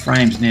most of the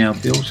frames now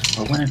built,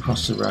 I went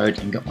across the road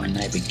and got my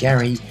neighbour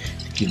Gary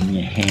to give me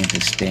a hand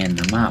to stand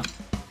them up.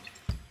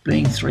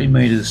 Being 3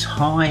 metres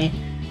high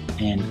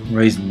and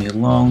reasonably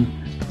long,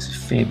 there's a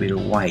fair bit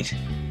of weight,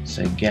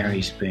 so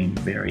Gary's been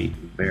very,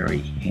 very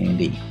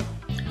handy.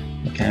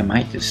 Okay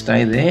mate, just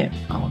stay there.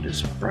 I'll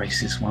just brace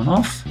this one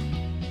off,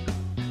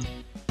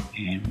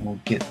 and we'll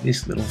get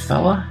this little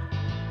fella,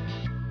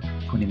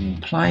 put him in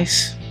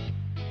place.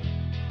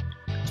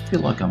 I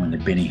feel like I'm in the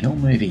Benny Hill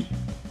movie.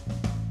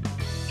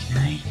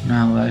 Okay,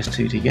 nail those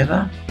 2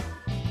 together,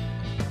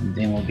 and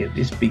then we'll get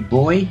this big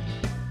boy,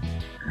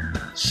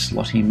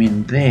 slot him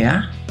in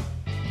there,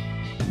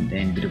 and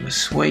then a bit of a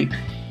sweep,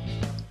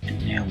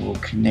 and now we'll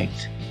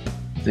connect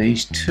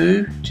these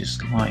 2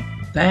 just like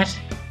that.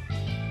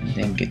 And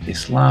then get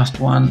this last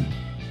one,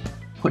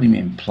 put him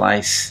in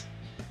place.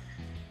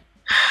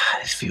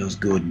 This feels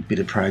good, bit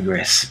of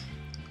progress.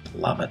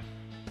 Love it.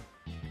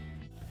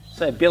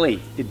 So Billy,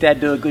 did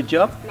Dad do a good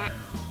job?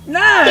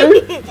 No.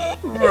 No?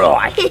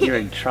 Right, you're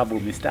in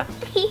trouble, mister.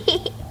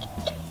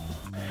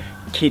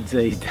 Kids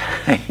these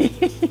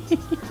days.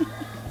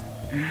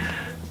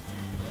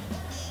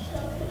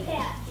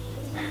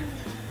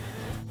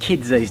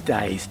 Kids these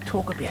days,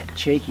 talk about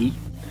cheeky.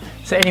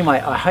 So anyway,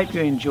 I hope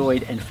you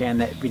enjoyed and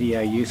found that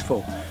video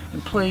useful,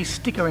 and please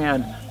stick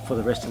around for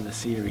the rest of the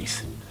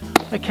series.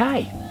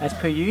 Okay, as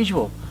per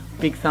usual,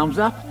 big thumbs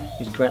up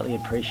is greatly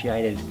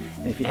appreciated,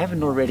 and if you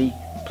haven't already,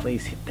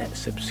 please hit that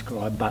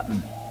subscribe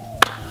button.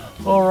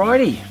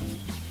 Alrighty,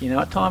 you know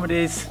what time it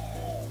is?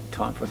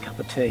 Time for a cup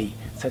of tea.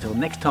 So till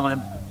next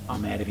time,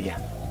 I'm out of here.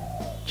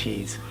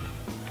 Cheers.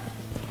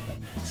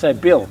 So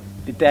Bill,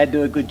 did Dad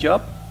do a good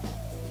job?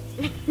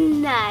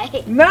 No.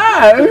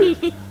 No?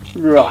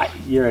 Right,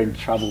 you're in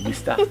trouble,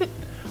 mister.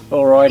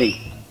 Alrighty.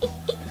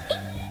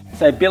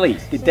 So Billy,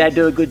 did Dad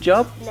do a good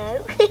job? No.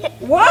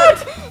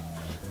 What?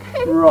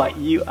 Right,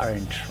 you are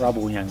in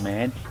trouble, young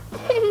man.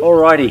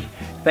 Alrighty,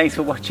 thanks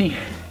for watching.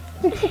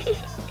 Do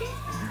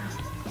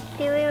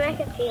we make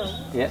a film?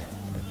 Yep.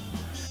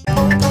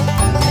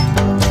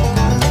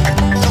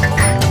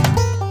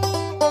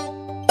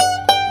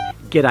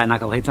 G'day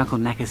Knuckleheads, Uncle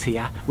Knackers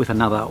here with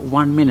another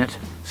 1-minute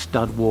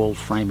stud wall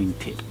framing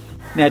tip.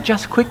 Now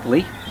just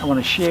quickly, I want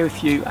to share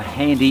with you a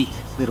handy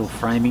little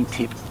framing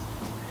tip.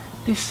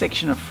 This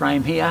section of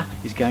frame here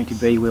is going to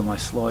be where my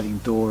sliding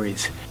door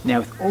is. Now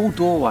with all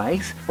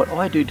doorways, what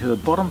I do to the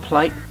bottom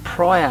plate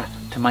prior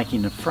to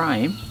making the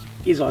frame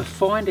is I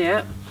find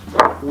out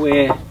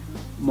where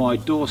my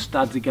door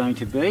studs are going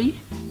to be,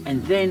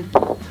 and then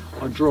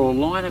I draw a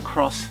line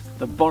across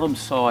the bottom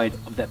side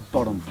of that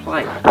bottom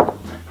plate.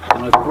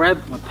 And I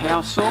grab my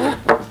power saw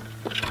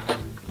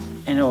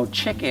and I'll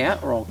check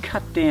out, or I'll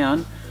cut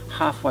down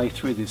halfway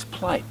through this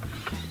plate.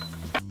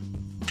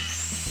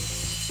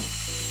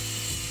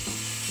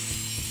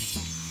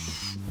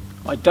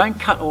 I don't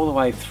cut all the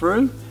way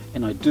through,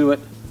 and I do it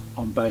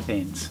on both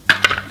ends.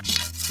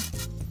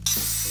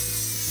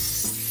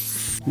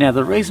 Now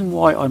the reason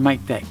why I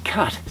make that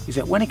cut is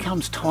that when it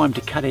comes time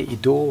to cut out your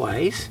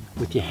doorways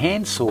with your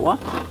hand saw,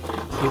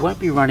 you won't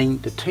be running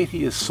the teeth of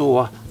your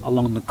saw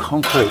along the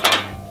concrete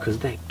because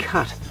that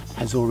cut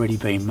has already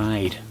been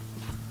made.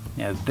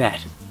 Now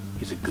that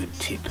is a good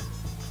tip.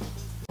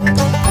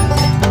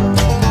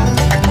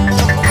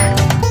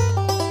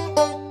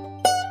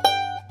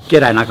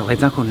 G'day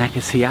Knuckleheads, Uncle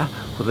Knackers here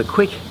with a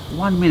quick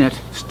 1-minute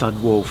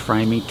stud wall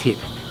framing tip.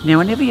 Now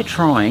whenever you're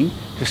trying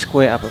to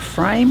square up a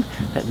frame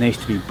that needs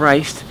to be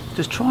braced,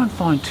 just try and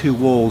find two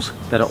walls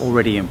that are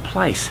already in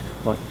place,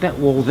 like that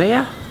wall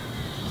there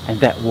and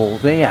that wall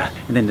there,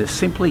 and then just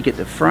simply get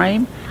the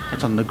frame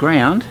that's on the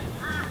ground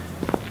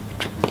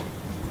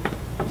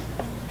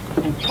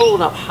and pull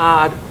it up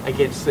hard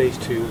against these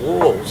two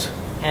walls,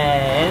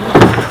 and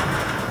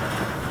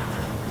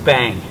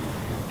bang,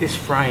 this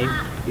frame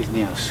is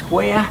now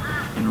square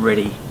and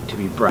ready to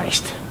be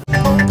braced.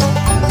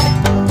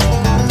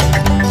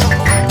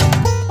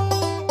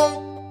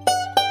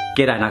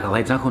 G'day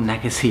Knuckleheads, Uncle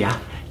Knackers here.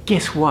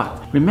 Guess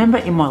what? Remember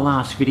in my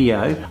last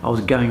video I was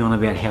going on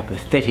about how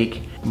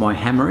pathetic my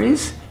hammer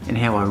is and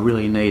how I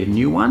really need a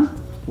new one?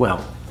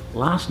 Well,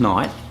 last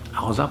night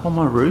I was up on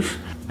my roof,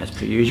 as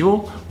per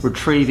usual,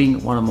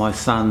 retrieving one of my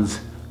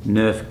son's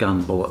Nerf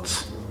gun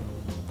bullets.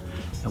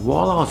 And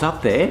while I was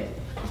up there,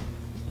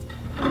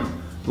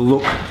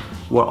 look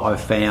what I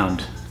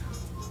found.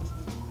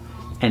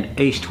 An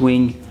East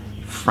Wing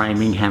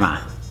framing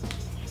hammer.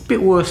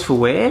 Bit worse for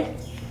wear,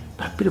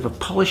 but a bit of a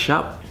polish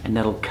up and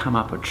that'll come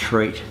up a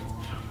treat.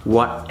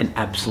 What an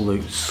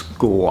absolute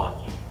score.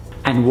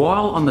 And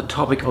while on the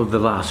topic of the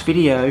last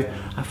video,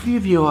 a few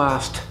of you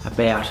asked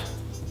about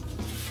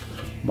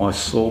my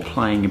saw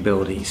playing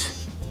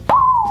abilities.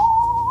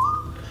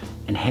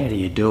 And how do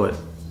you do it?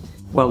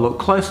 Well, look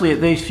closely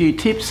at these few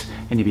tips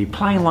and you'll be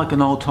playing like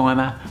an old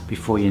timer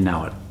before you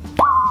know it.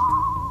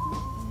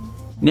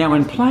 Now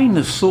when playing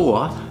the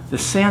saw, the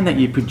sound that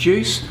you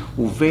produce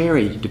will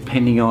vary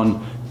depending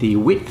on the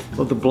width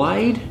of the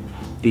blade,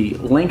 the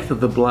length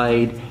of the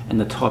blade, and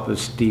the type of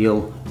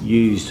steel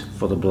used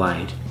for the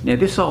blade. Now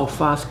this old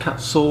fast cut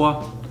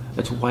saw,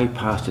 it's way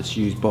past its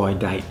use by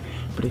date,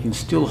 but it can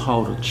still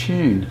hold a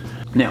tune.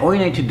 Now all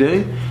you need to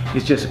do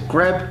is just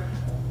grab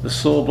the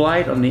saw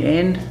blade on the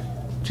end,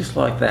 just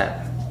like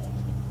that.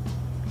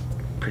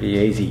 Pretty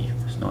easy,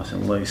 it's nice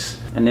and loose.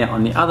 And now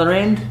on the other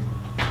end,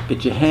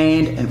 get your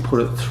hand and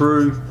put it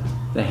through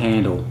the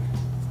handle.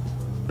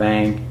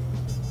 Bang,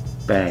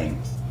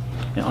 bang.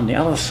 Now on the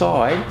other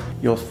side,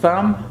 your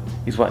thumb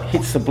is what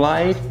hits the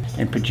blade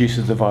and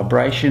produces the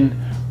vibration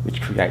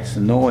which creates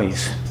the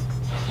noise.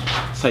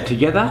 So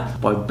together,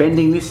 by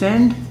bending this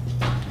end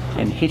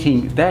and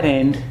hitting that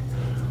end,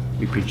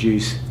 we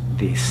produce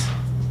this.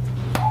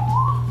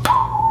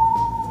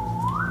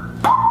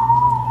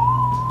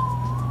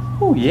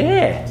 Oh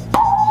yeah,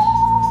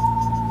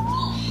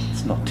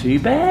 it's not too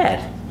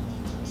bad.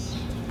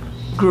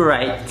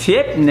 Great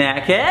tip,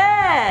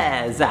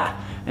 Knackers!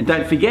 And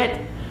don't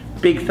forget,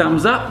 big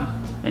thumbs up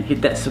and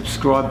hit that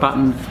subscribe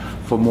button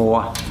for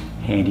more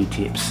handy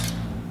tips.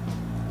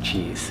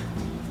 Cheers.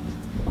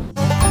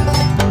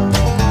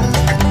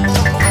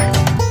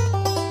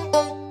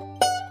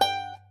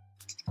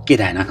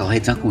 G'day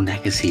Knuckleheads, Uncle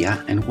Knackers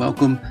here, and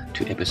welcome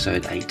to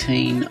episode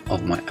 18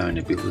 of my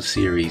Owner Builder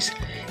series.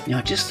 Now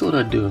I just thought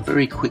I'd do a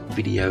very quick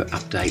video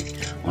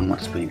update on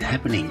what's been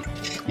happening.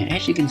 Now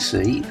as you can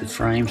see, the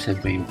frames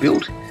have been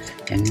built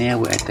and now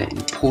we're at that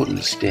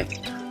important step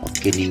of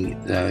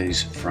getting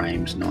those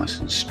frames nice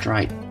and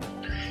straight.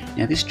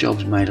 Now this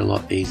job's made a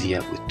lot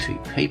easier with two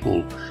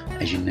people,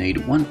 as you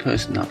need one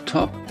person up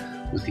top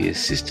with the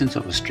assistance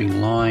of a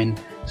string line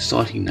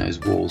sighting those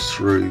walls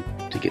through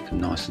to get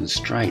them nice and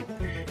straight,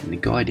 and the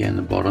guy down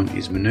the bottom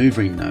is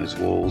manoeuvring those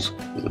walls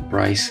with a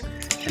brace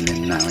and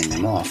then nailing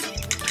them off.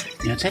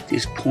 Now it's at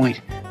this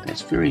point that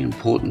it's very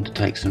important to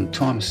take some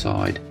time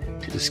aside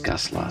to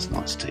discuss last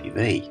night's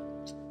TV.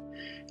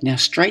 Now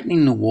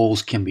straightening the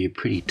walls can be a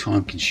pretty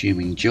time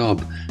consuming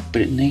job,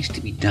 but it needs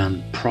to be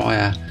done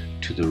prior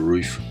to the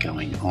roof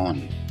going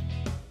on.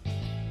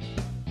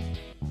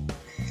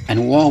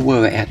 And while we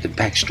were out the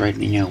back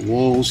straightening our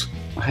walls,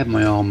 I had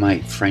my old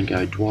mate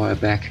Franco Dwyer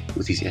back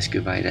with his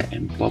excavator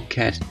and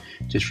bobcat,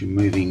 just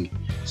removing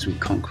some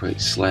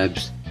concrete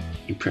slabs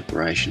in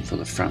preparation for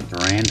the front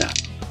veranda.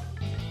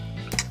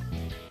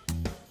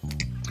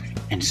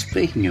 And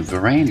speaking of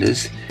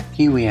verandas,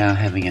 here we are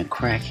having a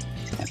crack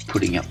at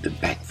putting up the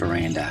back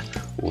veranda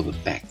or the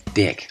back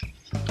deck.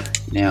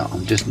 Now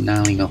I'm just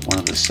nailing off one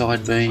of the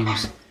side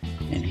beams,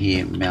 and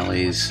here Mel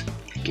is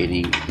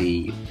getting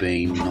the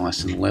beam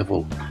nice and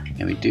level,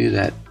 and we do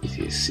that with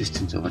the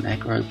assistance of an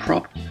acro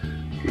prop,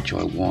 which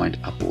I wind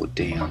up or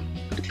down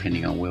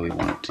depending on where we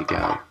want it to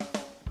go.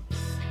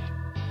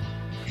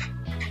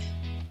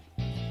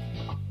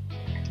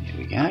 There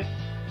we go,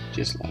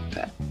 just like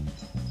that.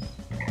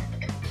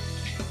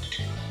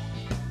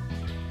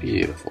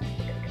 Beautiful.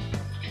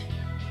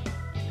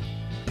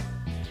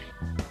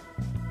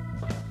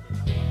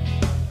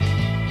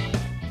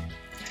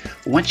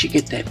 Once you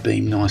get that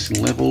beam nice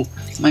and level,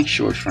 make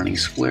sure it's running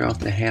square off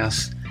the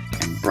house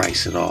and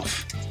brace it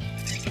off.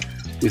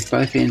 With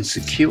both ends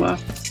secure,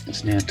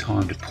 it's now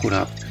time to put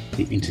up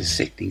the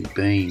intersecting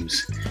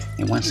beams.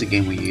 And once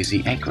again, we're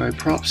using acro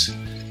props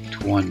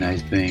to wind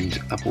those beams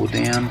up or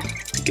down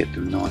to get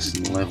them nice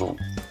and level.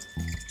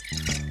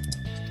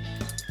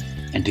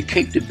 And to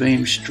keep the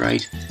beam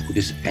straight, we're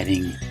just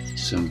adding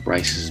some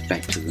braces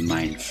back to the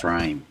main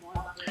frame.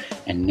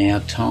 And now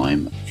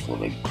time for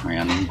the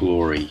crown and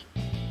glory,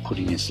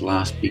 putting this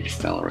last big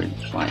fella in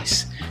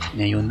place.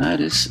 Now you'll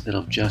notice that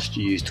I've just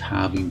used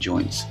halving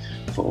joints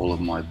for all of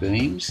my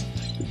beams.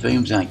 The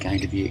beams aren't going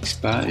to be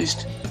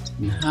exposed,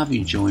 and the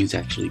halving joint is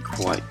actually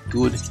quite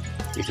good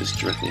if it's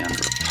directly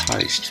under a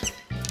post.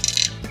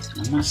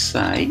 And I must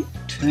say,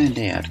 turned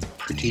out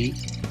pretty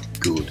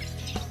good.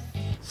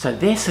 So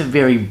there's a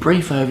very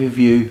brief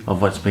overview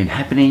of what's been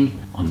happening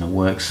on the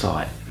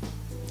worksite.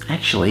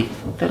 Actually,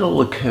 that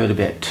all occurred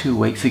about 2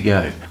 weeks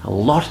ago. A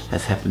lot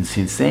has happened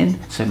since then,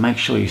 so make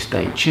sure you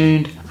stay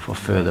tuned for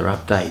further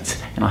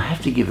updates. And I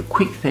have to give a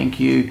quick thank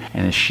you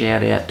and a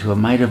shout out to a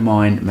mate of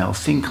mine, Mel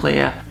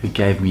Sinclair, who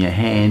gave me a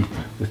hand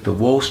with the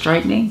wall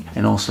straightening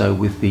and also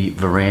with the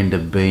veranda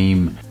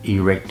beam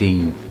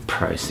erecting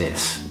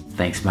process.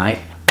 Thanks, mate.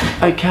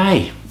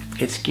 Okay,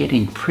 it's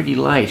getting pretty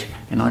late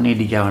and I need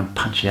to go and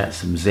punch out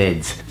some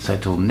Zs. So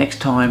till next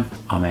time,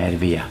 I'm out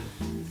of here.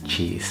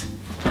 Cheers.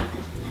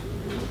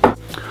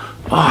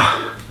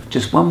 Oh,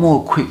 just one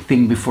more quick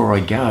thing before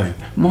I go.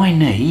 My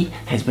knee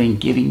has been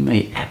giving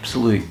me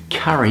absolute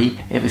curry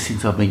ever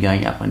since I've been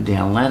going up and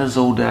down ladders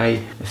all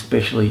day,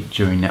 especially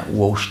during that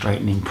wall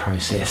straightening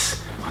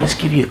process. I'll just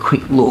give you a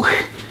quick look.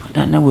 I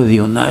don't know whether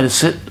you'll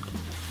notice it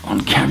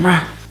on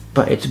camera,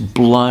 but it's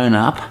blown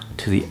up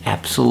to the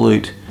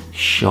absolute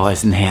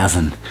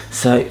Scheisenhausen.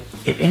 So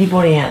if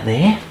anybody out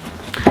there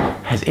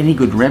has any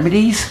good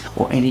remedies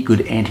or any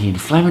good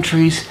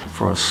anti-inflammatories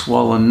for a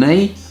swollen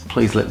knee,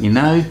 please let me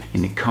know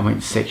in the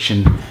comments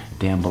section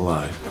down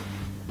below.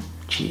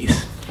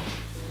 Cheers.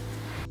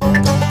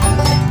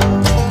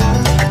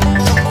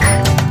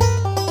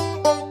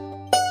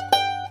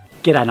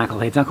 G'day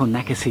knuckleheads, Uncle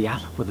Knackers here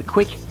with a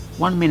quick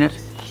 1-minute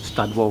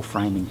stud wall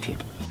framing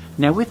tip.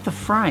 Now with the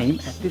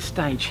frame at this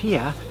stage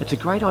here, it's a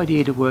great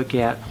idea to work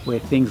out where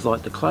things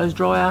like the clothes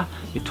dryer,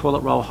 your toilet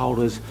roll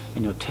holders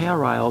and your towel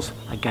rails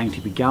are going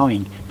to be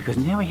going, because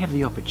now we have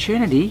the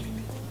opportunity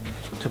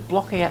to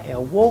block out our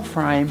wall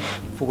frame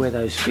for where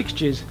those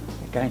fixtures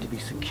are going to be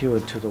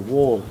secured to the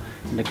wall.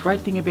 And the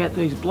great thing about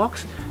these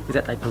blocks is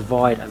that they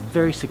provide a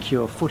very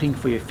secure footing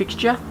for your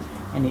fixture,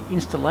 and the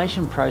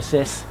installation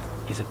process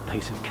is a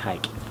piece of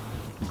cake.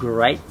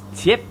 Great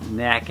tip,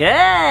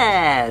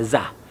 knackers!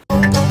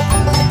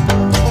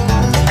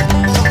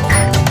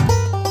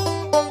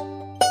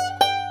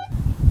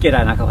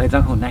 G'day knuckleheads,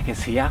 Uncle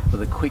Knackers here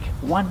with a quick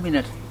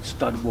 1-minute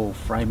stud wall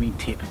framing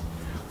tip.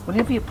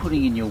 Whenever you're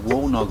putting in your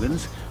wall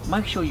noggins,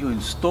 make sure you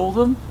install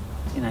them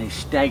in a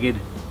staggered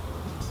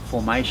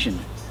formation.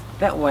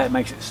 That way it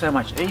makes it so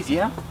much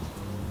easier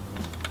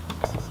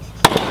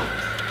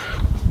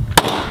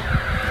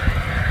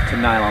to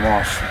nail them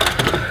off.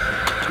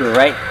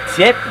 Great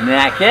tip,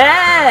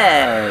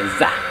 knackers!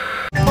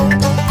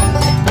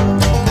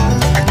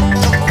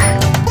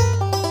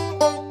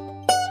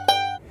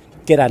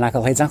 G'day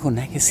knuckleheads, Uncle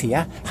Knackers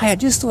here. Hey, I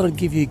just thought I'd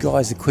give you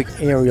guys a quick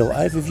aerial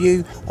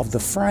overview of the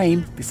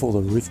frame before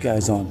the roof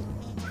goes on.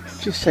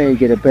 Just so you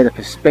get a better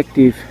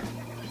perspective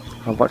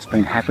of what's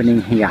been happening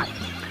here.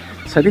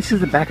 So this is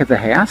the back of the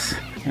house,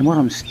 and what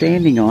I'm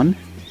standing on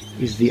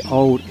is the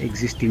old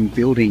existing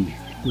building,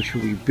 which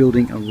we'll be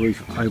building a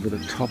roof over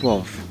the top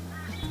of.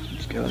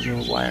 Which goes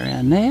all the way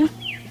around there.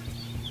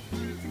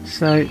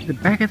 So the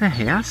back of the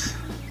house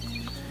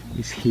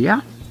is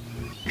here,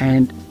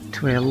 and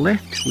to our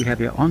left we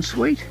have our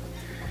ensuite.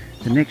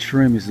 The next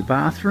room is the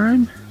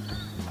bathroom.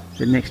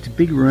 The next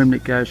big room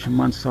that goes from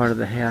one side of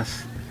the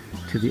house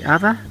to the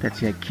other,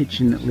 that's our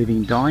kitchen,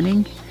 living,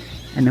 dining.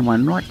 And then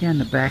one right down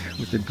the back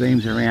with the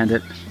beams around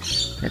it,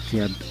 that's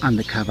our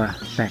undercover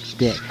back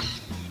deck.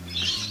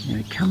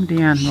 Now come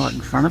down right in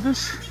front of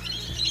us,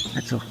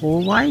 that's a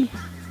hallway.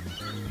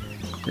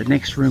 The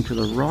next room to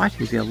the right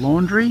is our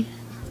laundry.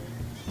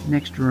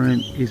 Next room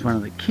is one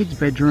of the kids'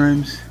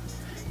 bedrooms.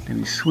 Then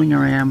we swing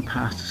around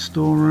past the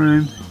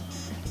storeroom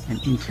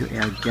and into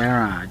our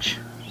garage.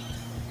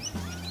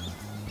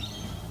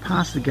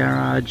 Past the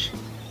garage,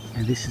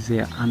 and this is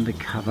our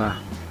undercover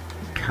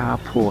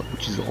carport,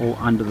 which is all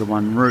under the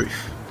one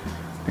roof.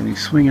 Then we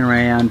swing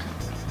around,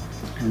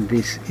 and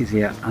this is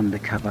our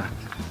undercover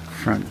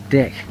front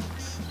deck.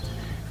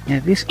 Now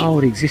this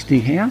old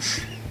existing house,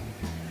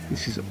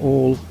 this is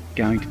all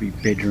going to be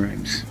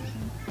bedrooms.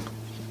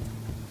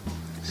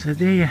 So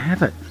there you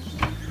have it,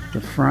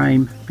 the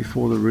frame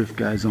before the roof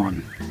goes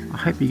on. I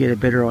hope you get a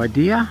better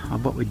idea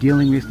of what we're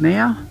dealing with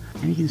now,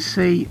 and you can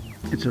see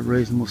it's a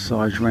reasonable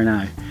size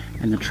reno,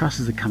 and the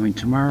trusses are coming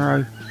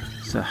tomorrow,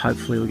 so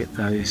hopefully we'll get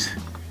those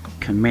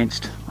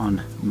commenced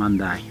on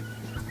Monday.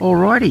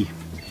 Alrighty,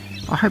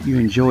 I hope you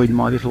enjoyed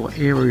my little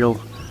aerial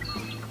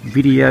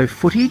video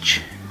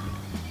footage,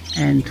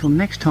 and until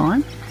next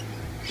time,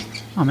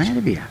 I'm out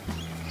of here.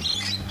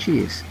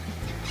 Cheers.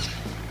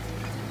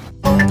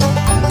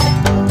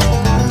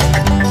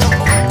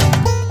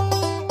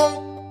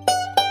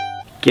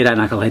 G'day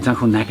Knuckleheads,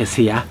 Uncle Knackers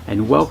here,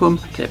 and welcome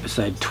to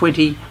episode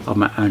 20 of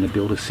my Owner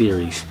Builder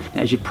series.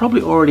 Now, as you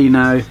probably already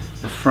know,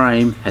 the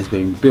frame has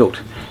been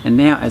built, and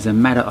now as a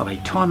matter of a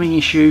timing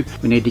issue,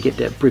 we need to get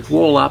that brick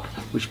wall up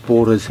which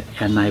borders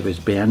our neighbour's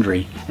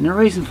boundary. And the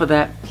reason for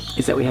that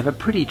is that we have a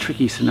pretty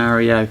tricky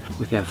scenario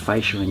with our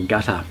fascia and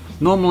gutter.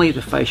 Normally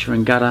the fascia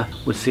and gutter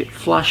would sit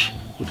flush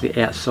with the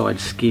outside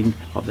skin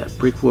of that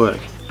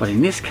brickwork, but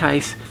in this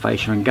case,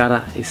 fascia and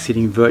gutter is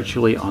sitting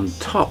virtually on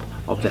top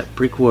of that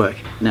brickwork,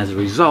 and as a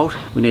result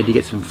we need to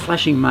get some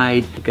flashing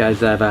made that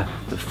goes over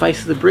the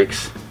face of the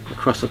bricks,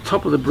 across the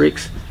top of the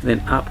bricks, then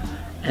up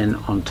and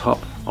on top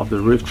of the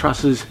roof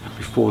trusses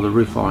before the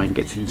roof iron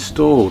gets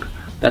installed.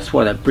 That's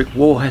why that brick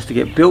wall has to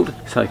get built,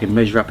 so it can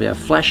measure up our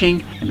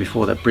flashing, and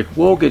before that brick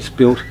wall gets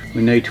built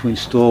we need to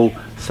install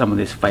some of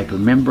this vapor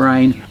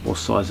membrane or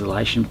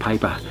sisolation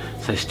paper.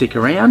 So stick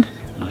around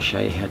and I'll show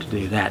you how to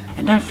do that.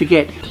 And don't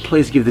forget to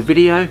please give the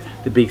video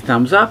the big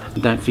thumbs up,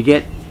 and don't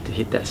forget to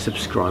hit that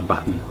subscribe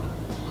button.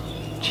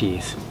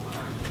 Cheers.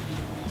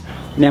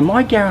 Now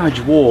my garage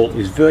wall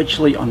is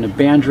virtually on the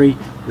boundary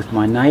with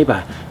my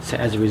neighbour, so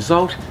as a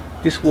result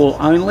this wall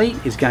only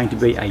is going to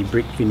be a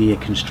brick veneer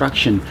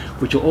construction,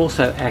 which will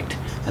also act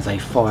as a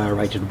fire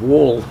rated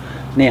wall.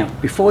 Now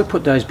before we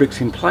put those bricks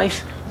in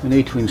place, we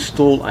need to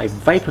install a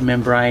vapor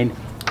membrane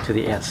to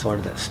the outside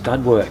of that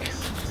stud work.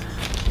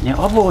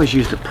 Now I've always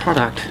used a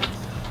product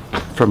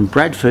from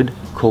Bradford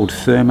called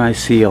Thermo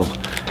Seal.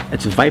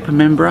 It's a vapor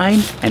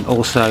membrane and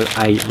also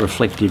a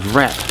reflective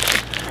wrap,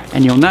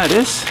 and you'll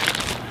notice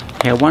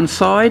how one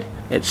side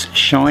it's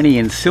shiny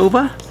and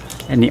silver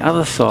and the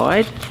other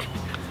side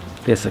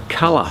there's a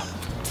colour.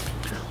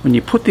 When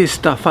you put this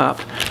stuff up,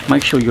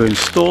 make sure you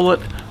install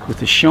it with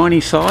the shiny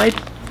side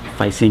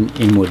facing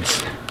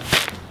inwards.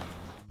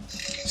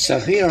 So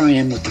here I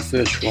am with the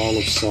first roll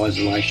of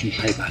sisolation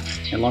paper,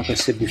 and like I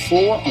said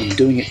before, I'm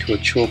doing it to a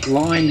chalk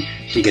line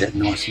to get it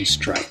nice and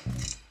straight.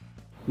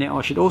 Now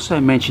I should also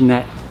mention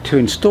that to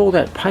install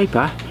that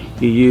paper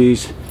you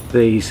use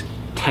these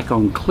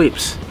tack-on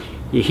clips.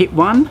 You hit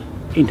one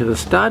into the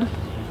stud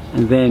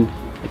and then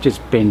it just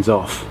bends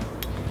off.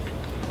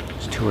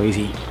 It's too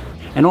easy.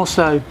 And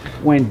also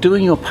when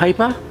doing your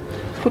paper,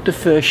 put the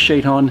first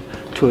sheet on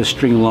to a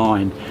string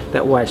line.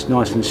 That way it's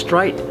nice and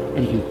straight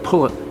and you can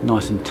pull it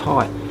nice and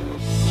tight.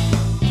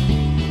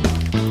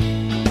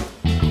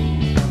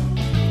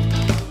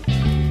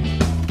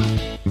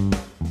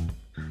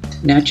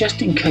 Now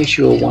just in case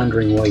you are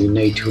wondering why you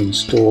need to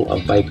install a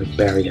vapor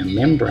barrier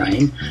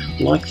membrane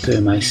like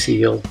Thermo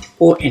Seal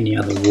or any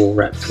other wall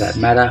wrap for that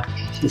matter,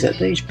 is that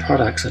these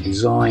products are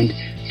designed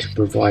to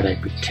provide a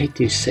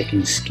protective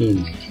second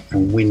skin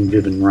from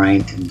wind-driven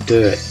rain and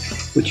dirt,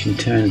 which in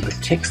turn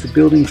protects the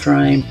building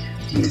frame,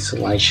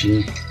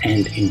 insulation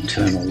and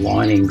internal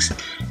linings,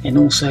 and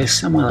also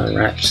some other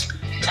wraps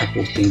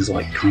tackle things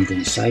like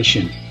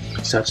condensation.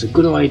 So it's a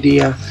good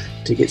idea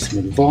to get some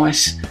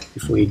advice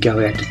before you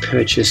go out to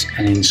purchase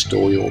and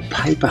install your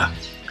paper,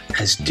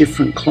 as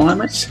different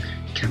climates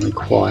can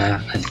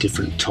require a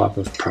different type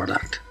of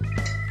product.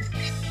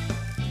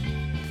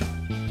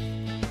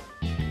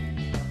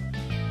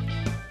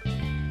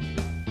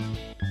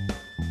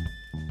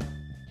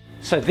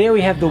 So there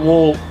we have the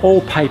wall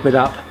all papered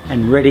up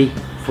and ready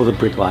for the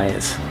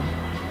bricklayers.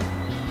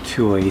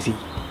 Too easy.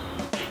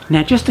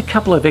 Now just a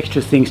couple of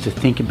extra things to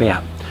think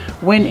about.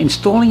 When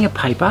installing your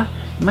paper,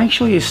 make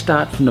sure you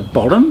start from the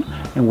bottom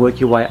and work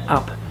your way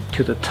up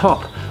to the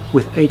top,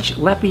 with each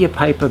lap of your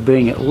paper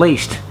being at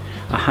least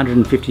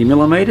 150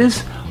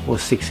 millimeters or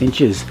 6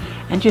 inches.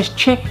 And just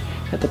check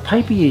that the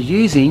paper you're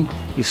using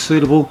is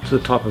suitable to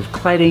the type of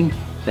cladding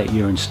that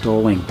you're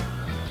installing.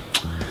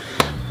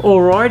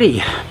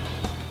 Alrighty,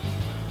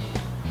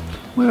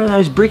 where are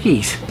those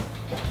brickies?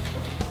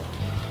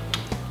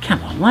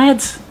 Come on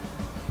lads.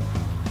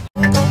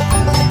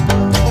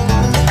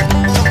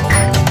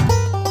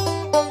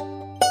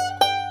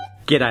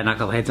 G'day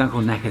Knuckleheads, Uncle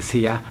Knackers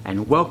here,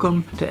 and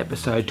welcome to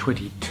episode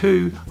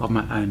 22 of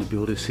my Owner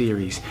Builder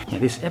series. Now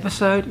this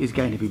episode is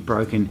going to be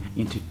broken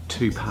into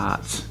 2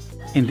 parts.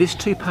 In this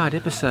 2-part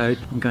episode,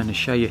 I'm going to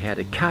show you how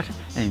to cut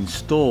and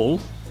install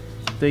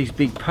these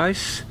big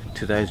posts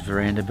to those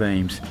veranda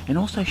beams, and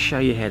also show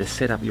you how to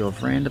set up your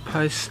veranda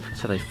posts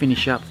so they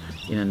finish up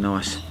in a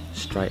nice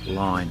straight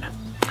line.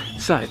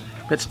 So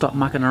let's stop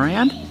mucking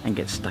around and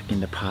get stuck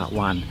into part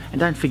 1. And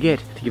don't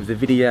forget to give the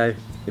video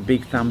the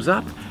big thumbs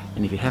up,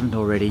 and if you haven't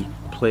already,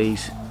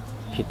 please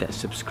hit that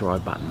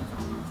subscribe button.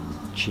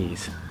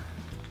 Cheers.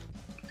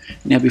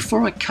 Now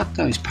before I cut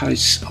those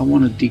posts, I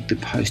want to dig the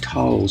post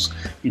holes,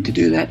 and to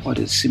do that I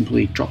just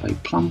simply drop a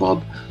plumb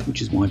bob,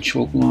 which is my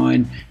chalk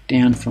line,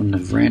 down from the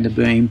veranda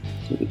beam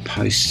where the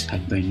posts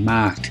have been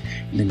marked,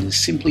 and then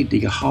just simply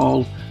dig a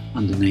hole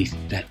underneath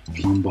that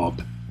plumb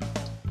bob.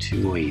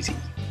 Too easy.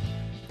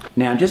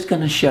 Now I'm just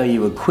going to show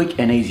you a quick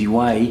and easy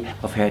way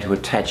of how to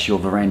attach your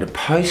veranda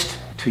post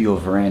to your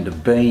veranda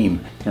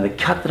beam. Now the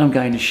cut that I'm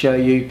going to show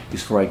you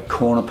is for a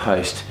corner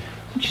post,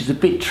 which is a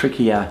bit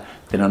trickier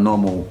than a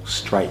normal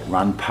straight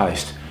run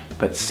post,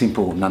 but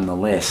simple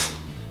nonetheless.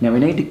 Now we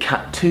need to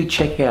cut 2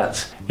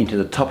 checkouts into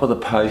the top of the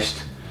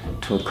post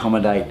to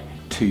accommodate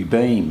 2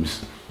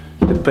 beams.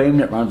 The beam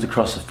that runs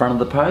across the front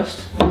of the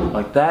post,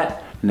 like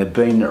that, and the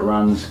beam that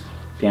runs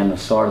down the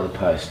side of the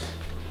post,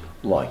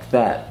 like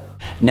that.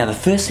 Now the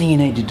first thing you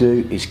need to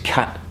do is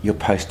cut your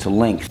post to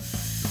length.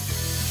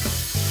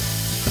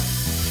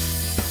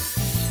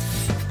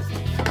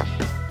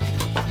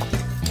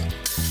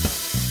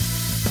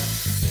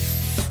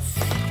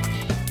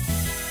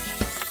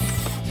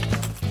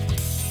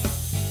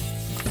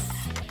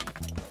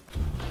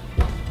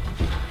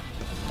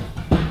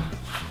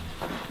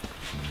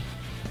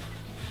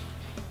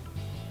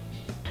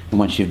 And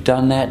once you've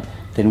done that,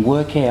 then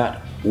work out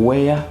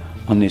where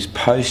on this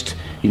post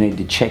you need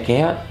to check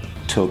out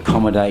to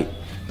accommodate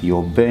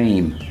your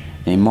beam.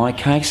 In my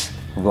case,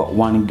 I've got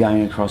one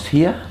going across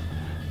here,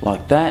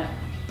 like that.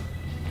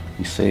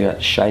 You see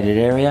that shaded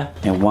area,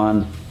 and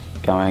one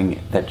going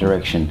that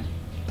direction,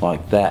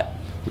 like that,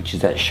 which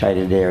is that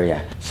shaded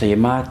area. So you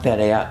mark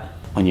that out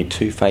on your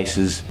 2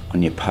 faces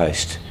on your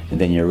post, and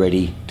then you're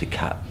ready to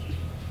cut.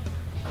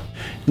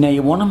 Now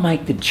you want to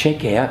make the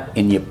checkout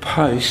in your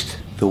post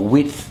the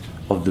width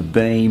of the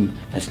beam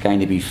that's going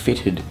to be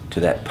fitted to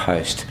that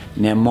post.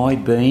 Now my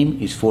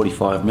beam is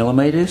 45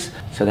 millimeters,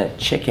 so that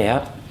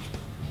checkout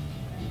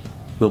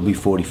will be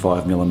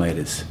 45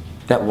 millimeters.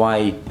 That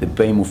way the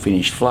beam will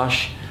finish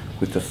flush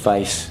with the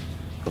face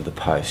of the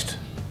post.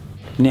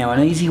 Now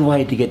an easy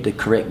way to get the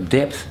correct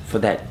depth for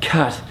that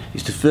cut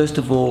is to first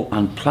of all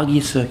unplug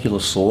your circular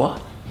saw,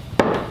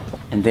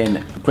 and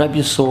then grab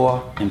your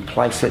saw and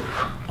place it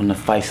on the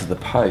face of the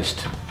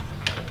post.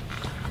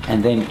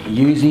 And then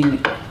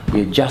using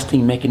the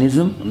adjusting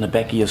mechanism on the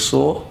back of your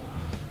saw,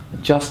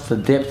 adjust the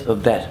depth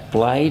of that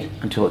blade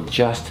until it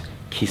just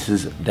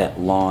kisses that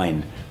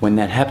line. When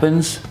that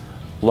happens,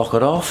 lock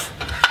it off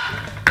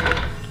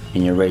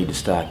and you're ready to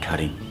start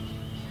cutting.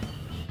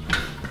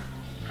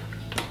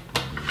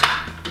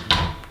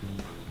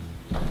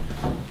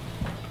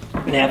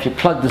 Now if you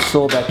plug the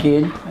saw back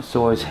in, that's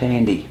always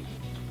handy.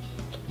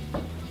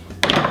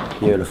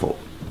 Beautiful.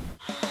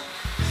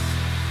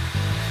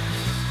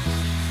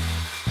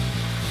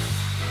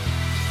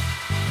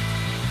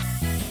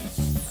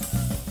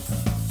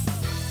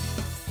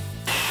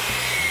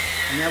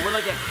 Now when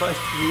I get close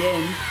to the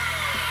end,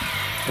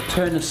 I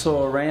turn the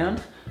saw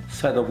around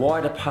so the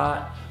wider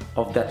part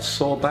of that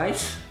saw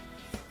base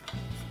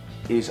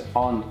is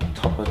on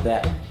top of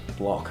that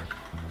block.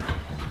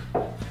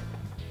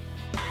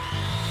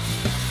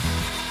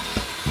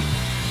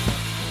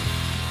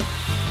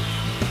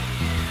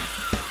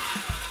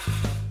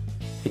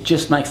 It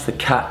just makes the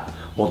cut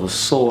or the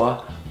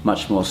saw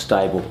much more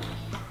stable.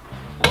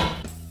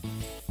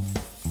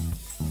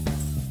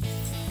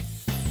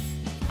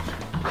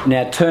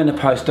 Now turn the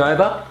post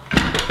over,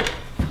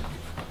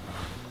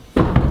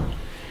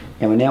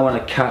 and we now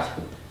want to cut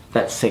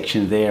that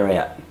section there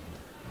out.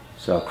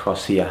 So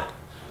across here,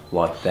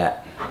 like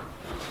that.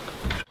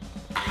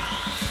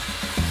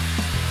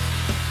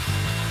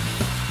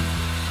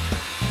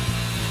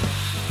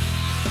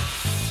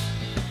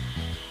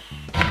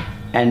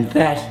 And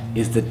that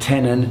is the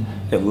tenon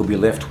that we'll be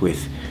left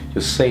with.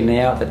 You'll see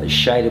now that the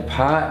shaded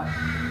part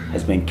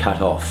has been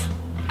cut off.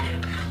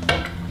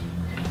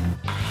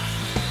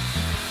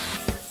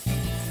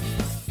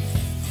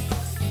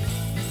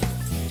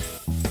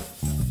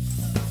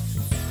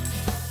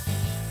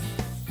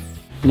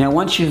 Now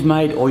once you've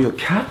made all your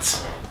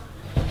cuts,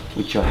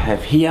 which I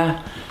have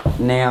here,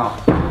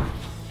 now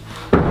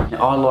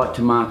I like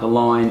to mark a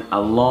line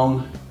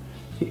along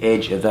the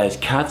edge of those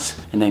cuts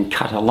and then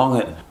cut along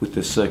it with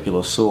the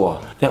circular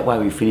saw. That way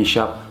we finish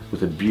up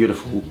with a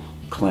beautiful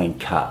clean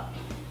cut.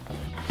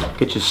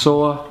 Get your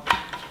saw,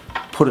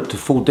 put it to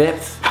full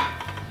depth,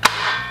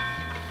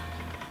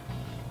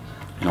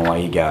 and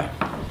away you go.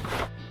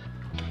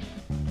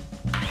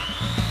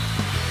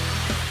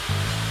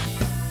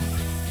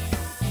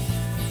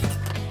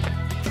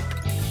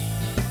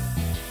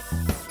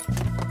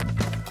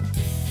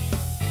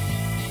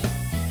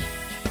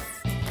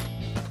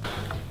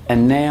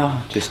 And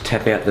now just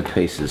tap out the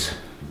pieces.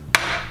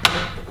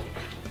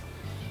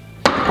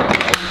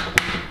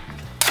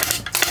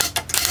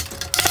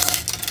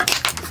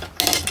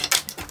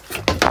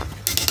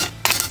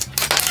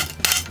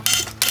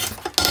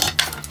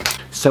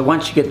 So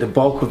once you get the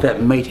bulk of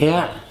that meat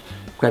out,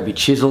 grab your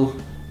chisel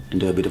and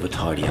do a bit of a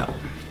tidy up.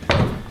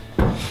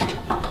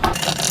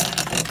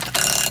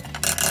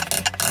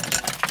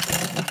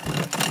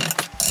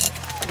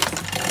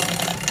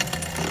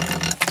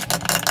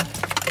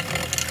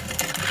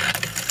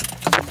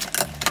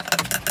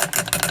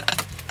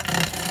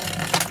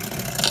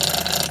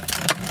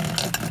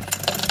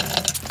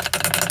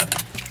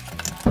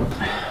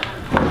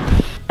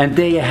 And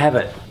there you have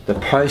it. The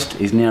post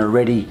is now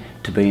ready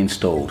to be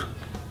installed.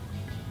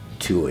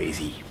 Too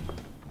easy.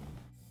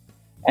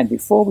 And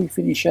before we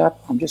finish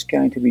up, I'm just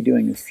going to be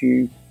doing a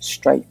few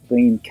straight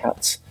beam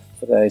cuts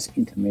for those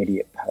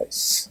intermediate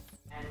posts.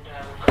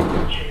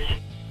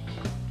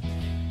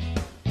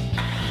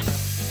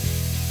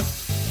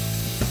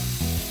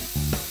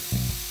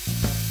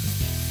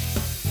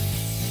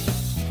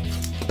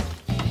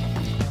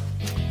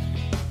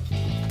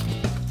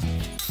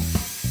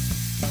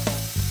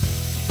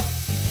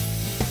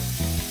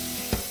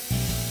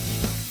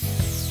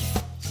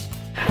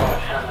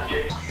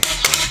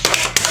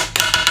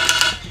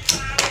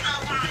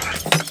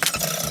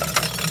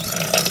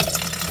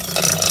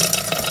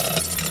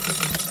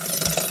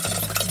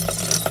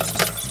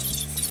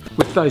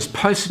 With those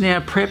posts now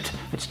prepped,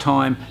 it's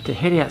time to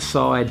head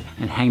outside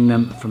and hang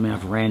them from our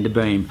veranda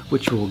beam,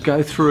 which we'll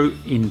go through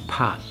in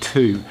part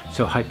 2,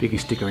 so I hope you can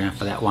stick around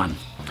for that one.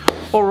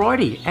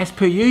 Alrighty, as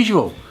per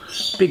usual,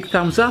 big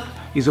thumbs up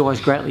is always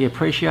greatly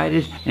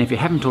appreciated, and if you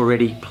haven't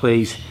already,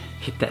 please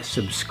hit that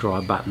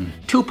subscribe button.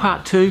 Till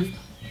part 2,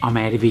 I'm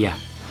out of here.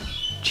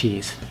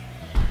 Cheers.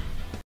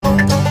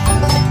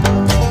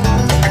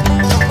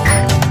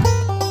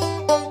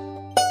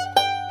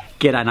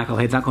 G'day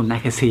knuckleheads, Uncle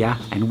Knackers here,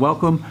 and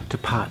welcome to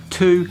part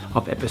 2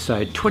 of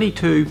episode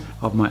 22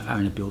 of my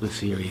Owner Builder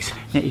series.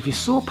 Now if you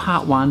saw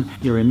part 1,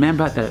 you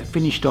remember that it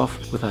finished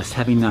off with us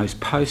having those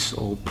posts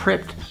all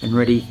prepped and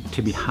ready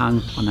to be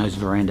hung on those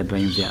veranda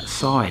beams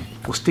outside.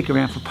 We'll stick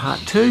around for part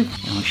 2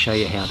 and I'll show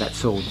you how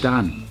that's all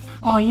done.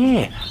 Oh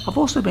yeah, I've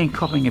also been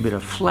copping a bit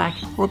of flack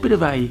or a bit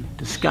of a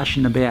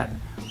discussion about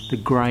the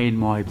grey in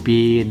my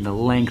beard and the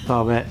length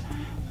of it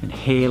and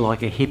hair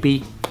like a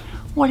hippie.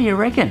 What do you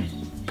reckon?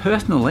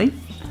 Personally,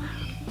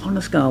 I'm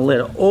just going to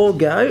let it all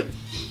go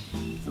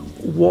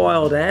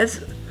wild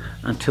as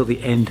until the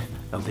end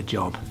of the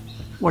job.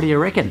 What do you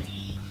reckon?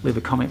 Leave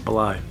a comment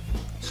below.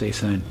 See you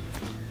soon.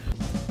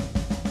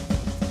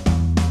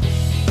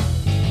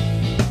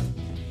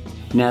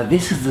 Now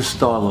this is the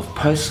style of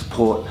post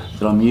support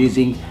that I'm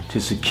using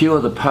to secure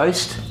the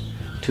post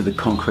to the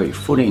concrete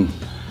footing.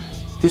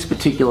 This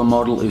particular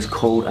model is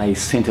called a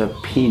centre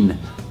pin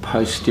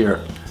post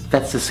stirrup.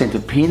 That's the centre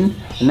pin,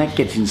 and that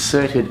gets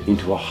inserted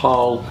into a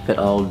hole that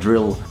I'll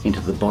drill into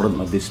the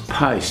bottom of this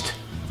post.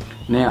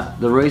 Now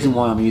the reason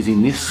why I'm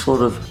using this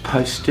sort of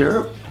post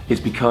stirrup is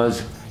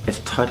because it's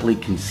totally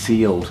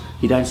concealed.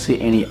 You don't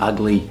see any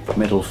ugly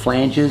metal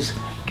flanges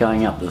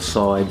going up the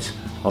sides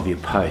of your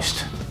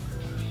post.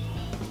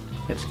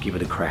 Let's give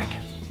it a crack.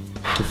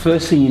 The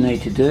first thing you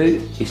need to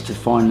do is to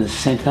find the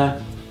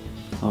centre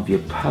of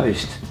your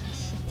post,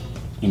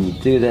 and you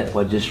do that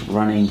by just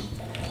running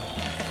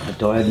a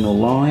diagonal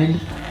line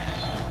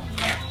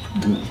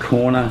from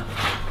corner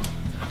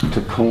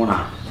to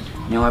corner.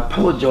 Now I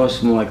apologise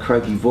for my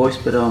croaky voice,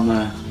 but I'm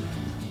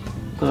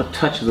got a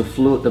touch of the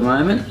flu at the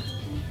moment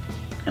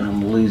and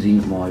I'm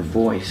losing my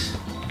voice.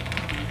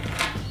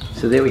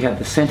 So there we have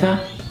the centre,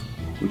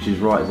 which is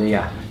right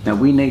there. Now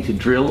we need to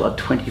drill a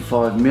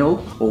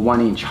 25mm or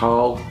 1-inch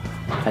hole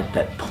at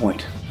that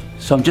point.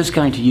 So I'm just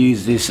going to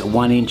use this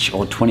 1-inch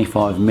or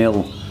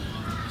 25mm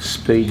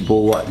speed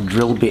bore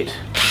drill bit.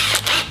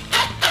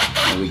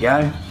 There we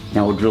go.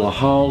 Now we'll drill a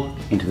hole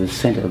into the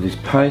centre of this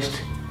post,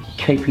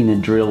 keeping the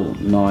drill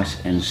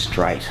nice and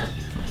straight.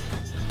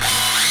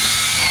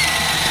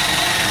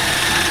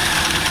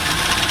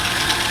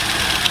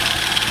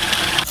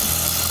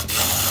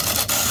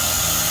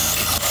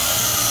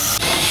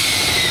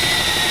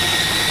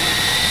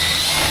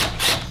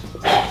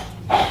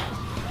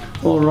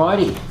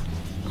 Alrighty,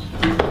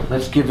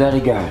 let's give that a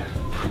go.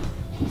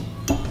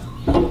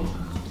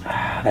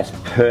 That's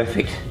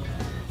perfect.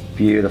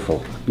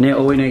 Beautiful. Now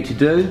all we need to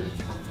do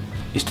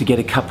is to get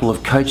a couple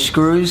of coach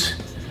screws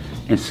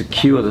and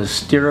secure the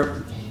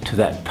stirrup to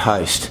that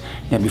post.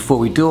 Now before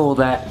we do all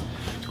that,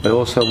 I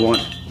also want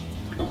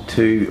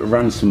to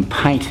run some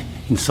paint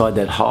inside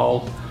that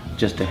hole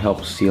just to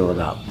help seal it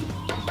up.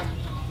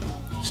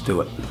 Let's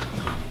do it.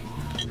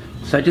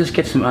 So just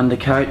get some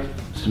undercoat,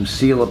 some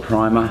sealer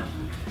primer,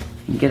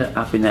 and get it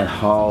up in that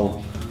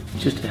hole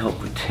just to help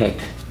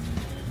protect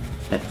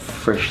that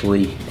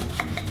freshly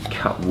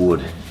cut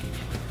wood.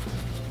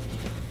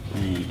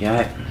 There you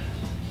go.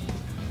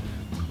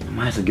 I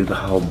might as well give the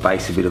whole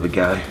base a bit of a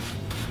go.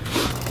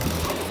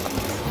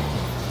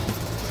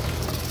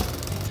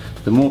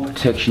 The more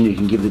protection you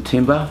can give the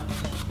timber,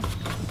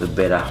 the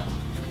better.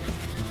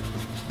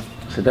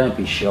 So don't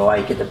be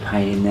shy, get the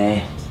paint in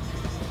there.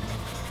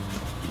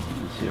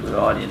 That's it,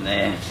 right in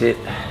there, that's it.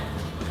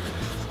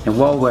 And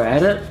while we're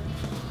at it,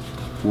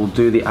 we'll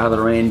do the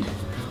other end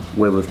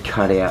where we've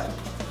cut out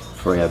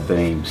for our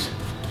beams.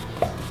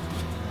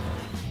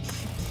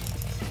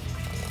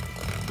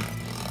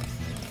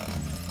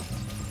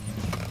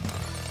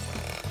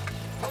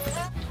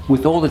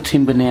 With all the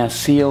timber now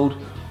sealed,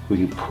 we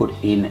can put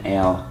in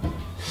our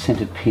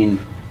centre pin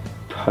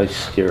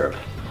post stirrup.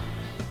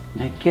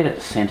 Now get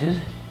it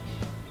centred,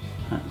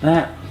 like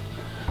that,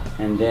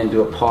 and then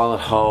do a pilot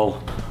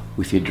hole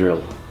with your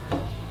drill.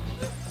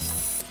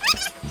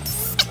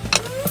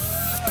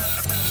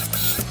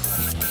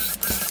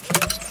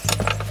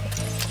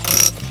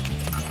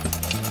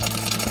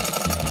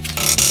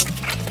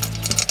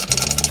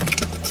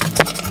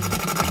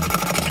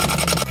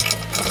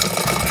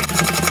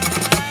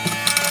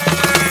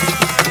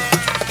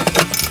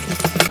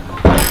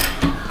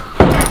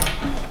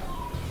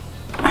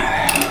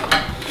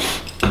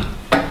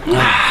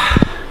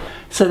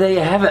 So there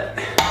you have it.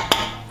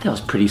 That was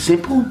pretty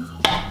simple.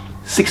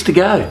 6 to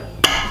go.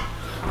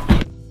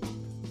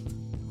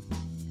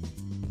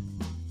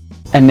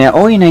 And now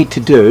all you need to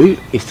do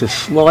is to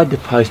slide the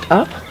post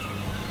up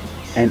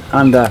and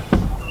under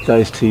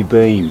those 2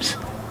 beams,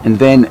 and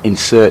then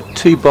insert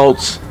 2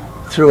 bolts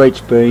through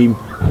each beam,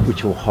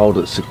 which will hold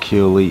it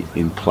securely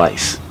in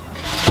place.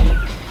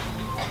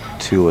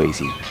 Too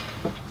easy.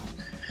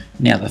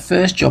 Now the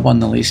first job on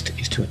the list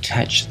is to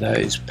attach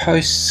those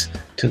posts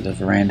to the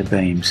veranda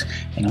beams,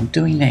 and I'm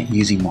doing that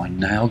using my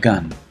nail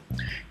gun.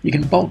 You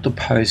can bolt the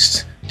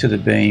posts to the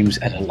beams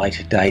at a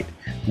later date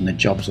when the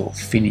job's all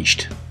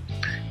finished.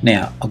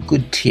 Now, a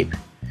good tip,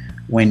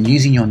 when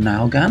using your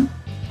nail gun,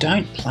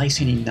 don't place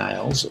any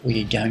nails where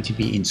you're going to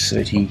be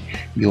inserting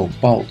your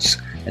bolts,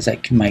 as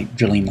that can make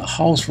drilling the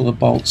holes for the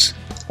bolts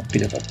a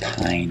bit of a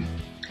pain.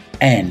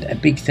 And a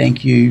big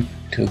thank you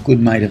to a good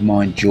mate of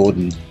mine,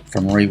 Jordan,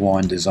 from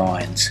Rewind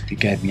Designs, who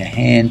gave me a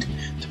hand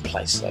to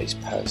place those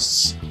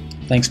posts.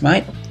 Thanks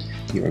mate,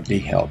 you're a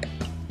big help.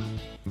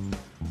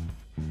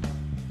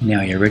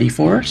 Now you're ready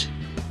for it?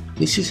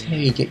 This is how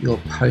you get your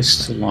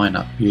posts to line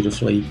up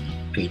beautifully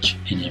each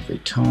and every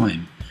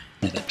time.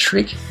 Now the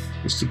trick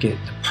is to get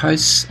the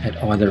posts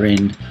at either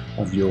end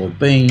of your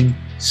beam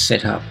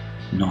set up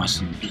nice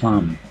and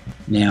plumb.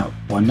 Now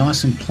by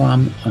nice and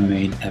plumb I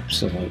mean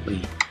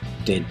absolutely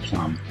dead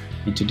plumb,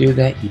 and to do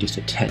that you just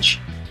attach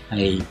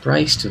a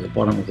brace to the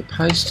bottom of the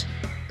post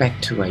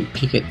back to a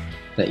picket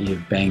that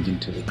you've banged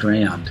into the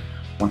ground.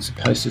 Once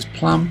the post is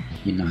plumb,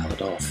 you nail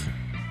it off.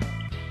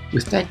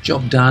 With that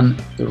job done,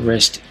 the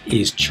rest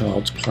is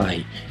child's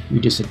play. You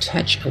just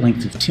attach a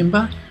length of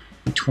timber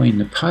between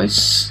the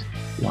posts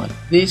like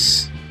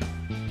this,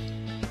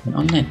 and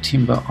on that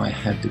timber I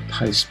have the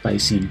post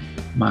spacing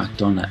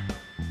marked on it.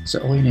 So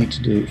all you need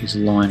to do is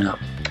line up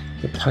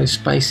the post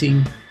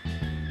spacing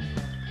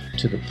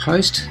to the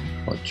post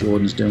like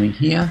Jordan's doing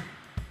here,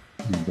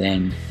 and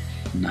then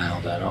nail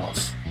that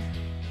off.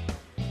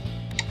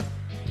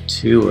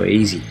 Too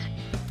easy.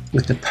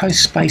 With the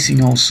post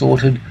spacing all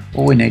sorted,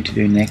 all we need to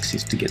do next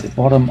is to get the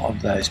bottom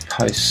of those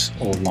posts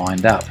all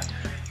lined up.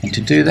 And to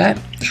do that,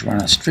 just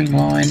run a string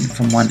line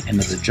from one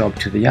end of the job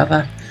to the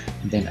other,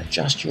 and then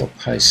adjust your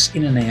posts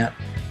in and out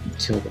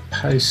until the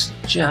post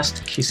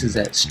just kisses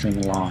that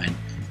string line.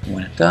 And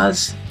when it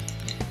does,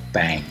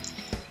 bang,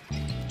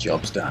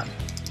 job's done.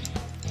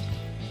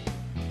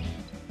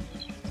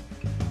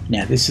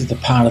 Now this is the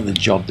part of the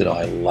job that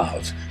I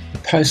love. The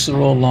posts are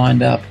all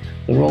lined up,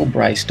 they're all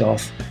braced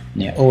off.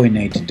 Now all we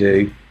need to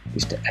do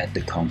is to add the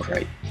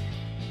concrete.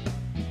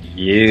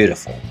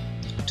 Beautiful.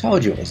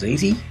 Told you it was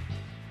easy.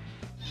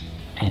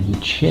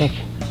 And check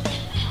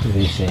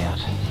this out.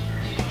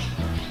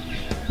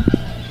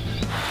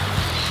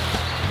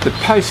 The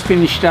post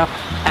finished up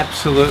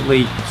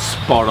absolutely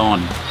spot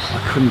on.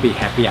 I couldn't be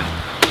happier.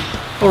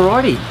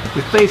 Alrighty,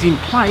 with these in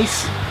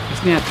place,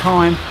 it's now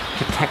time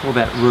to tackle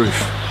that roof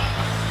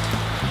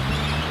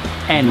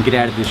and get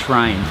out of this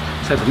rain.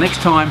 So the next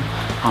time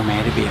I'm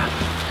out of here,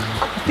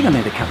 I think I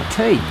need a cup of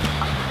tea.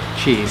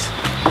 Cheers.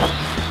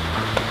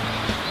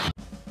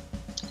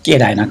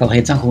 G'day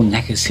knuckleheads, Uncle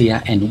Knackers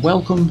here, and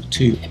welcome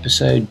to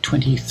episode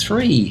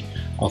 23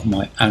 of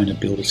my Owner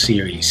Builder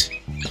series.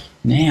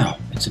 Now,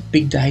 it's a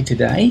big day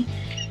today.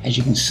 As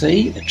you can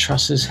see, the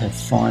trusses have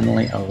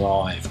finally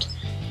arrived.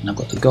 And I've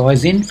got the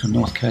guys in from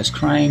North Coast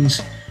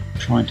Cranes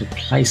trying to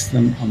place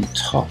them on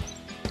top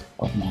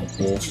of my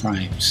wall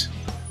frames.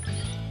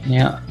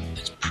 Now,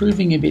 it's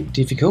proving a bit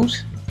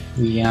difficult.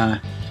 We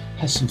have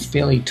some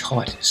fairly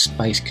tight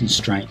space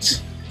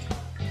constraints,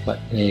 but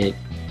they're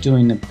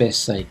doing the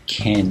best they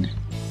can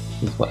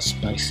with what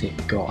space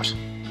they've got.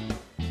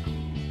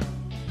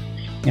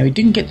 Now we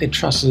didn't get the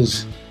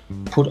trusses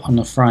put on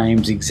the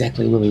frames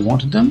exactly where we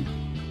wanted them,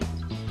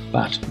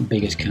 but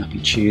beggars can't be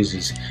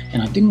choosers,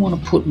 and I didn't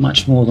want to put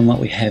much more than what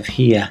we have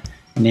here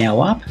now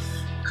up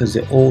because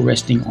they're all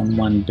resting on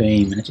one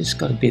beam and it just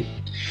got a bit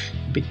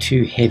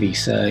too heavy,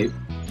 so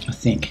I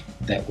think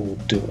that will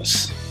do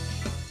us.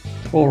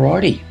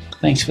 Alrighty,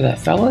 thanks for that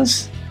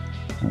fellas,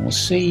 and we'll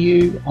see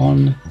you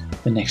on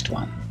the next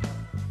one.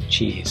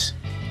 Cheers.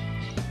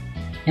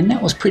 And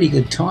that was pretty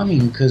good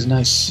timing because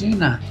no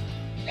sooner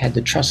had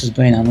the trusses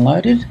been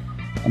unloaded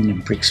and the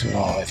bricks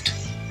arrived.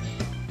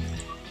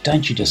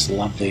 Don't you just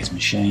love these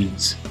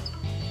machines?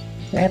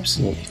 They're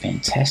absolutely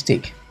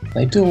fantastic.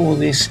 They do all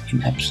this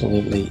in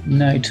absolutely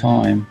no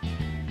time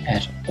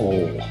at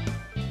all.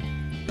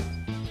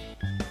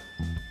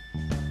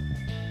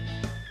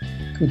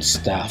 Good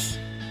stuff.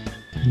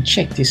 And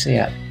check this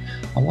out.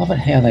 I love it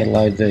how they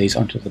load these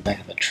onto the back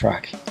of the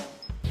truck.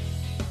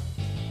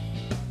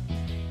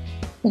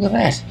 Look at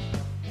that.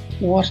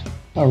 What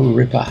a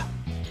ripper.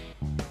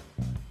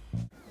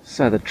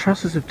 So the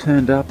trusses have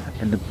turned up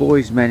and the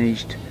boys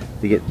managed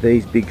to get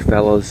these big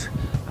fellas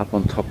up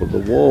on top of the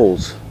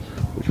walls,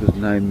 which was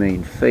no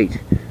mean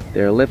feat.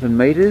 They're 11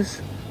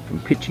 metres from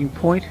pitching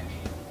point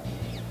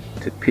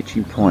to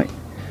pitching point.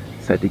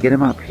 So to get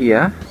them up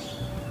here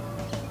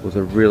was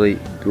a really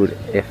good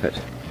effort.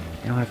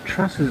 Now I have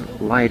trusses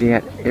laid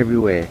out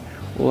everywhere,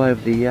 all over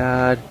the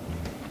yard,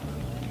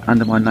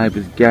 under my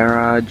neighbour's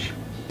garage.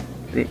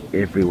 They're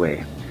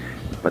everywhere.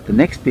 But the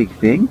next big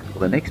thing,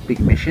 or the next big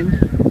mission,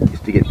 is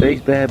to get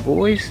these bad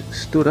boys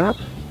stood up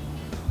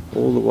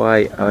all the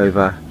way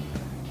over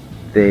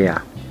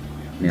there.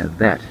 Now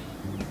that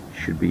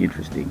should be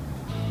interesting.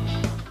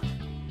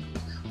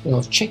 Well,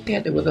 I've checked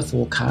out the weather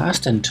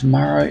forecast, and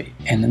tomorrow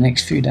and the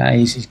next few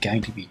days is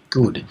going to be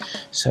good.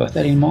 So with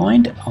that in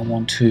mind, I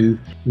want to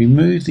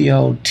remove the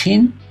old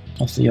tin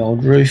off the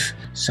old roof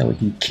so we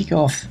can kick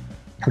off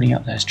putting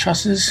up those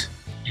trusses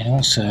and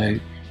also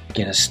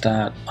get a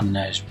start on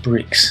those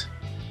bricks.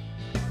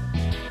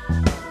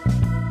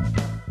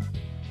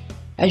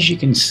 As you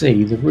can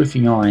see, the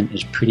roofing iron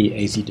is pretty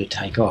easy to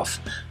take off,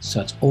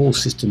 so it's all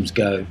systems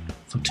go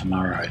for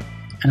tomorrow.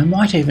 And I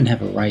might even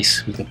have a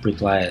race with the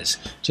bricklayers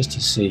just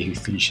to see who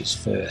finishes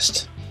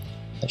first.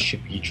 That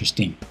should be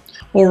interesting.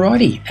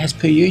 Alrighty, as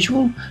per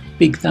usual,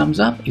 big thumbs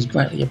up is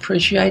greatly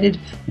appreciated,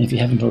 and if you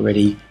haven't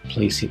already,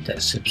 please hit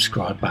that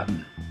subscribe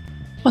button.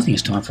 I think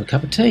it's time for a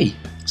cup of tea.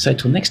 So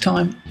till next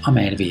time, I'm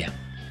out of here.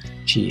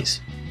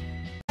 Cheers.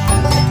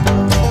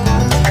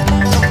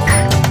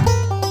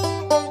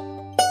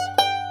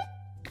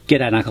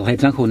 G'day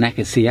knuckleheads, Uncle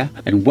Knackers here,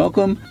 and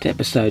welcome to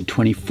episode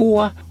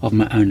 24 of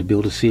my Own a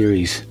Builder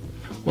series.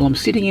 Well, I'm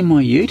sitting in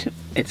my ute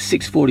at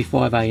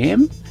 6:45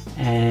 AM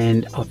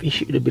and I've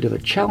issued a bit of a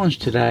challenge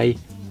today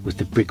with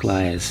the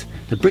bricklayers.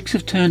 The bricks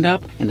have turned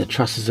up and the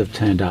trusses have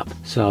turned up.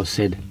 So I've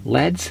said,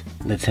 lads,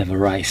 let's have a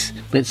race.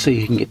 Let's see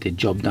who can get their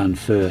job done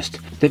first.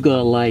 They've got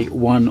to lay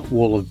one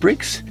wall of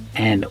bricks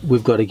and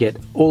we've got to get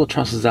all the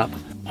trusses up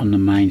on the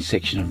main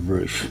section of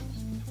roof.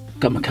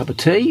 Got my cup of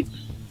tea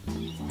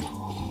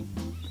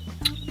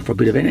for a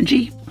bit of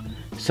energy.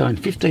 So in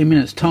 15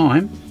 minutes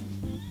time,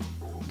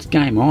 it's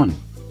game on.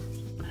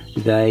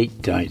 They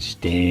don't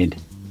stand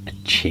a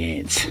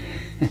chance.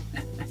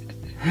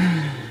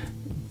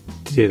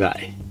 Do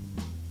they?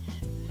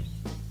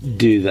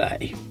 Do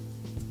they?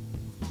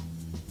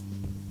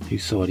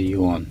 Whose side are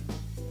you on?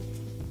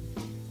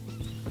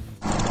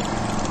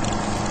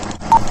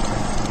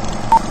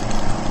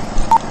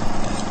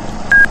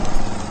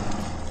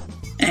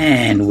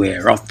 And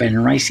we're off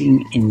and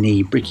racing in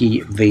the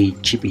Bricky v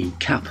Chippy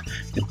Cup.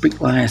 The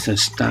bricklayers have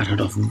started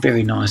off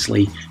very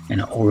nicely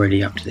and are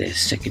already up to their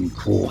second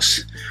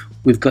course.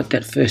 We've got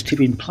that first tip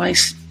in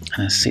place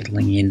and are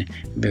settling in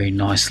very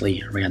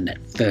nicely around that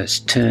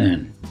first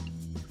turn.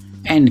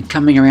 And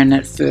coming around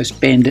that first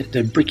bend,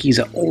 the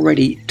brickies are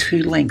already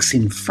 2 lengths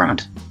in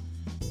front.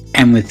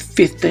 And with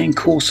 15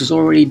 courses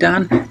already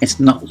done, it's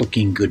not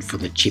looking good for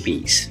the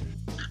chippies.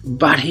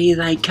 But here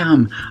they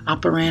come,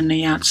 up around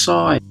the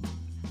outside.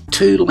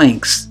 2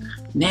 lengths,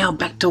 now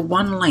back to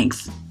 1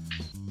 length.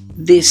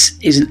 This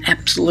is an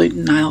absolute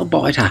nail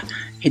biter.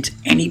 It's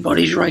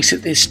anybody's race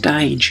at this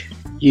stage.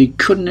 You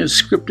couldn't have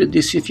scripted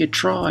this if you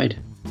tried.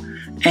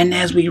 And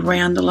as we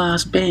round the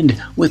last bend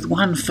with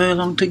 1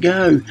 furlong to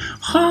go,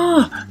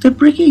 the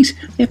brickies,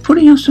 they're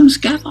putting up some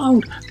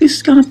scaffold. This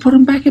is going to put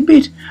them back a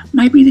bit.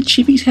 Maybe the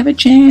chippies have a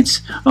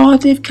chance.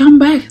 They've come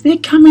back. They're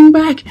coming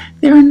back.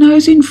 They're a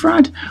nose in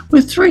front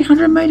with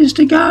 300 metres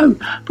to go.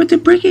 But the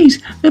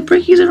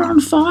brickies are on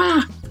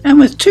fire. And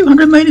with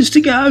 200 metres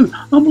to go,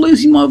 I'm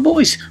losing my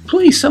voice.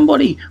 Please,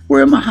 somebody,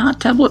 where are my heart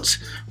tablets?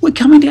 We're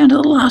coming down to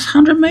the last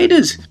 100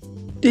 metres.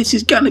 This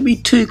is going to be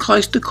too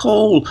close to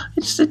call.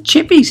 It's the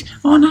chippies.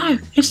 Oh no,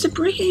 it's the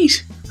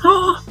brickies.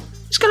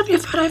 It's going to be a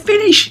photo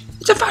finish.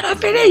 It's a photo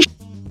finish.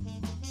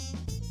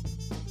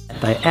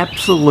 They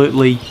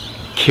absolutely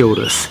killed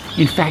us.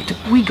 In fact,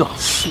 we got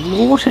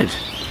slaughtered.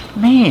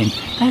 Man,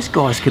 those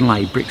guys can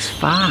lay bricks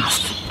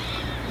fast.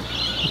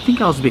 I think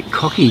I was a bit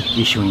cocky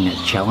issuing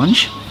that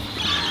challenge.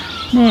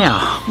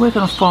 Now, we're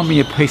going to find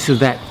me a piece of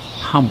that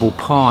humble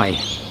pie.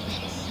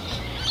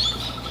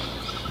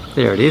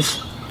 There it is.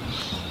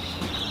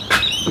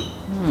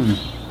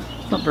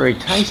 Not very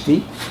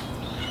tasty.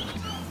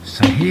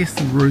 So here's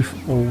the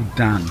roof all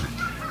done.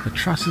 The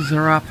trusses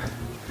are up,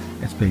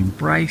 it's been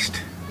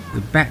braced,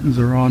 the battens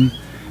are on,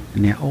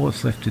 and now all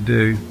that's left to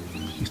do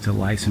is to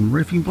lay some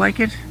roofing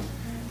blanket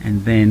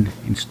and then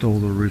install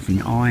the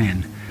roofing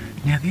iron.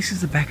 Now this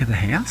is the back of the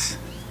house,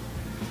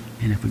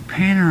 and if we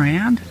pan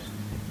around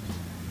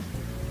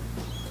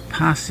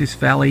past this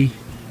valley,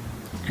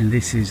 and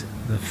this is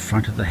the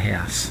front of the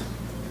house,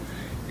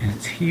 and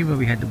it's here where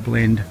we had to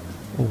blend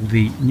all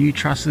the new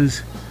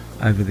trusses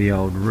over the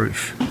old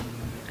roof.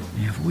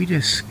 Now if we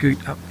just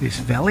scoot up this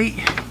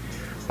valley,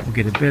 we'll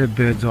get a better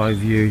bird's eye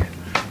view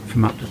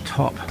from up the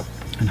top,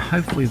 and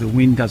hopefully the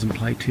wind doesn't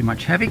play too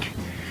much havoc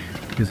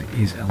because it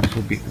is a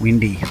little bit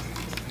windy.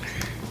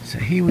 So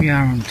here we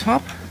are on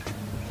top.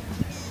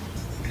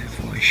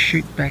 If I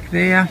shoot back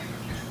there,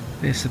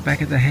 there's the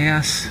back of the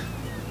house.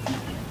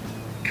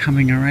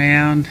 Coming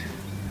around,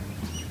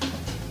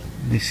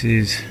 this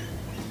is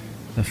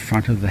the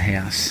front of the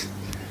house.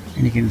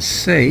 And you can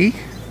see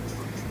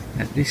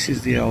that this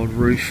is the old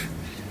roof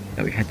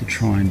that we had to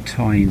try and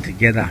tie in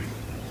together.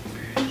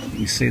 You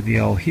can see the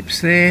old hips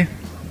there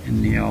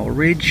and the old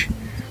ridge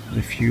with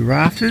a few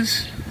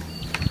rafters.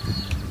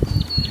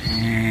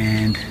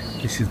 And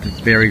this is the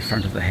very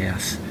front of the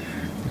house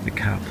with the the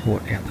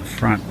carport out the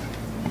front.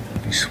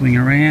 If we swing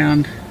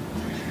around,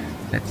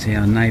 that's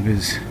our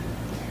neighbour's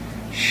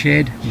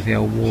shed with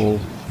our wall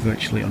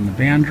virtually on the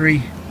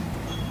boundary.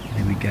 And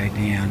then we go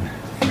down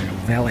through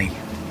a valley.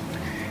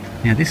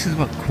 Now this is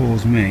what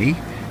caused me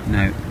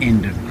no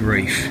end of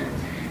grief.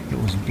 It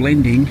was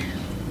blending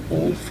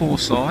all four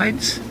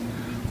sides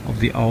of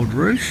the old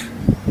roof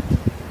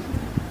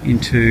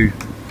into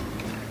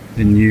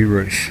the new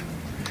roof.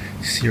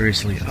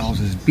 Seriously, I was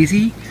as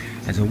busy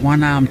as a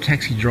one-armed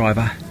taxi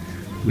driver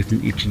with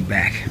an itchy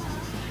back.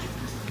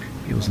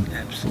 It was an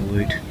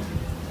absolute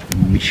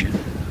mission.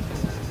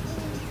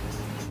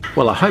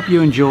 Well, I hope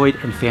you enjoyed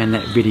and found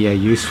that video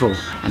useful,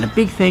 and a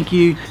big thank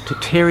you to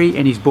Terry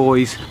and his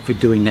boys for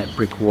doing that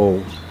brick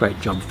wall.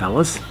 Great job,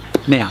 fellas.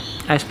 Now,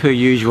 as per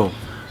usual,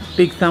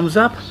 big thumbs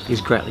up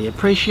is greatly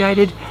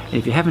appreciated, and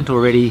if you haven't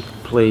already,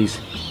 please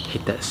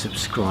hit that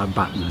subscribe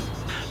button.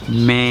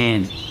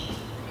 Man,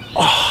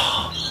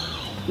 oh,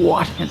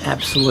 what an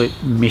absolute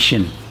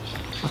mission.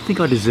 I think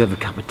I deserve a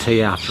cup of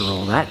tea after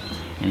all that.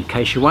 And in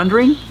case you're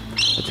wondering,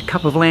 it's a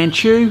cup of land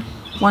chew,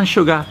 1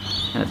 sugar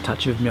and a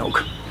touch of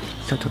milk.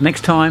 So until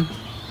next time,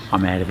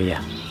 I'm out of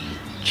here.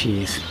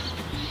 Cheers.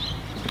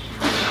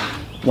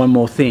 One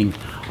more thing,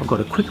 I've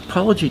got a quick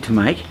apology to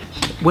make.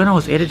 When I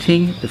was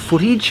editing the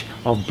footage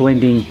of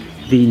blending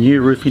the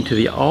new roof into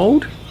the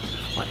old,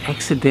 I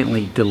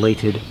accidentally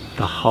deleted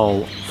the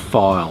whole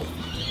file.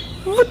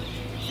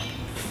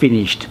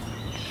 Finished,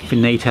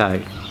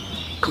 finito,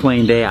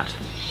 cleaned out,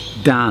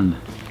 done.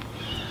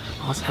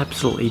 I was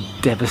absolutely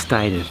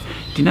devastated.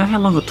 Do you know how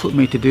long it took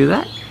me to do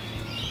that?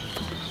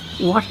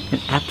 What an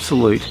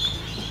absolute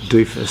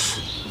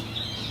doofus.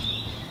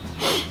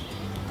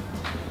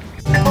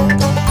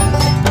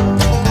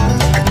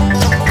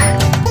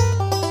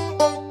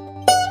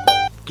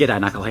 G'day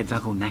knuckleheads,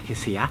 Uncle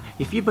Knackers here.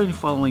 If you've been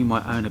following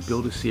my Owner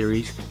Builder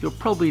series, you'll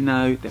probably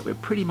know that we're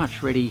pretty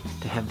much ready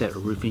to have that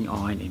roofing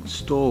iron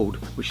installed,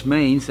 which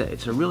means that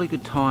it's a really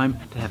good time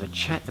to have a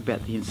chat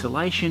about the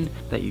insulation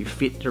that you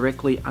fit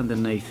directly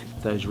underneath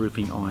those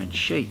roofing iron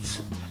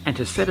sheets. And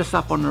to set us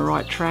up on the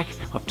right track,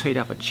 I've teed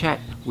up a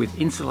chat with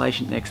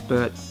insulation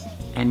expert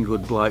and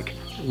good bloke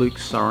Luke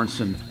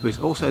Sorensen, who is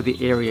also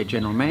the area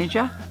general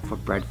manager for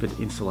Bradford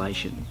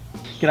Insulation.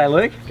 G'day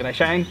Luke. G'day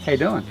Shane. How you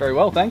doing? Very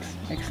well, thanks.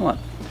 Excellent.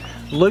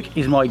 Luke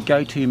is my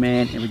go-to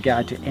man in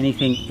regard to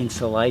anything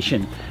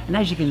insulation, and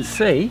as you can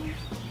see,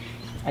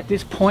 at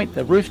this point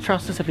the roof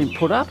trusses have been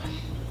put up,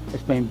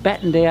 it's been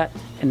battened out,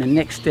 and the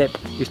next step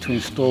is to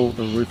install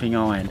the roofing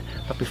iron.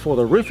 But before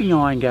the roofing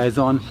iron goes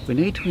on, we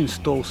need to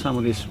install some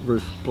of this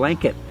roof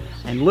blanket,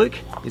 and Luke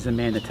is the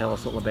man to tell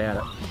us all about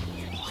it.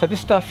 So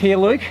this stuff here,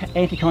 Luke,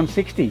 Anticon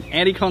 60.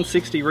 Anticon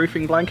 60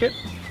 roofing blanket.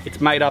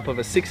 It's made up of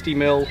a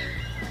 60mm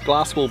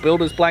glass wool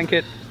builder's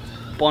blanket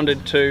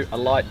bonded to a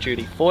light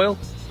duty foil,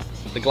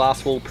 the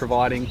glass wool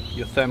providing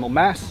your thermal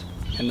mass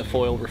and the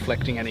foil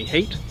reflecting any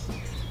heat.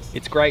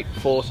 It's great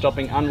for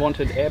stopping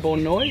unwanted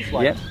airborne noise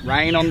like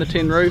rain on the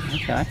tin roof,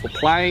 or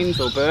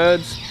planes or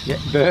birds. Yep,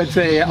 birds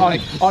there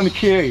on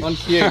cue. On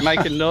cue,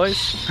 making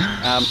noise.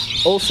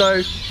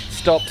 Also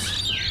stops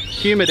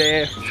humid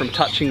air from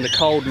touching the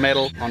cold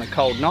metal on a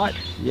cold night,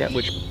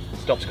 which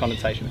stops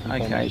condensation from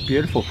forming. Okay,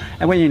 beautiful.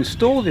 And when you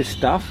install this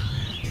stuff,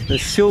 the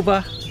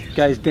silver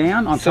goes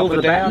down on top of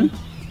the batten,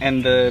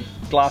 and the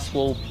glass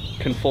wool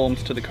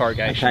conforms to the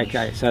corrugation.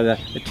 Okay, so the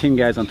tin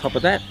goes on top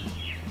of that.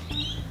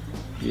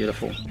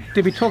 Beautiful.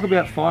 Did we talk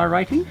about fire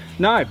rating?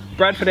 No,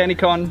 Bradford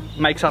Anticon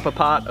makes up a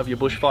part of your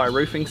bushfire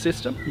roofing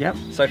system. Yep.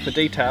 So for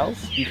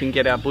details, you can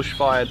get our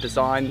bushfire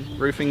design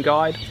roofing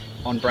guide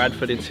on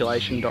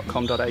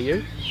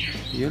bradfordinsulation.com.au.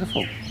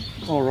 Beautiful.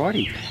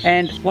 Alrighty.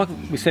 And like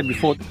we said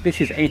before, this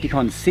is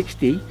Anticon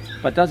 60,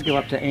 but it does go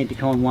up to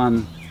Anticon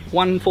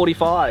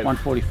 145.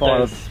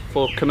 145.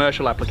 For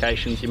commercial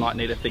applications, you might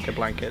need a thicker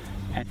blanket.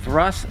 And for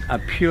us, a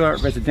pure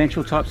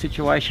residential type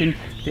situation,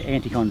 the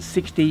Anticon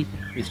 60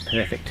 is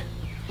perfect.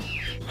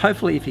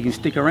 Hopefully, if you can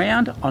stick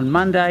around, on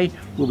Monday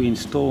we'll be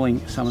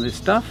installing some of this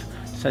stuff,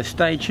 so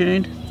stay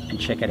tuned and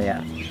check it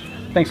out.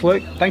 Thanks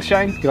Luke. Thanks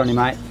Shane. Good on you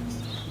mate.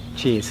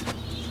 Cheers.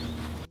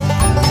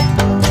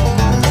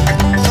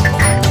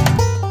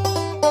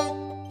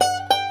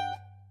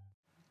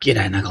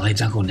 G'day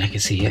knuckleheads, Uncle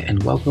Knackers here,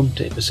 and welcome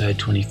to episode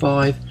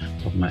 25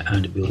 of my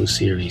Owner Builder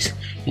series.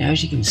 Now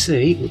as you can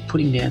see, we're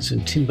putting down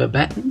some timber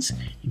battens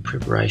in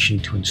preparation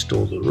to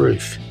install the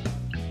roof.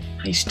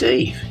 Hey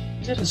Steve,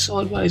 is that a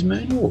sideways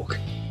moonwalk?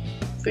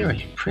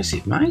 Very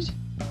impressive mate.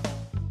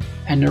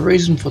 And the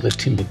reason for the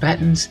timber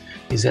battens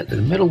is that the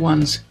metal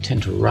ones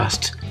tend to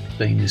rust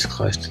being this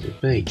close to the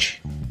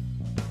beach.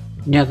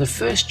 Now the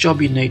first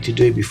job you need to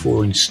do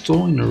before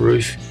installing the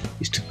roof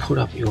is to put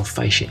up your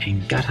fascia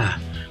and gutter,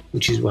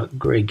 which is what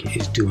Greg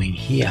is doing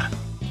here.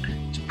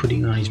 He's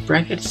putting on his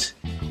brackets,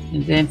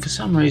 and then for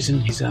some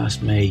reason he's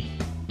asked me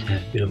to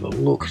have a bit of a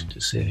look to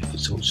see if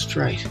it's all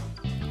straight.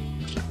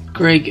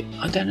 Greg,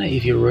 I don't know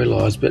if you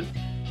realise, but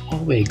I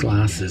wear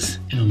glasses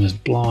and I'm as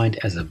blind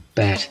as a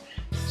bat,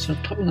 so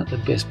I'm probably not the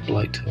best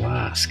bloke to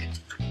ask.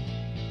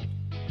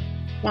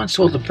 Once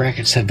all the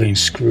brackets have been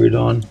screwed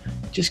on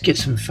Just get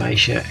some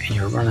fascia and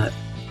you run it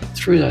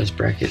through those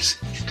brackets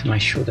to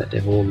make sure that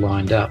they've all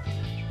lined up,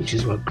 which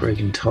is what Greg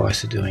and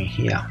Tice are doing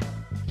here.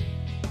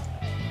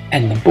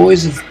 And the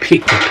boys have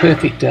picked a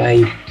perfect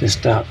day to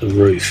start the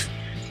roof.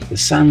 The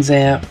sun's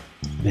out,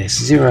 there's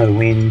zero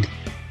wind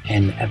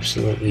and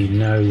absolutely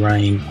no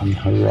rain on the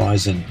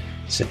horizon,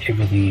 so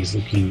everything is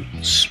looking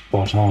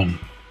spot on.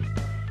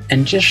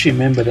 And just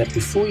remember that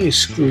before you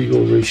screw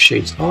your roof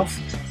sheets off,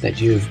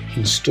 that you've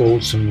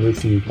installed some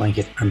roofing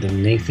blanket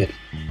underneath it.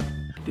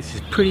 This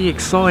is pretty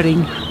exciting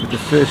with the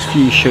first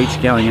few sheets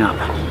going up.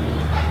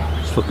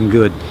 It's looking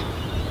good.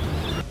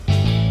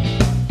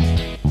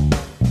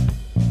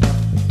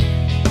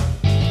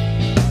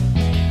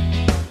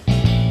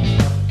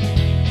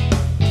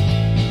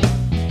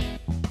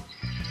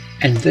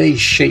 And these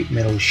sheet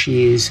metal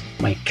shears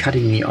make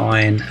cutting the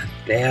iron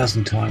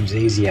 1,000 times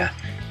easier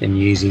than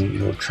using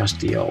your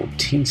trusty old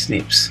tin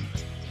snips.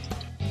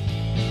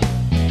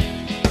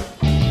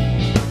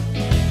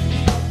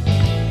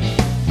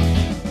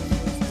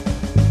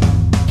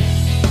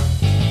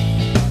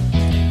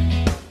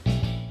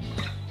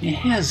 Now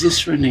how's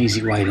this for an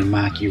easy way to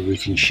mark your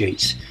roofing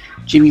sheets?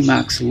 Jimmy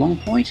marks the long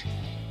point,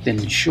 then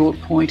the short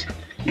point,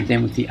 and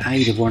then with the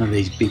aid of one of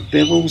these big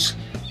bevels,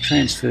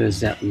 transfers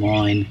that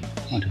line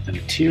onto the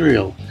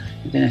material.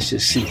 And then it's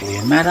just simply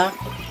a matter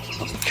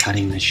of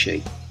cutting the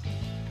sheet.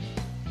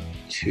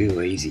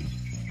 Too easy.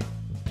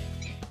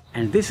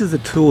 And this is the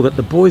tool that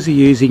the boys are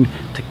using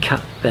to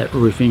cut that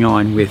roofing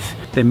iron with.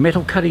 They're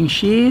metal cutting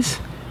shears,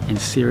 and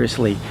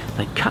seriously,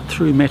 they cut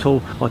through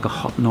metal like a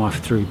hot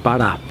knife through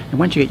butter. And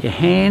once you get your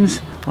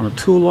hands on a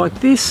tool like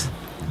this,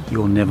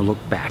 you'll never look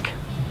back.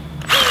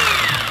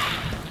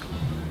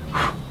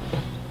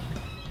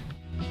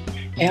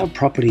 Our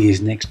property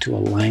is next to a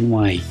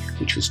laneway,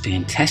 which was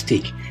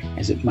fantastic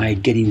as it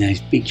made getting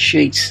those big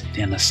sheets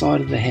down the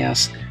side of the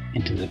house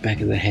and to the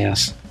back of the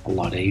house a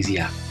lot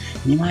easier.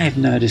 And you may have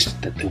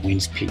noticed that the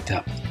wind's picked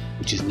up,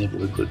 which is never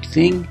a good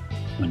thing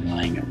when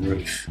laying a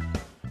roof.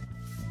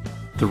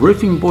 The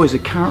roofing boys are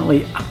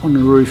currently up on the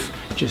roof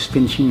just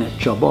finishing that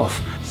job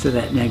off, so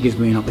that now gives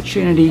me an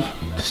opportunity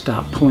to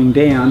start pulling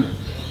down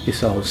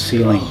this old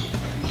ceiling.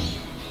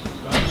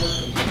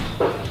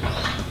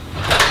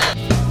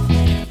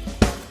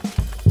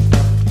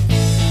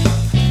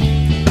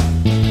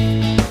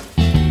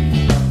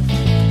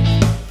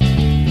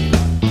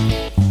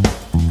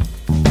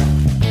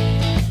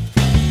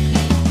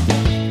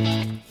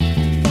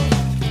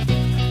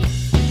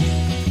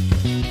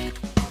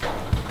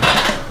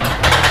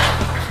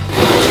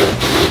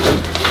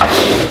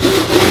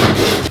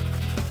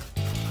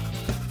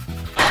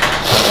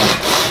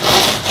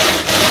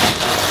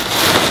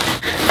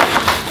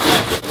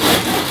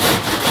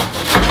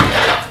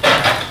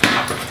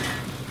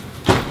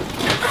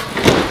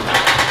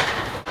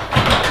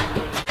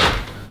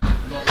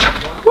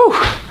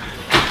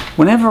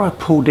 Whenever I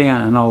pull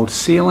down an old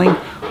ceiling,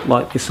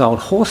 like this old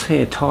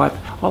horsehair type,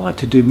 I like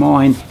to do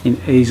mine in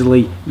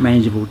easily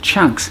manageable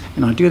chunks,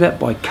 and I do that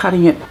by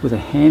cutting it with a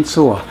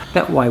handsaw.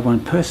 That way one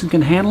person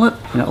can handle it,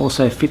 and it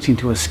also fits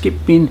into a skip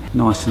bin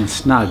nice and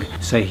snug,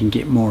 so you can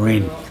get more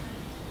in.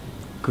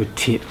 Good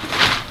tip.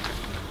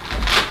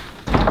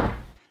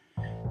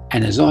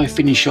 And as I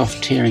finish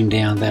off tearing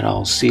down that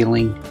old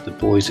ceiling, the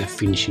boys are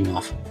finishing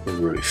off the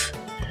roof.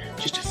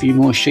 Just a few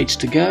more sheets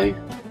to go,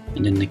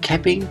 and then the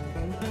capping,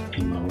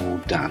 and we're all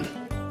done.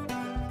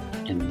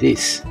 And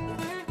this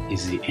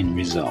is the end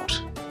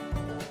result.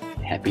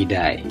 Happy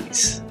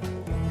days.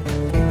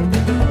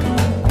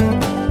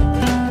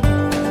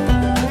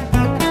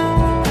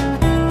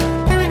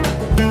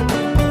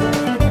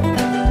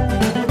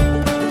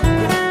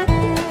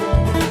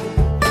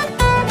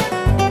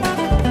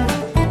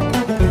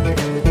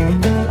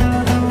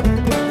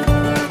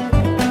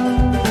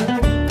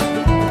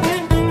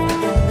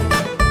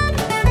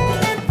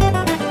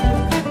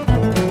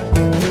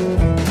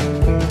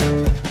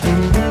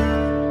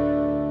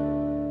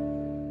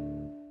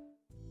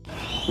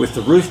 With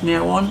the roof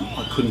now on,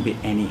 I couldn't be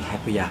any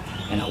happier,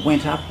 and it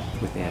went up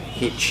without a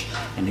hitch.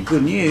 And the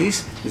good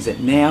news is that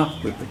now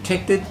we're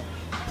protected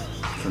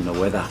from the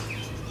weather.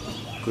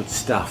 Good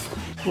stuff.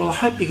 Well, I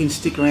hope you can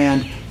stick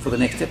around for the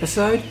next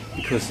episode,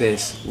 because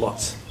there's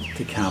lots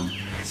to come.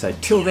 So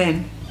till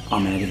then,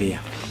 I'm out of here.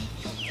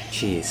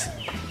 Cheers.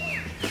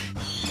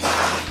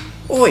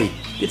 Oi,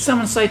 did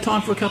someone say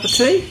time for a cup of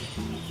tea?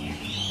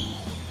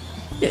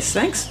 Yes,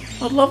 thanks.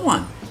 I'd love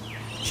one.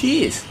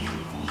 Cheers.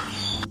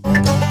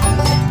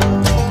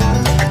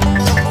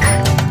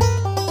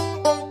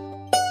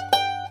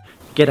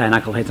 G'day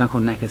Knuckleheads, Uncle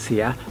Knackers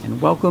here,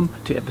 and welcome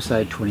to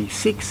episode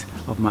 26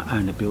 of my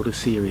Owner Builder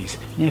series.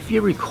 Now if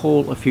you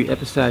recall a few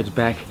episodes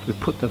back, we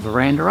put the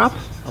veranda up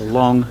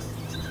along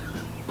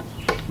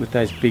with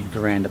those big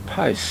veranda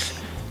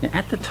posts. Now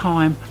at the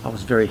time I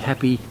was very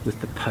happy with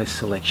the post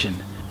selection.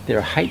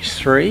 They're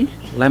H3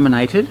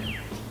 laminated,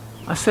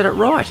 I said it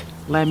right,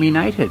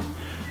 laminated,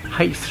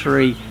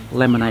 H3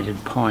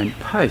 laminated pine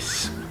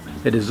posts.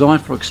 They're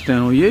designed for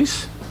external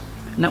use,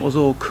 and that was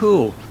all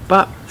cool.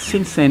 But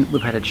since then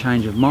we've had a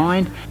change of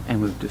mind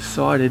and we've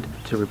decided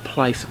to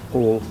replace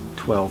all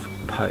 12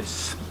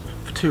 posts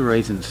for two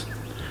reasons.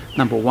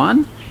 Number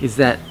one is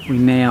that we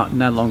now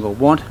no longer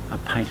want a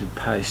painted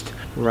post.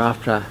 We're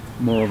after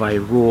more of a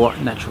raw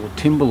natural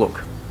timber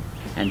look.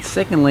 And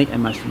secondly,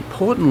 and most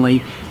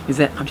importantly, is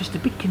that I'm just a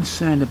bit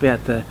concerned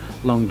about the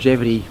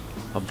longevity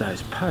of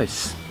those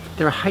posts.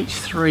 They're a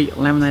H3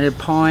 laminated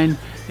pine,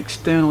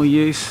 external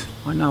use,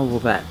 I know all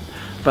that.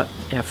 But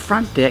our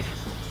front deck,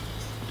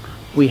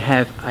 we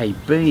have a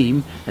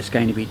beam that's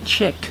going to be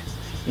checked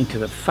into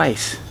the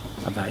face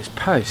of those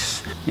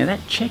posts. Now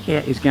that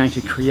checkout is going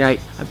to create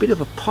a bit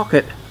of a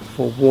pocket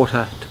for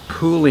water to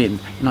pool in,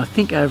 and I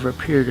think over a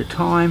period of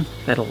time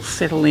that'll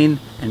settle in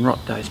and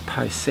rot those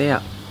posts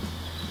out.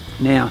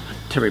 Now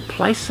to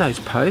replace those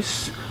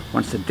posts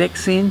once the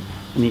deck's in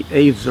and the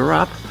eaves are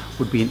up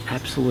would be an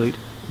absolute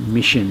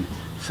mission.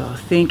 So I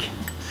think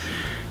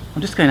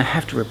I'm just going to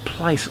have to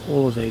replace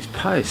all of these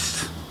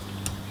posts.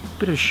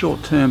 Bit of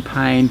short-term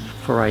pain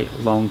for a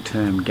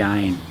long-term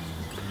gain,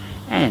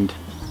 and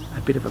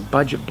a bit of a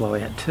budget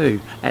blowout too,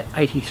 at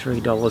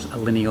 $83 a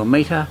linear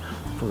metre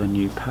for the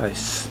new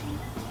posts.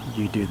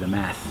 You do the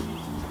math.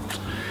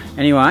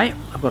 Anyway,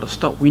 I've got to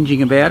stop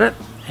whinging about it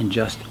and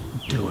just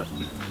do it.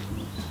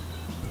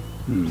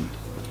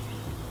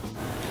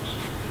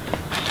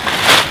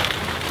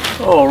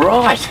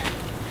 Alright,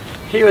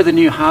 here are the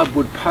new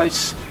hardwood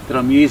posts that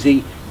I'm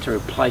using to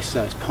replace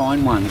those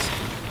pine ones,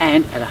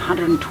 and at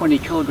 120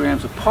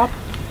 kilograms a pop,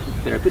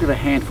 they're a bit of a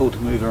handful to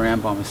move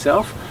around by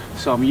myself,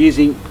 so I'm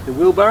using the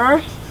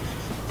wheelbarrow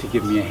to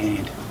give me a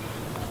hand.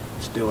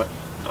 Let's do it.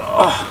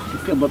 Oh, I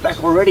can feel my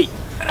back already.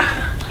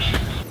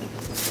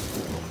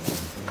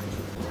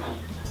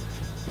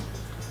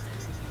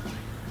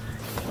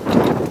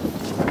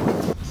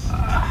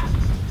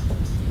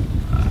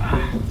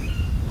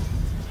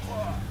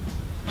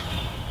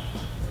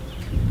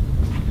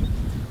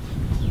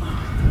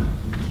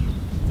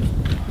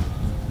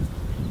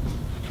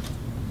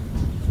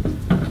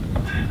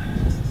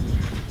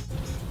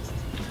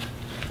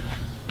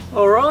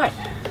 All right,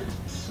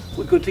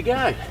 we're good to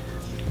go.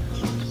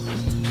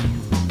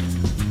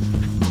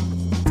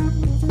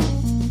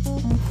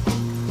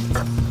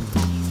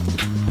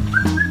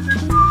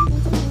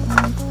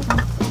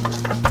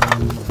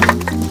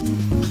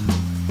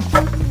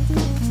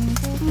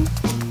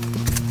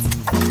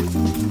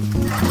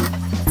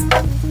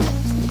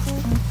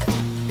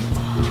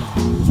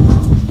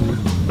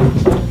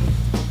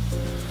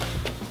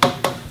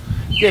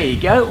 There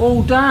you go,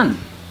 all done.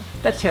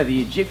 That's how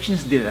the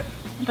Egyptians did it.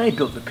 They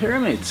built the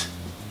pyramids.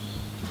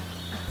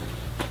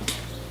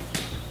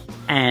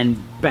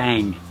 And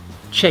bang,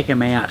 check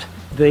them out.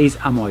 These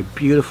are my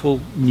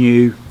beautiful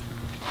new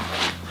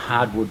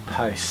hardwood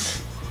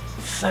posts.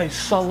 So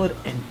solid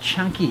and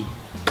chunky,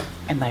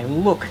 and they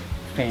look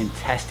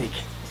fantastic.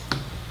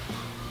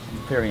 I'm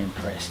very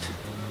impressed.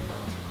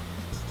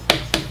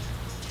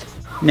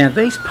 Now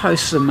these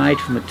posts are made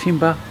from a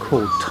timber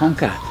called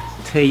Tonka,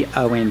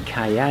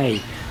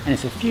 T-O-N-K-A, and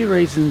it's a few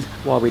reasons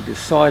why we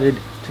decided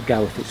to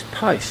go with this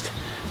post.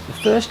 The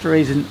first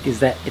reason is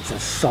that it's a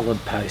solid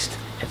post.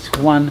 It's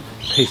one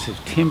piece of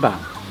timber.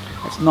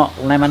 It's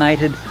not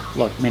laminated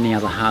like many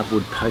other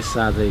hardwood posts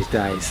are these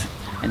days.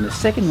 And the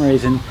second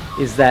reason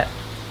is that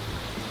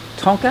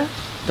Tonka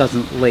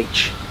doesn't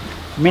leach.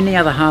 Many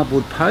other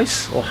hardwood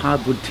posts or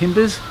hardwood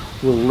timbers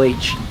will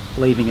leach,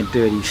 leaving a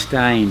dirty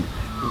stain.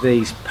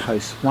 These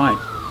posts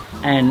won't.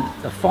 And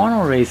the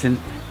final reason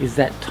is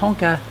that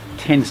Tonka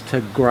tends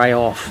to grey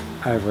off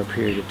over a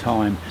period of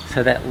time,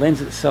 so that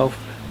lends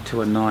itself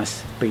to a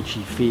nice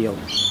beachy feel.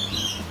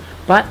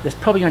 But there's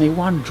probably only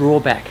one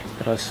drawback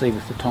that I see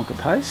with the Tonka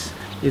posts,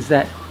 is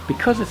that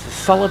because it's a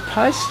solid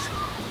post,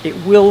 it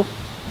will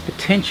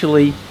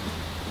potentially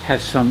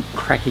have some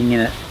cracking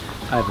in it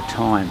over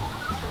time.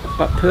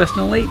 But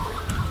personally,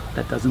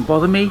 that doesn't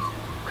bother me,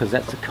 because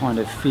that's the kind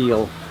of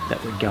feel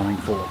that we're going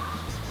for.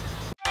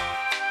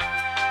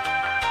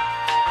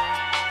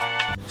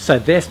 So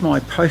there's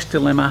my post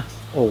dilemma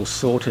all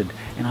sorted,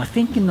 and I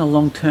think in the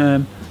long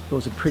term it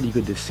was a pretty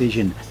good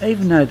decision,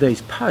 even though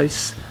these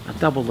posts are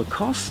double the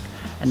cost,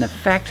 and the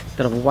fact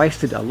that I've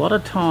wasted a lot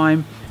of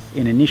time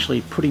in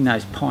initially putting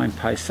those pine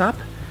posts up,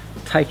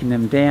 taking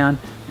them down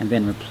and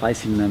then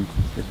replacing them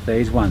with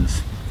these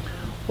ones.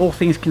 All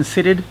things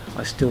considered,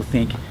 I still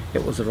think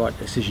it was the right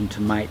decision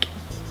to make.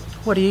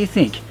 What do you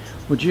think?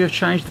 Would you have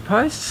changed the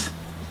posts?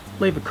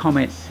 Leave a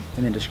comment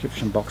in the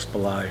description box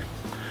below.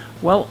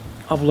 Well,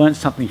 I've learned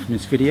something from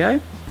this video,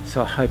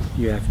 so I hope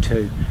you have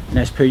too. And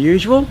as per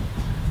usual,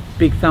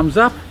 big thumbs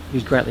up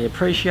is greatly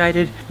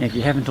appreciated, and if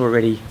you haven't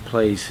already,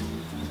 please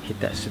hit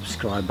that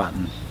subscribe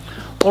button.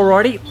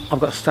 Alrighty,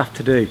 I've got stuff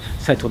to do,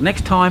 so till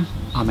next time,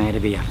 I'm out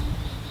of here.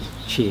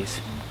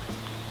 Cheers.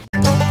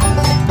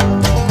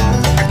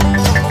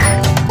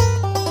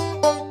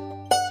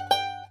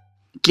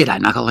 G'day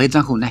knuckleheads,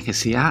 Uncle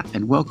Knackers here,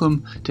 and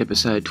welcome to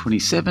episode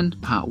 27,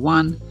 part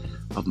 1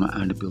 of my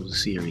Owner Builder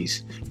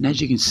series. And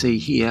as you can see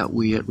here,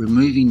 we are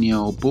removing the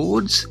old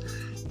boards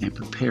and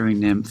preparing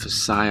them for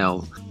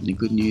sale. And the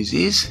good news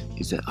is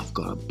that I've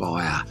got a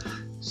buyer,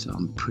 so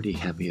I'm pretty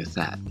happy with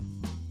that.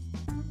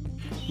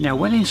 Now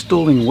when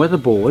installing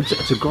weatherboards,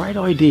 it's a great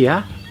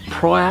idea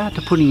prior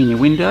to putting in your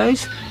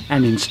windows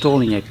and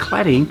installing your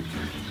cladding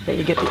that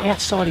you get the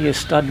outside of your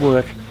stud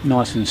work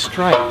nice and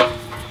straight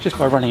just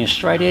by running a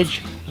straight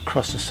edge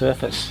across the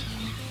surface.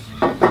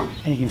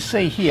 And you can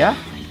see here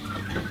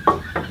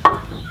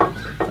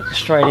that the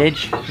straight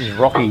edge is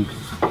rocking.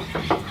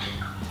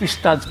 This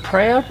stud's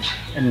proud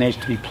and needs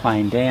to be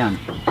planed down.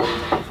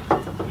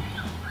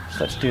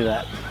 So let's do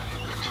that.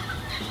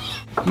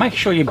 Make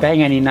sure you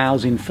bang any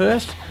nails in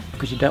first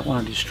because you don't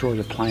want to destroy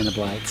your planer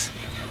blades.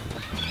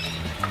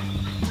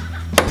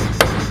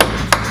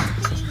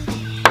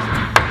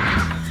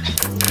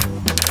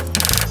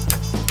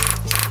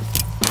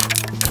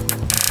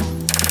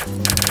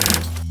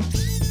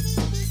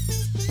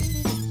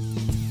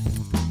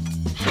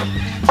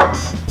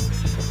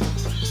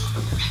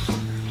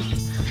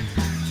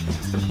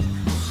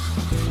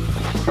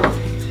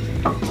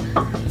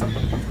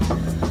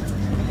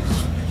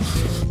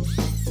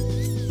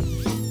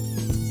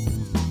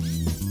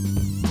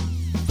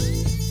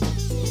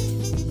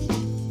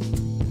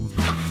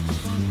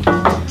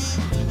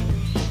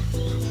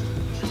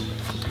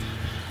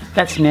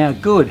 That's now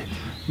good.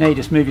 Now you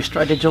just move your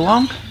straight edge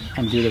along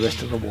and do the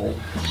rest of the wall.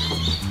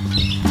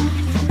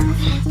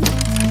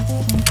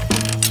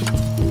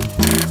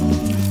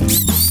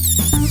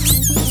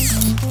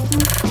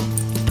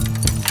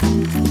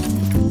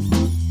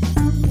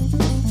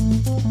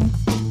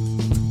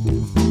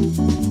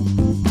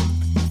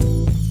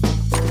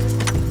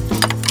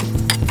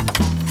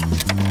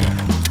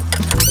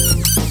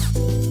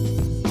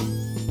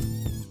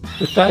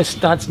 With those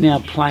studs now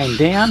planed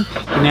down,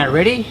 you're now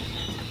ready to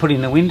put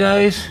in the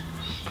windows,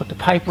 put the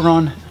paper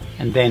on,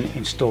 and then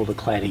install the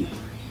cladding.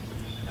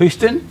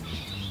 Houston,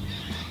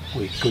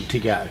 we're good to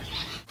go.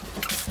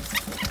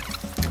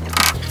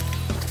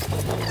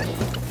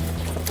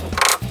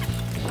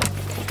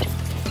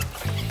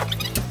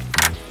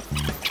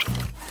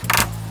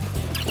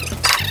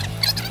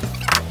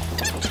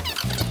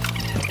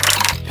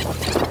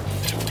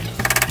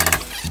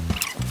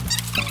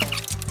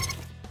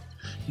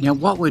 Now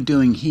what we're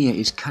doing here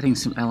is cutting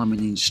some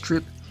aluminium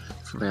strip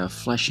for our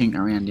flashing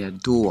around our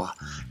door,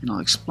 and I'll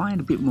explain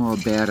a bit more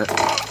about it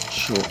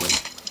shortly.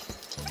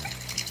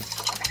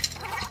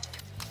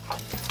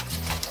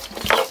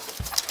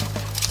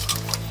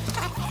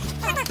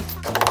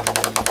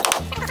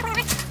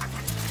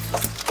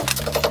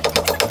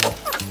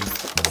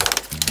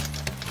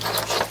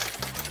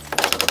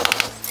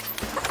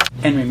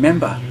 And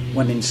remember,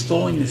 when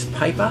installing this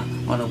paper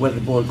on a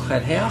weatherboard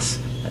clad house,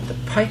 that the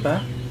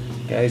paper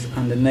goes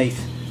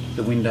underneath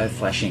the window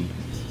flashing.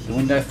 The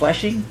window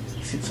flashing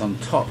sits on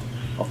top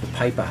of the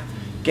paper.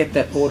 Get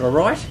that order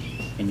right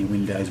and your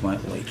windows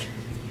won't leak.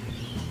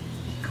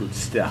 Good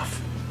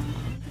stuff.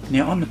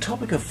 Now on the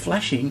topic of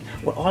flashing,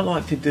 what I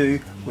like to do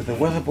with a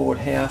weatherboard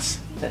house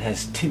that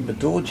has timber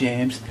door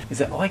jambs is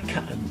that I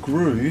cut a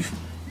groove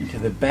into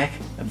the back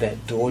of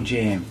that door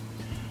jamb,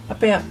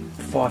 about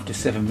 5 to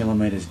 7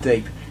 millimeters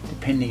deep,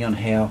 depending on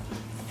how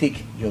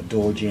thick your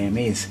door jamb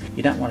is.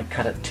 You don't want to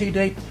cut it too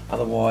deep,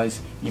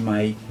 otherwise you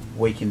may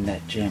weaken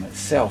that jamb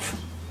itself.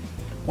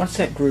 Once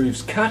that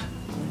groove's cut,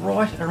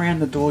 right around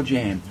the door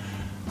jamb,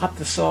 up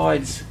the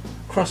sides,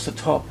 across the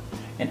top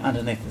and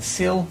underneath the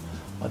sill,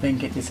 I then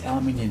get this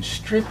aluminium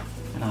strip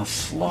and I'll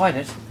slide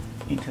it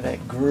into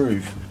that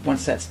groove.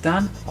 Once that's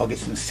done, I'll get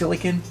some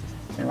silicone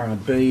and run a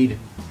bead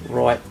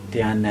right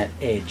down that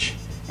edge.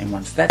 And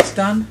once that's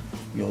done,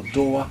 your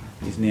door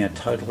is now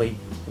totally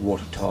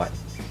watertight.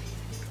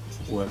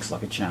 Works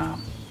like a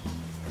charm.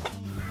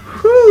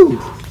 Whew!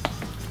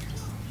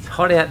 It's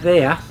hot out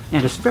there.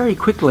 Now just very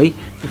quickly,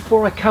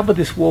 before I cover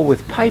this wall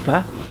with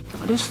paper,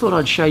 I just thought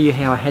I'd show you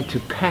how I had to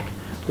pack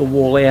the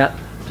wall out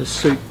to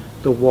suit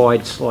the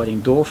wide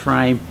sliding door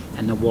frame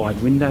and the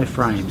wide window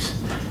frames.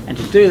 And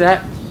to do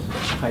that,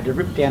 I had to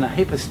rip down a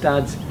heap of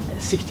studs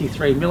at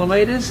 63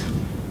 millimeters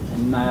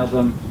and nail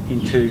them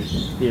into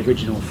the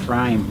original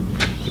frame.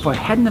 If I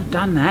hadn't have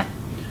done that,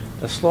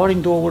 the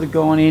sliding door would have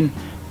gone in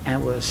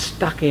and it would have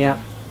stuck out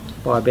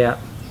by about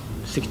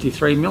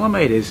 63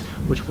 millimeters,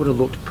 which would have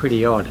looked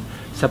pretty odd.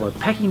 So by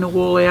packing the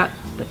wall out,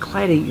 the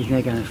cladding is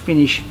now going to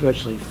finish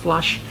virtually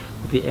flush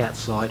with the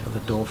outside of the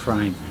door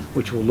frame,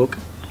 which will look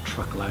a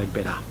truckload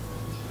better.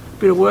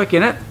 Bit of work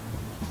in it,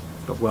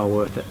 but well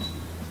worth it.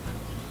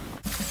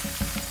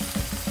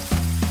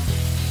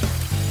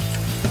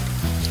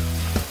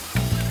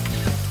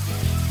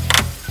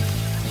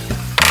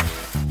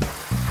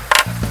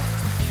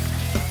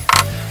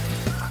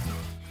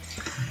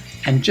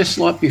 And just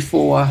like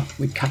before,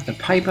 we cut the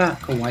paper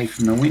away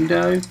from the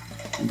window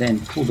and then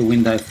pull the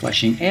window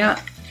flashing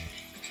out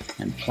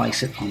and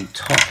place it on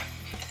top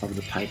of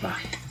the paper,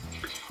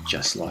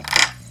 just like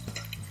that.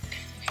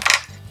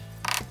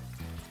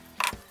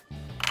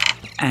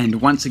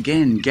 And once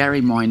again,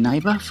 Gary, my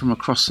neighbour from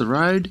across the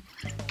road,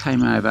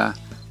 came over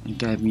and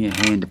gave me a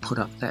hand to put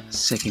up that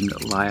second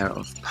layer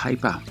of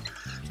paper.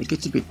 it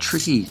gets a bit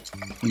tricky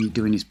when you're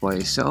doing this by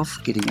yourself,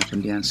 getting up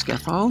and down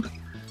scaffold.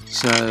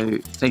 So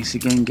thanks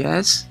again,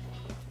 Gaz.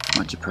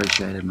 Much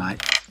appreciated, mate.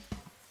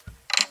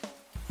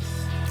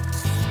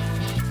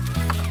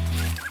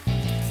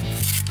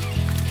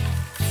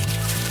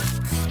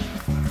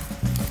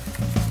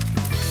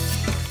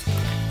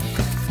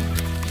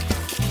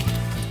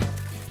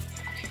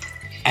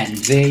 And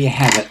there you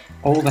have it,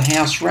 all the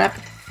house wrap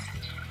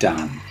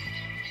done.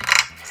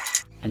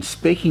 And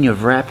speaking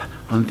of wrap,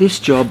 on this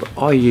job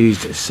I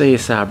used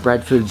CSR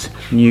Bradford's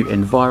new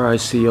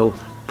EnviroSeal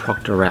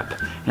Proctor wrap,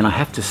 and I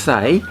have to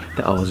say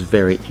that I was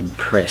very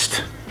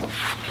impressed.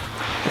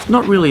 It's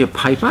not really a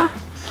paper,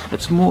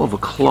 it's more of a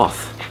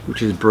cloth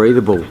which is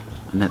breathable,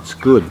 and that's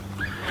good.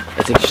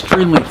 It's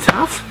extremely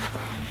tough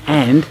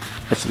and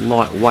it's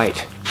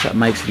lightweight, so it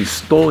makes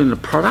installing the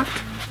product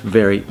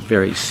very,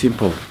 very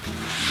simple.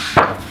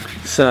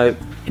 So,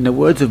 in the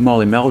words of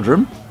Molly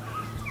Meldrum,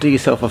 do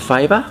yourself a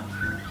favour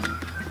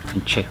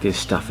and check this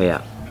stuff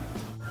out.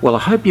 Well, I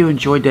hope you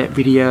enjoyed that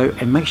video,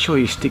 and make sure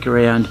you stick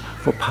around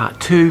for part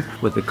 2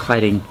 where the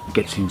cladding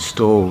gets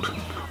installed.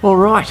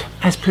 Alright,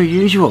 as per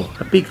usual,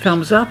 a big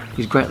thumbs up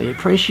is greatly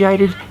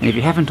appreciated, and if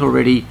you haven't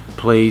already,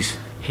 please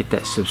hit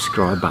that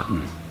subscribe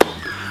button.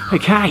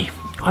 Okay,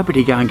 I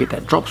better go and get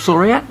that drop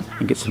saw out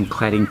and get some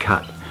cladding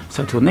cut.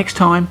 So till next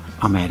time,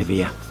 I'm out of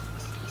here.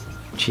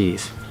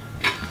 Cheers.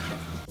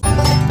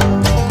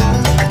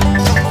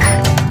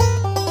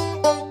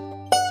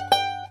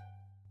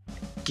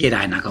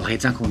 G'day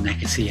Knuckleheads, Uncle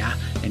Knackers here,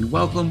 and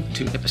welcome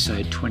to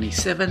episode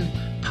 27,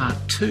 part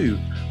 2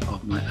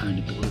 of my Own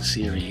a Builder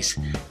series.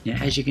 Now,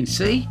 as you can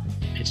see,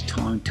 it's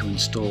time to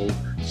install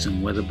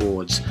some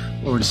weatherboards,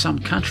 or in some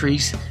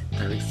countries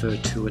they refer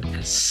to it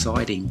as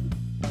siding.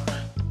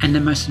 And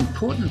the most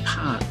important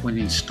part when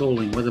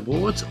installing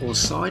weatherboards or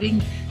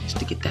siding is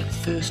to get that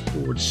first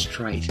board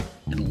straight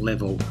and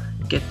level.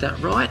 Get that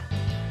right,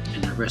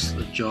 and the rest of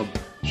the job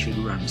should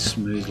run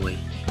smoothly.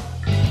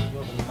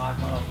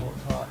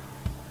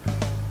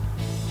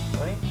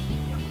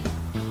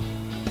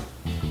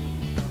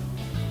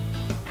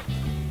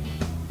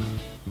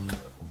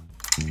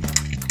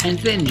 And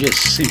then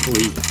just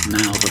simply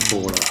nail the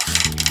board off.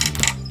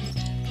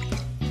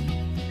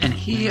 And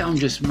here I'm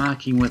just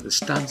marking where the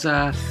studs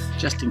are,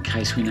 just in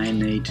case we may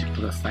need to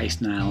put a face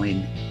nail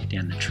in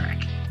down the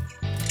track.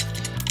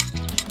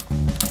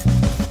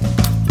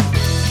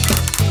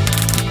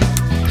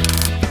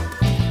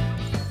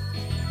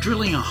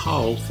 Drilling a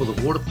hole for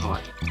the water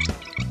pipe.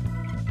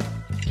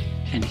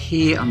 And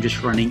here I'm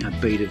just running a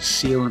bead of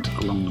sealant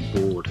along the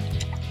board.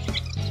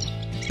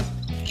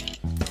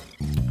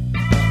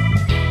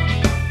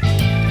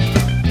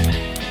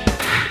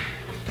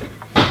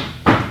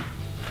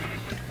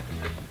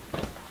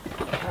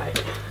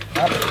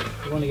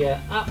 You want to go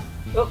up,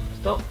 oh,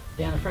 stop,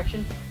 down a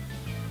fraction.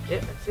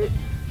 Yep, that's it.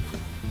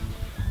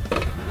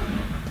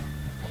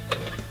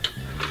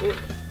 Yep.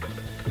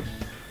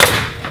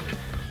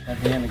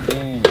 And down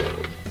again.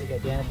 You go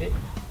down a bit.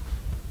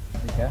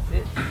 Okay. That's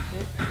it, that's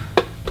it.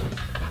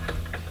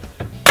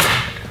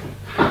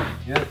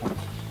 Beautiful.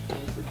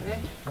 That's it there.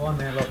 One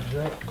man like to do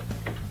it.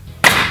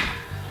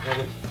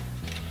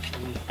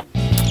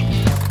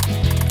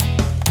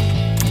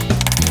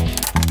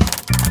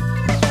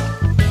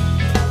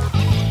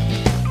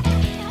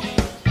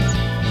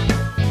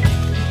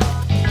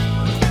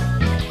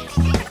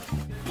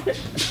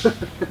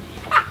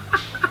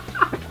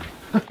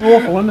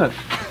 Awful, isn't it?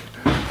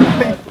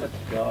 That's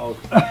gold.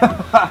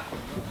 That's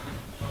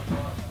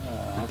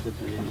a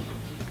beauty.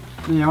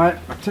 Anyway,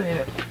 I tell you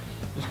that,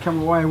 just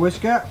come away a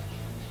whisker.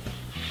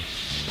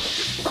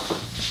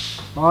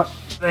 Right,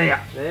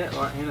 there. There,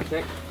 right, hand a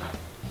sec.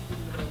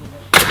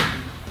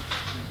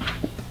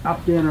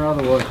 Up, down or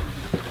otherwise.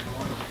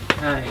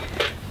 Okay.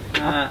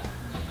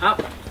 Up.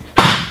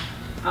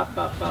 Up,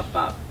 up, up,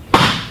 up.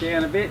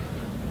 Down a bit.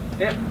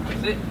 Yep,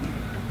 that's it.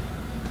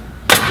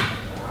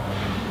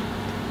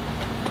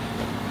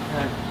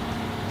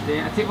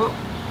 Down a tipple,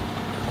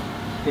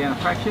 down a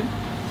fraction,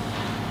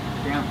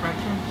 down a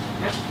fraction,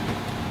 yep.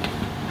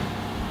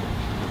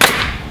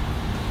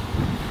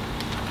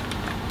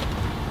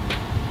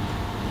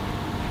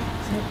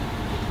 That's it.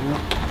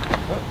 Yep.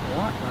 Oh,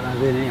 right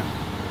over there now.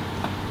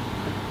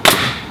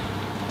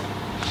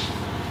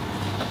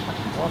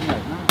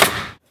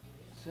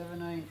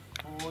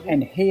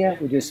 And here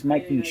we're just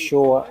making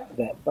sure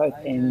that both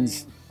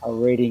ends are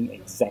reading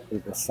exactly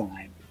the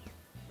same.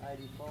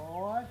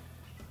 85.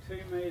 2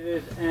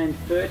 metres and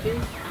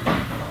 30.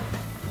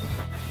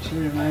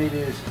 2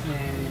 metres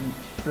and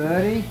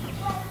 30.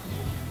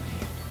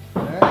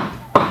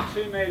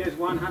 2 metres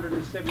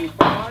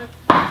 175.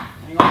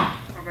 Hang on,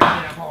 I'll go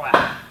down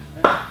higher.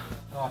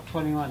 Oh,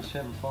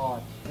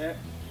 21.75. Yep.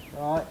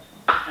 Right.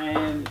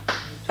 And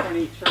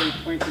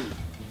 23.20.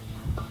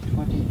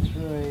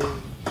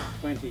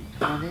 23.20.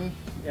 20.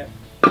 Yep.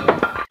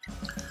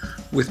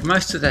 With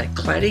most of that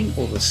cladding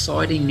or the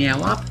siding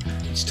now up,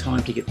 it's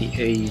time to get the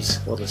eaves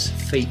or the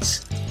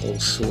feet all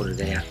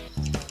sorted out.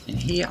 And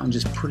here I'm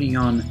just putting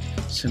on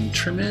some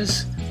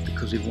trimmers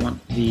because we want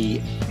the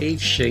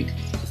eave sheet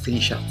to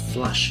finish up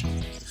flush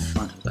the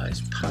front of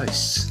those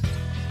posts.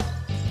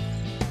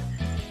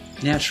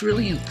 Now it's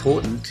really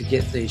important to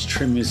get these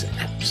trimmers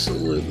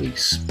absolutely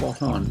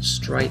spot on,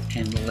 straight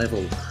and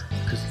level,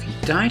 because if you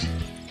don't,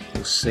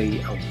 you'll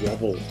see a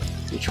wobble,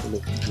 which will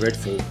look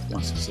dreadful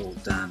once it's all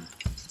done.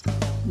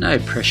 No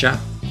pressure.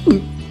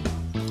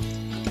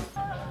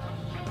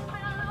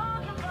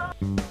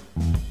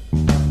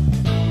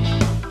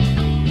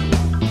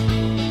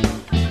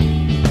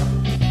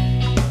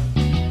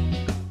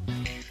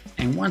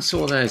 And once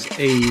all those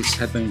eaves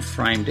have been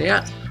framed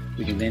out,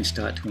 we can then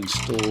start to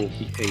install the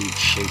eave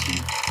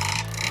sheeting.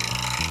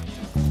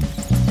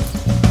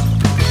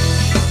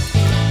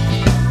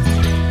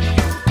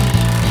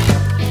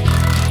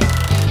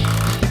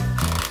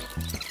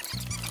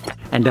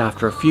 And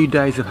after a few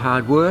days of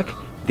hard work,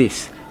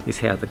 this is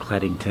how the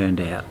cladding turned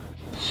out.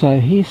 So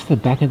here's the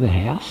back of the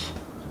house.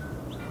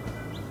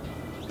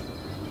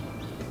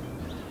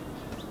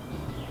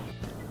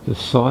 The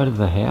side of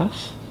the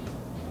house.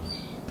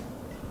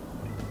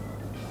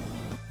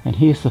 And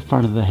here's the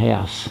front of the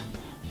house.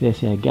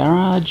 There's our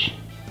garage,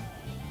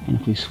 and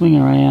if we swing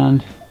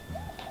around,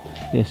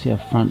 there's our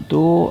front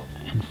door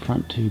and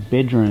front two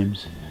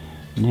bedrooms.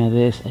 Now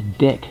there's a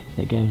deck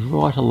that goes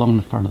right along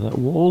the front of that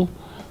wall,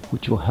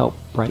 which will help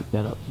break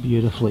that up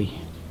beautifully.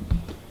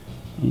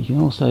 And you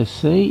can also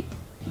see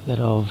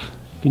that I've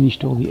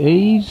finished all the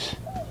eaves,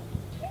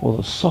 or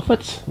the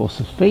soffits, or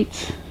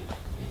soffits,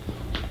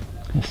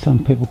 as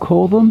some people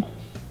call them,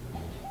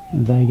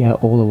 and they go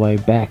all the way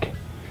back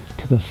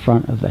to the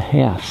front of the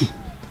house.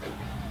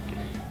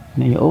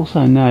 Now you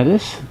also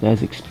notice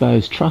those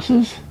exposed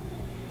trusses,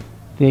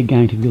 they're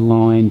going to be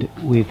lined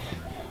with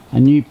a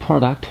new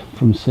product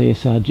from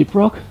CSR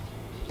Gyprock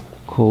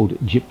called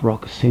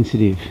Gyprock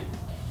Sensitive.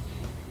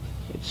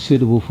 It's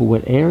suitable for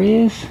wet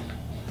areas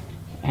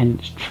and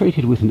it's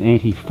treated with an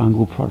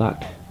anti-fungal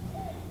product,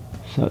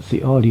 so it's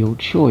the ideal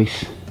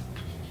choice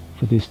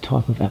for this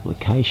type of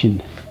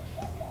application.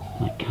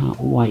 I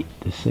can't wait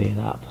to see it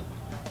up.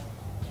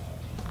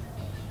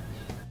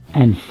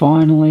 And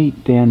finally,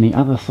 down the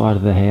other side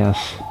of the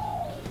house,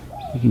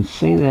 you can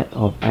see that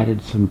I've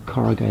added some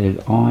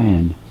corrugated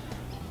iron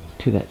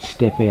to that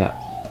step out,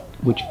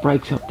 which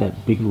breaks up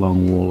that big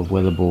long wall of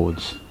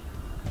weatherboards,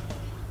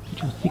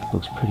 which I think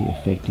looks pretty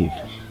effective.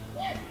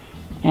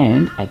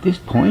 And at this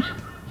point,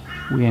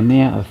 we are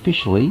now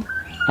officially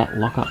at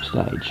lock-up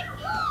stage.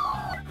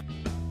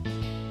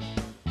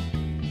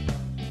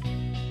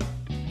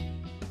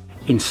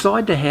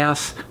 Inside the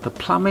house, the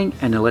plumbing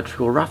and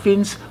electrical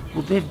rough-ins,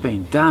 well, they've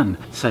been done.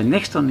 So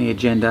next on the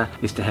agenda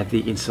is to have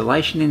the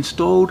insulation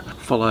installed,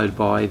 followed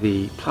by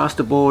the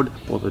plasterboard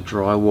or the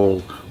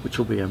drywall, which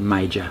will be a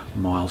major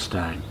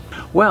milestone.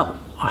 Well,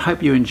 I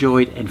hope you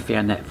enjoyed and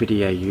found that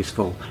video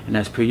useful. And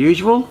as per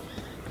usual,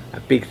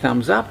 a big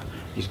thumbs up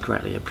is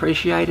greatly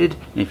appreciated.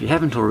 And if you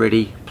haven't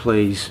already,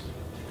 please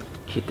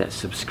hit that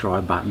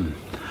subscribe button.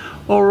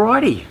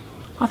 Alrighty,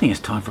 I think it's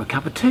time for a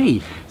cup of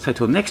tea. So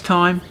till next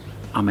time,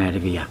 I'm out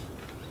of here.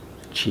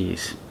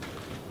 Cheers.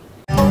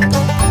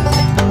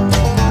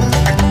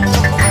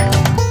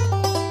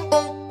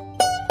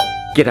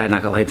 G'day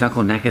knuckleheads,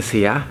 Uncle Knackers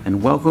here,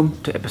 and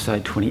welcome to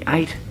episode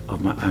 28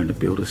 of my Own a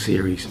Builder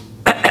series.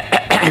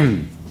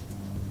 G'day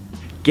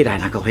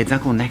knuckleheads,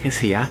 Uncle Knackers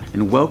here,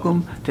 and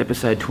welcome to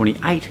episode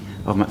 28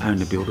 of my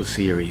Own a Builder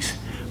series.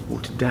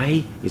 Well,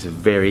 today is a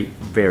very,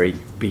 very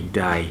big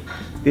day.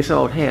 This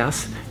old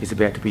house is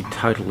about to be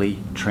totally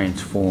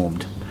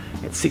transformed.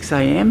 At 6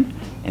 AM,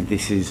 and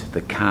this is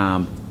the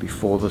calm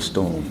before the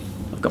storm.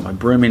 I've got my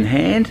broom in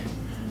hand,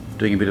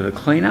 doing a bit of a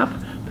clean up,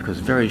 because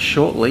very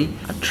shortly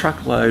a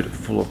truckload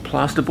full of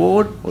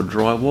plasterboard or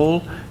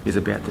drywall is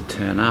about to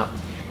turn up.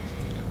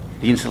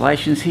 The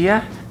insulation's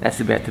here, that's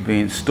about to be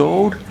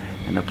installed,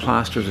 and the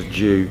plasters are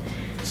due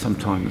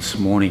sometime this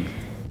morning.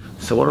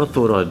 So what I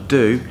thought I'd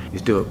do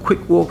is do a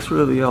quick walk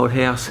through of the old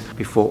house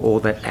before all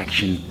that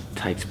action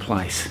takes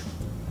place.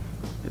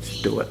 Let's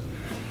do it.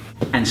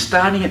 And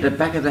starting at the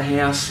back of the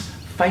house,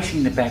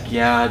 facing the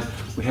backyard,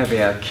 we have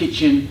our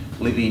kitchen,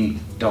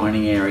 living,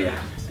 dining area.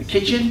 The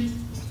kitchen,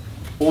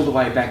 all the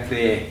way back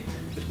there.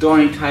 The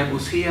dining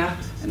table's here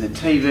and the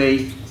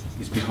TV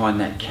is behind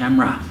that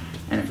camera.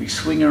 And if we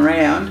swing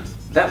around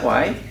that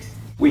way,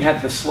 we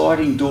have the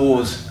sliding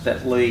doors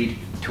that lead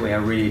to our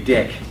rear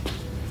deck.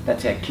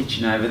 That's our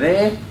kitchen over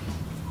there.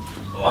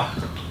 And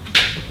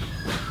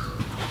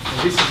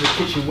this is the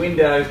kitchen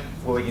window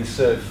where we can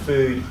serve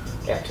food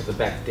out to the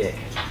back deck.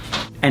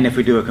 And if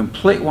we do a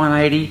complete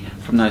 180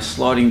 from those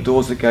sliding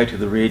doors that go to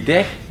the rear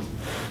deck,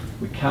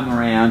 we come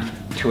around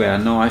to our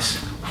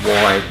nice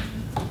wide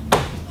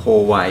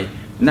hallway.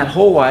 And that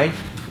hallway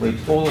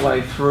leads all the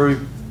way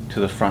through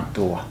to the front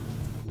door.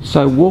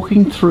 So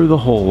walking through the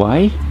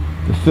hallway,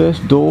 the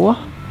first door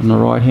on the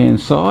right hand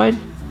side,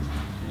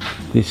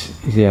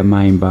 this is our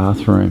main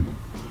bathroom.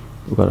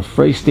 We've got a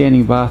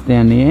freestanding bath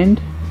down the end,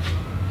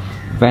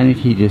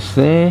 vanity just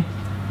there,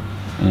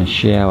 and a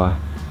shower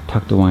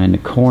tucked away in the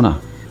corner.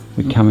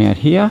 We come out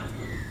here,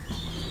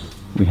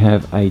 we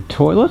have a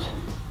toilet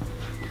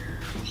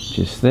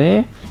just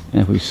there,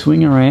 and if we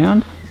swing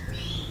around,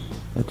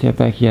 That's our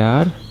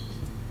backyard.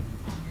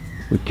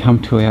 We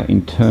come to our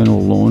internal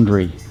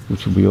laundry,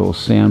 which will be all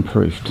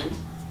soundproofed,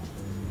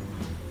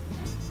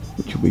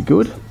 which will be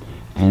good.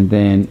 And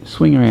then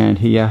swing around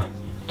here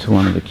to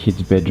one of the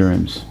kids'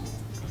 bedrooms.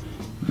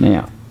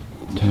 Now,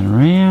 turn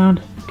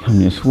around, come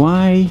this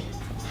way.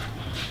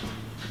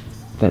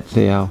 That's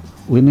our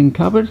linen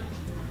cupboard.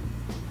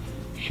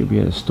 Should be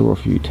able to store a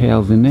few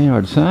towels in there,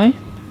 I'd say.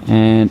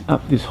 And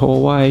up this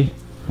hallway,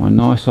 my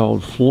nice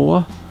old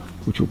floor,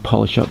 which will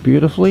polish up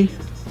beautifully.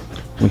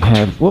 We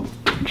have, whoop,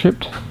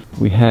 tripped.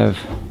 We have,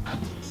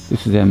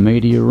 this is our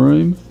media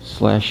room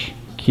slash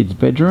kids'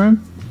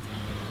 bedroom.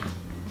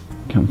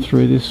 Come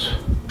through this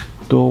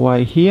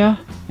doorway here,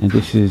 and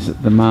this is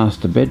the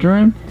master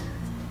bedroom.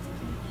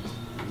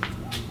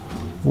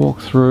 Walk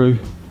through,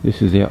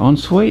 this is our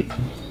ensuite.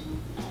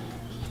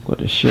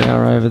 Got a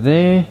shower over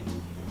there.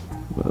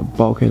 We've got a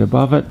bulkhead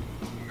above it.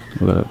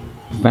 We've got a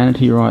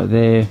vanity right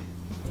there,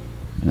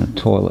 and a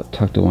toilet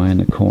tucked away in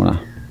the corner.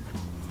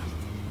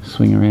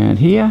 Swing around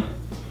here,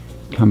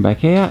 come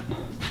back out.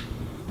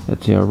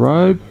 That's our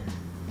robe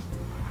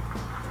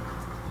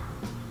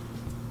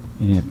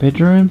in our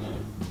bedroom.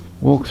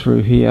 Walk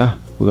through here,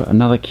 we've got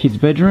another kid's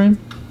bedroom,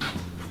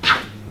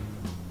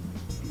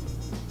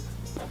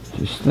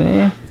 just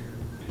there,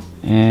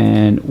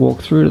 and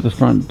walk through to the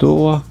front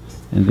door,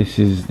 and this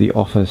is the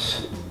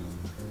office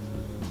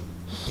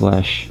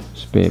slash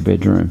spare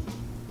bedroom.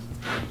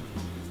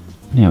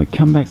 Now we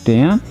come back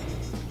down,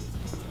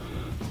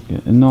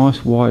 got a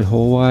nice wide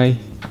hallway,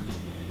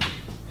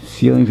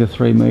 ceilings are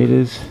 3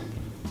 meters,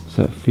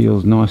 so it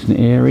feels nice and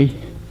airy.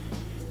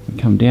 We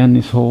come down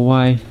this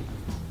hallway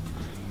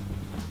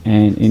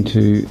and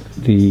into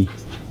the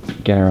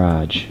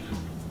garage.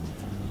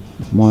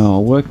 My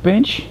old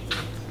workbench,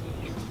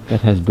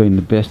 that has been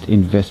the best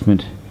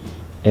investment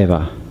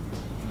ever.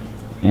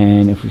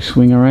 And if we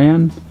swing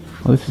around,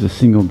 well, this is a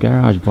single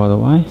garage, by the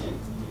way.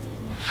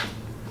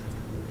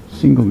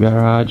 Single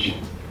garage,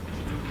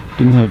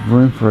 didn't have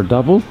room for a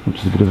double, which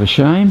is a bit of a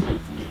shame.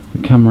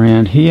 We come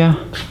around here,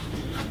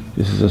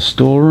 this is a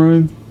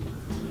storeroom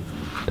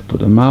to put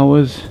the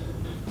mowers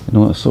and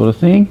all that sort of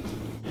thing.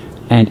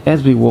 And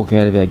as we walk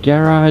out of our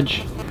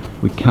garage,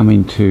 we come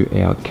into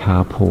our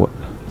carport.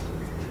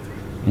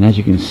 And as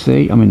you can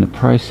see, I'm in the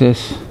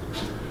process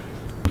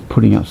of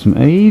putting up some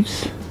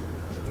eaves.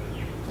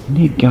 And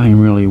they're going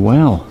really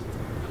well.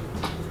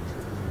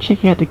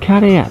 Check out the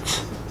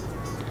cutouts.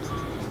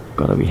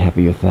 Gotta be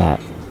happy with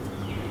that.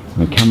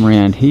 We come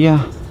around here,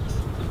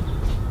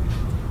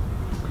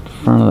 the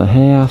front of the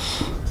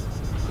house,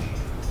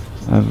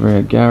 over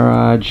our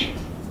garage,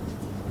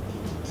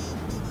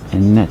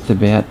 and that's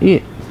about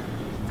it.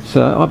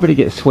 So I better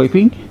get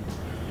sweeping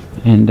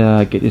and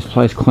get this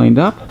place cleaned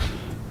up,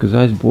 because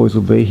those boys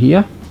will be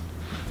here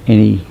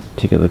any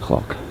tick of the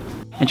clock.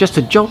 And just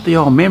to jolt the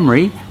old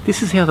memory,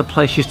 this is how the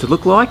place used to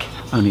look like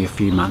only a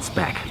few months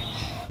back.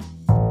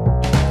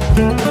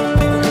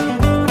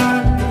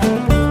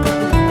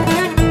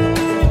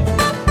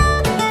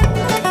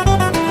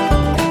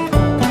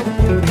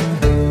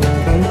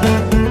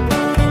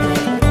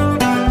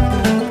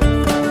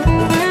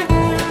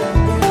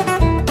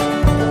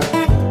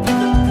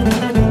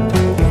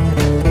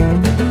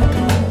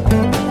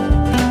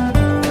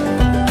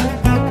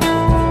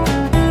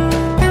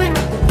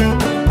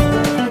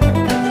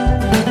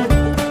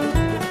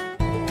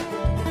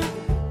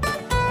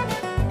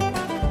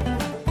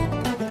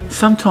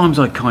 Sometimes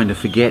I kind of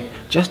forget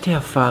just how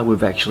far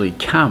we've actually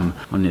come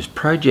on this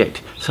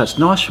project, so it's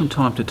nice from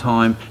time to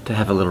time to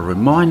have a little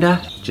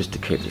reminder just to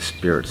keep the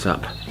spirits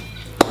up.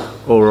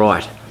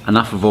 Alright,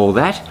 enough of all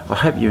that. I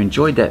hope you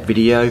enjoyed that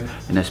video,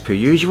 and as per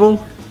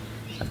usual,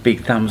 a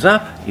big thumbs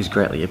up is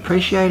greatly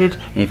appreciated,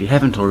 and if you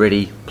haven't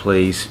already,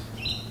 please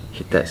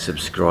hit that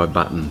subscribe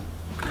button.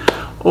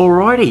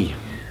 Alrighty,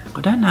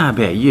 I don't know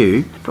about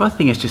you, but I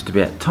think it's just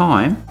about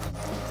time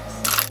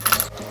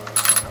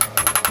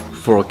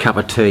for a cup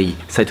of tea.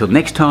 So till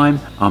next time,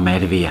 I'm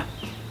out of here.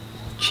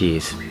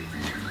 Cheers.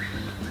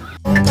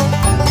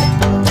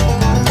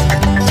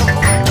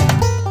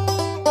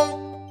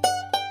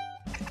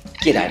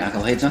 G'day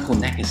Knuckleheads, Uncle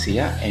Knackers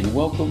here, and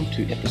welcome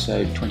to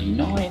episode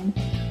 29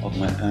 of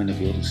my Owner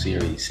Builder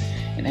series.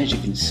 And as you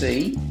can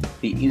see,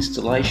 the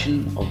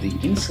installation of the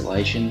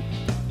insulation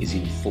is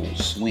in full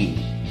swing.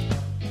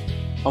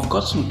 I've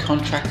got some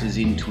contractors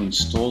in to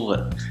install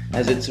it,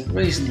 as it's a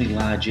reasonably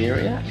large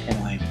area and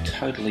I'm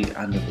totally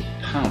under the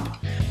pump.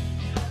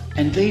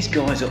 And these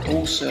guys are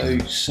also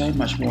so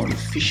much more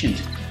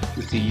efficient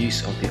with the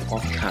use of their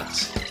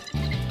offcuts.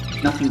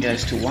 Nothing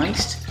goes to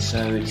waste,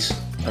 so it's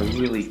a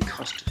really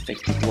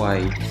cost-effective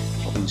way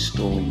of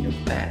installing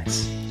your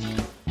bats.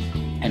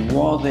 And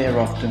while they're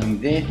off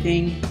doing their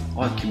thing,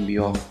 I can be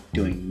off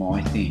doing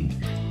my thing,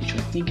 which I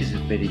think is a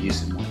better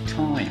use of my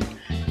time,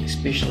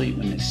 especially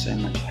when there's so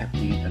much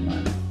happening at the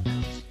moment.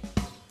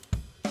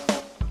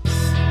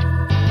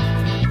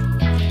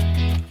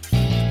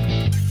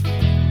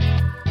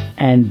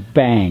 And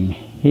bang,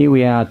 here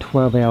we are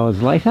 12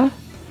 hours later.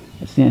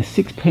 It's now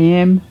 6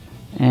 PM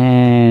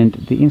and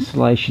the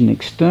installation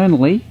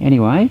externally,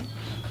 anyway,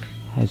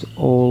 has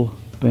all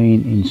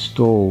been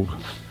installed.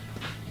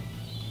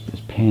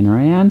 Just pan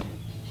around,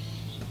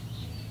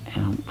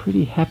 and I'm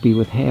pretty happy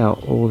with how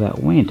all that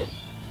went.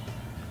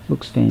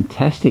 Looks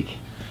fantastic.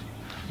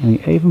 And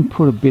we even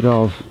put a bit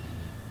of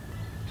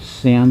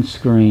sound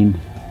screen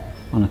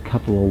on a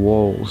couple of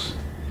walls.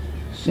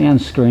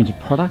 Sound screen's a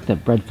product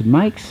that Bradford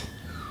makes,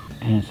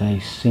 and it's a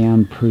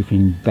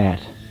soundproofing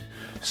bat.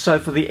 So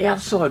for the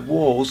outside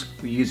walls,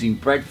 we're using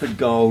Bradford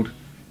Gold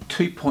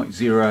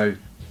 2.0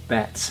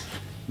 bats.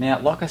 Now,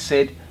 like I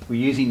said,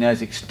 we're using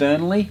those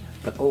externally,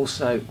 but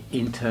also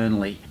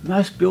internally.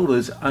 Most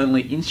builders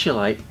only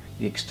insulate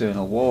the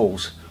external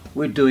walls.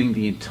 We're doing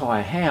the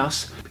entire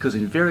house because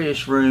in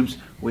various rooms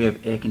we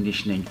have air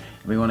conditioning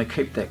and we want to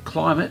keep that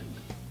climate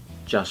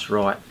just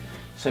right.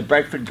 So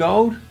Bradford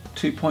Gold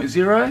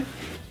 2.0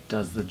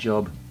 does the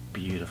job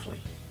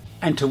beautifully.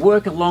 And to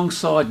work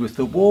alongside with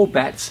the wall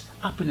bats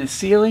up in the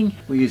ceiling,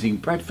 we're using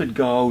Bradford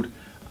Gold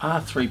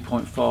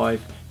R3.5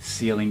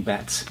 ceiling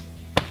bats.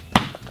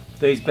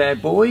 These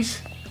bad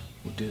boys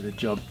will do the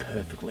job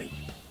perfectly.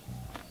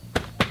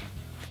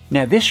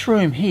 Now this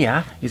room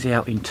here is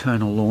our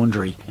internal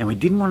laundry, and we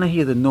didn't want to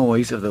hear the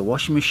noise of the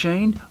washing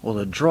machine or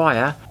the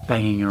dryer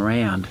banging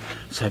around.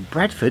 So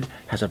Bradford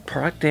has a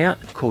product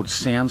out called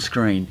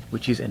Soundscreen,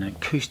 which is an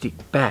acoustic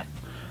bat.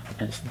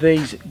 And it's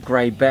these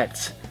grey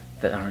bats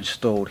that are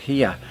installed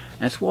here.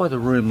 And that's why the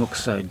room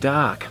looks so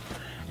dark.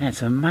 And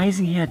it's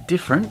amazing how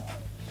different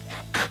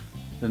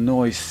the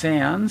noise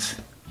sounds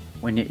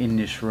when you're in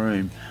this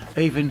room,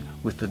 even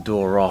with the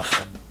door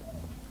off.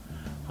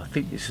 I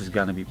think this is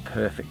going to be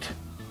perfect.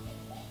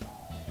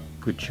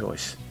 Good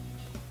choice.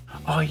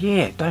 Oh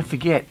yeah, don't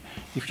forget,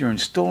 if you're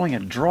installing a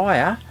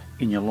dryer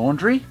in your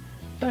laundry,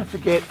 don't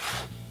forget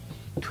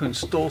to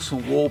install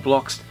some wall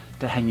blocks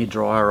to hang your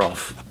dryer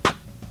off.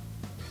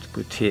 It's a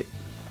good tip.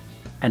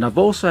 And I've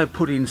also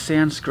put in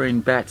sound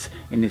screen bats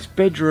in this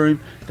bedroom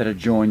that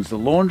adjoins the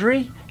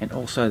laundry and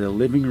also the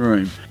living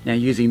room. Now,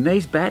 using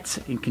these bats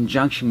in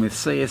conjunction with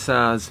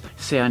CSR's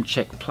sound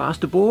check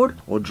plasterboard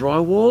or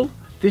drywall,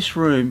 this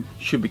room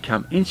should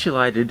become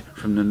insulated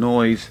from the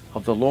noise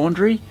of the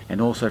laundry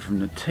and also from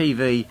the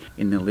TV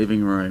in the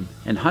living room.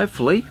 And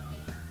hopefully,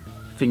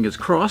 fingers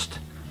crossed,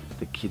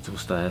 the kids will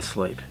stay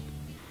asleep.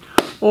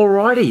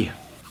 Alrighty,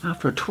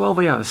 after a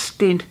 12-hour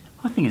stint,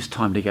 I think it's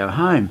time to go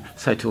home.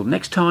 So till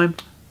next time,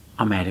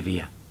 I'm out of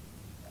here.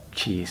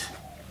 Cheers.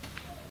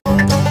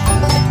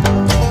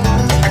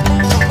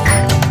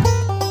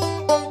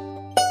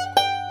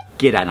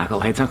 G'day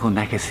knuckleheads, Uncle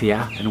Knackers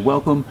here, and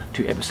welcome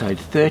to episode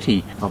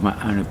 30 of my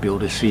Owner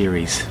Builder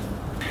series.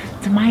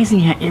 It's amazing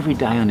how every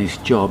day on this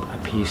job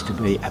appears to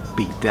be a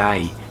big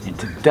day, and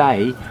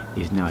today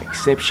is no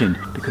exception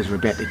because we're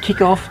about to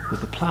kick off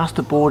with the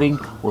plasterboarding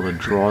or the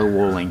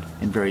drywalling,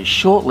 and very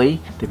shortly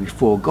there'll be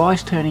 4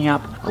 guys turning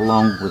up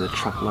along with a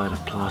truckload of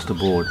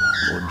plasterboard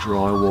or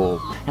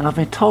drywall. And I've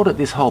been told that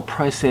this whole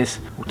process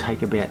will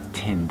take about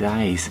 10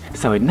 days.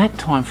 So in that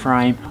time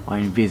frame I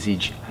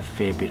envisage a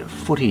fair bit of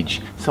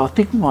footage. So I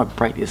think we might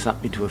break this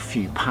up into a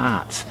few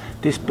parts.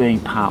 This being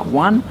part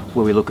 1,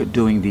 where we look at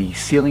doing the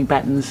ceiling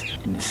battens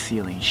and the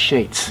ceiling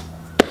sheets.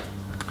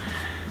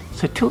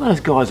 So till those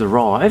guys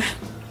arrive,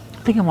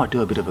 I think I might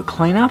do a bit of a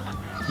clean up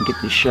and get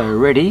this show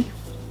ready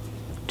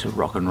to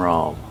rock and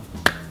roll.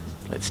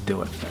 Let's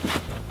do it.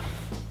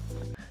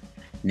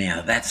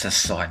 Now that's a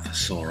sight for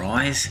sore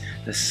eyes.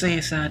 The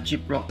CSR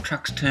Gyprock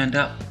truck's turned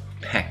up,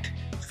 packed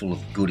full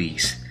of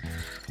goodies.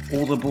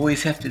 All the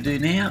boys have to do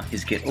now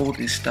is get all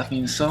this stuff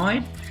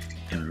inside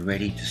and we're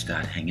ready to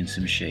start hanging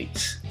some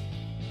sheets.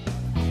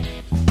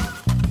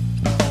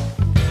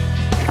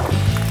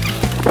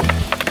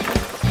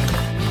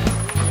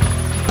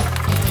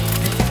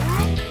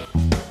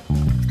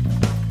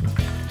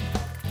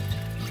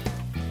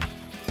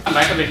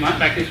 Back a bit, mate.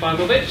 Back this way a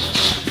little bit.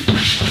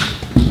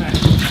 Okay.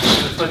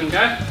 Just let him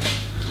go.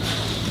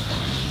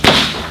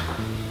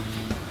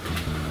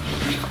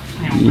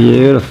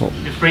 Beautiful.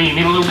 Just bring him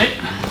in a little bit.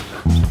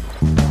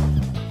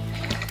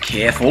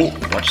 Careful,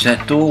 watch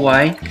that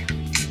doorway.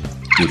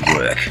 Good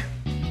work.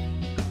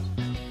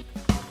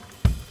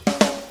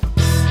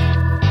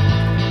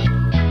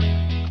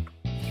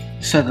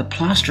 So the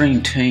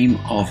plastering team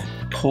of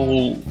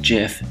Paul,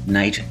 Jeff,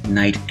 Nate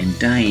and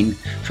Dane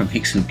from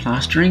Hickson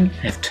Plastering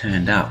have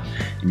turned up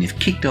and they've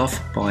kicked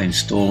off by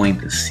installing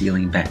the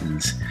ceiling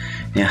battens.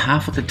 Now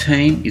half of the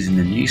team is in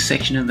the new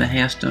section of the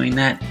house doing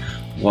that,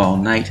 while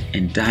Nate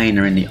and Dane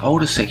are in the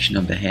older section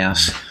of the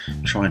house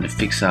trying to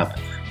fix up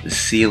the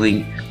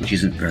ceiling, which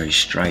isn't very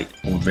straight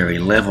or very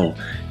level,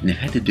 and they've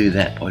had to do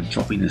that by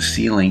dropping the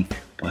ceiling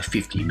by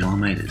 50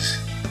 millimeters.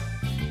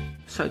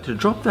 So to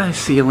drop those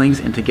ceilings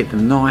and to get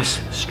them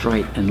nice,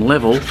 straight and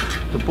level,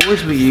 the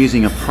boys were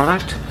using a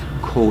product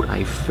called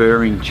a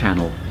furring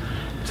channel.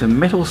 It's a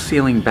metal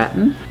ceiling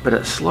batten, but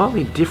it's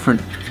slightly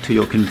different to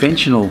your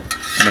conventional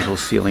metal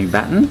ceiling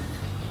batten,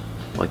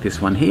 like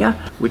this one here,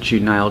 which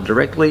you nail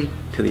directly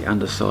to the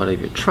underside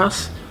of your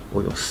truss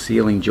or your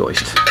ceiling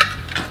joist.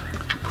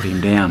 Put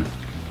him down.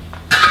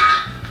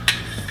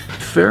 The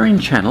furring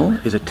channel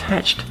is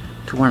attached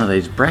to one of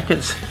these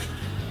brackets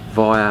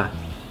via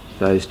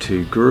those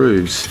two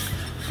grooves,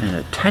 and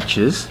it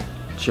attaches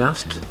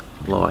just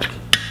like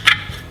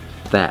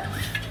that.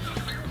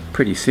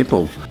 Pretty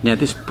simple. Now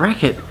this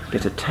bracket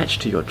gets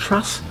attached to your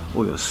truss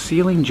or your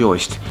ceiling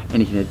joist,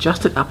 and you can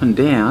adjust it up and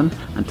down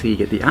until you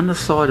get the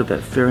underside of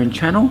that fairing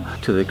channel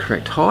to the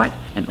correct height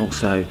and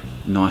also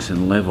nice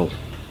and level.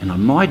 And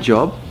on my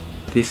job,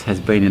 this has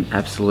been an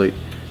absolute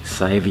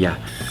saviour,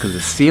 because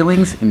the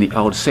ceilings in the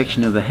old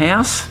section of the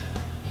house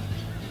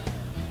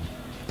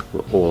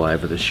were all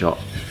over the shop.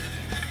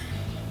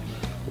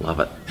 Love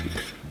it.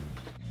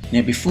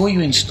 Now before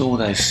you install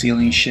those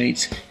ceiling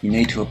sheets, you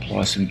need to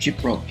apply some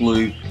gyprock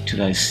glue to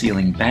those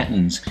ceiling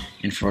battens,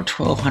 and for a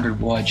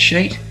 1200 wide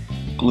sheet,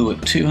 glue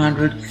at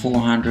 200,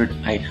 400,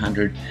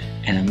 800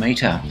 and a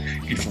metre.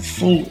 And for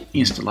full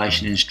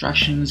installation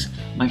instructions,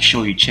 make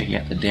sure you check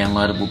out the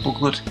downloadable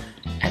booklet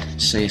at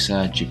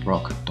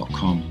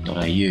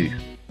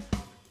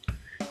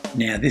csrgyprock.com.au.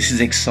 Now this is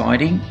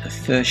exciting, the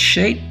first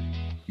sheet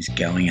is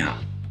going up.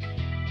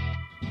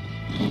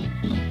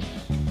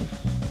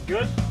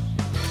 Good?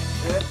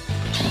 Good.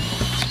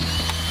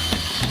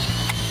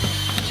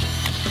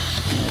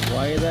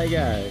 Away they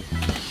go.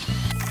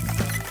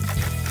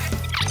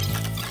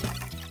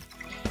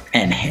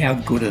 And how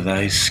good are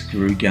those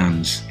screw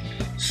guns?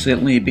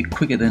 Certainly a bit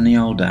quicker than the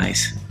old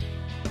days.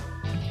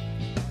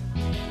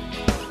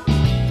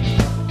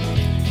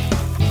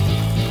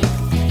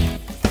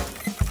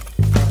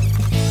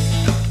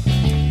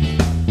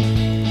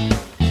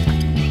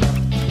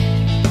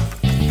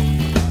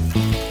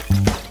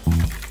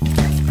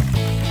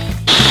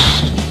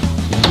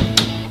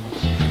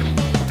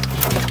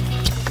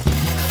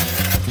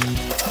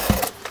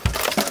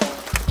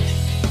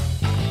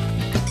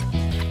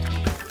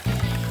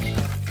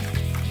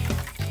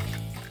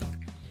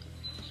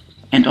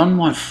 And on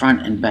my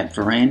front and back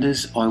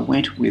verandas, I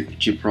went with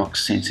gyprock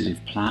sensitive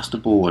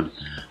plasterboard.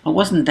 I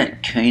wasn't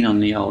that keen on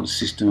the old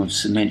system of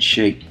cement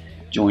sheet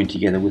joined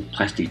together with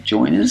plastic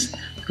joiners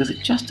because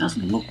it just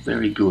doesn't look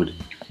very good.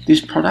 This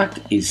product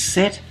is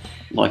set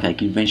like a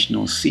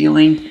conventional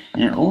ceiling,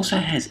 and it also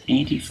has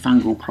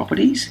antifungal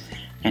properties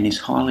and is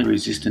highly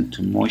resistant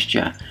to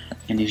moisture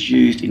and is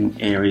used in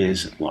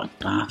areas like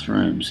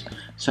bathrooms.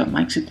 So it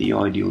makes it the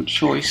ideal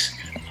choice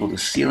for the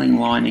ceiling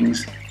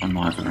linings on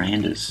my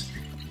verandas.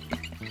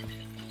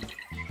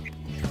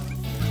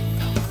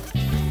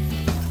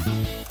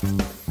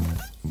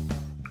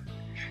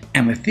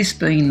 And with this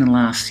being the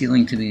last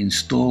ceiling to be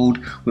installed,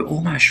 we're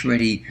almost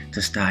ready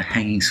to start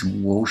hanging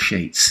some wall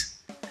sheets.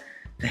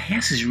 The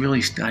house is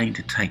really starting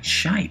to take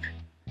shape.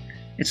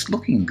 It's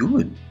looking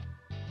good.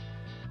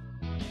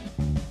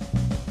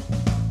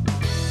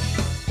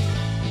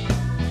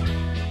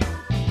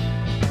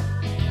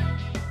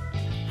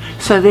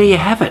 So there you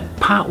have it,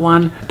 part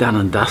 1 done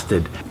and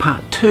dusted.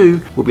 Part 2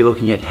 we'll be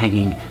looking at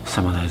hanging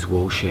some of those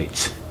wall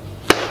sheets.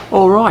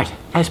 Alright,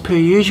 as per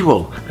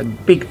usual, a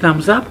big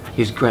thumbs up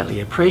is greatly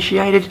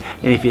appreciated,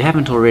 and if you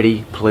haven't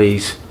already,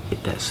 please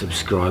hit that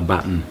subscribe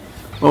button.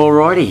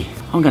 Alrighty,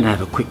 I'm going to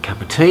have a quick cup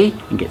of tea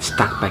and get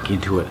stuck back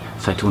into it.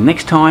 So till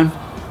next time,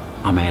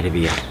 I'm out of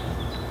here.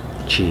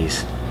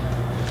 Cheers.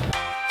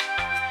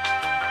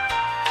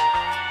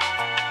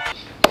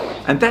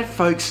 And that,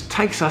 folks,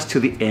 takes us to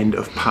the end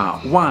of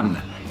part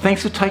 1.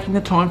 Thanks for taking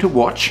the time to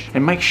watch,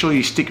 and make sure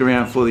you stick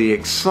around for the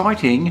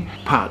exciting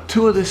part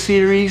 2 of the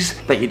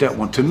series that you don't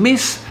want to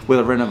miss, where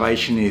the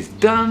renovation is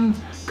done,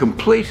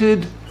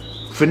 completed,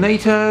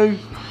 finito,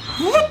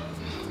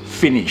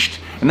 finished.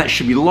 And that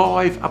should be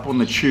live up on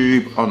the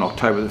tube on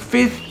October the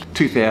 5th,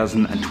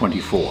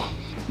 2024.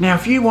 Now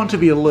if you want to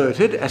be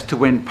alerted as to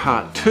when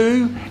part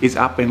 2 is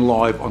up and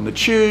live on the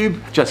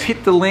tube, just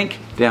hit the link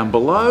down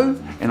below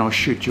and I'll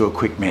shoot you a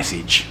quick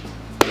message.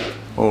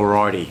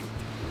 Alrighty.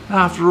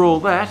 After all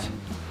that,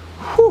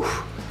 whew,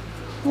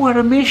 what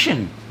a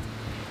mission.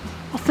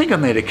 I think I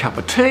need a cup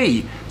of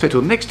tea. So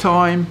till next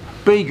time,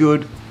 be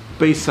good,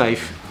 be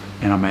safe,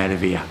 and I'm out of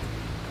here.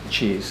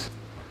 Cheers.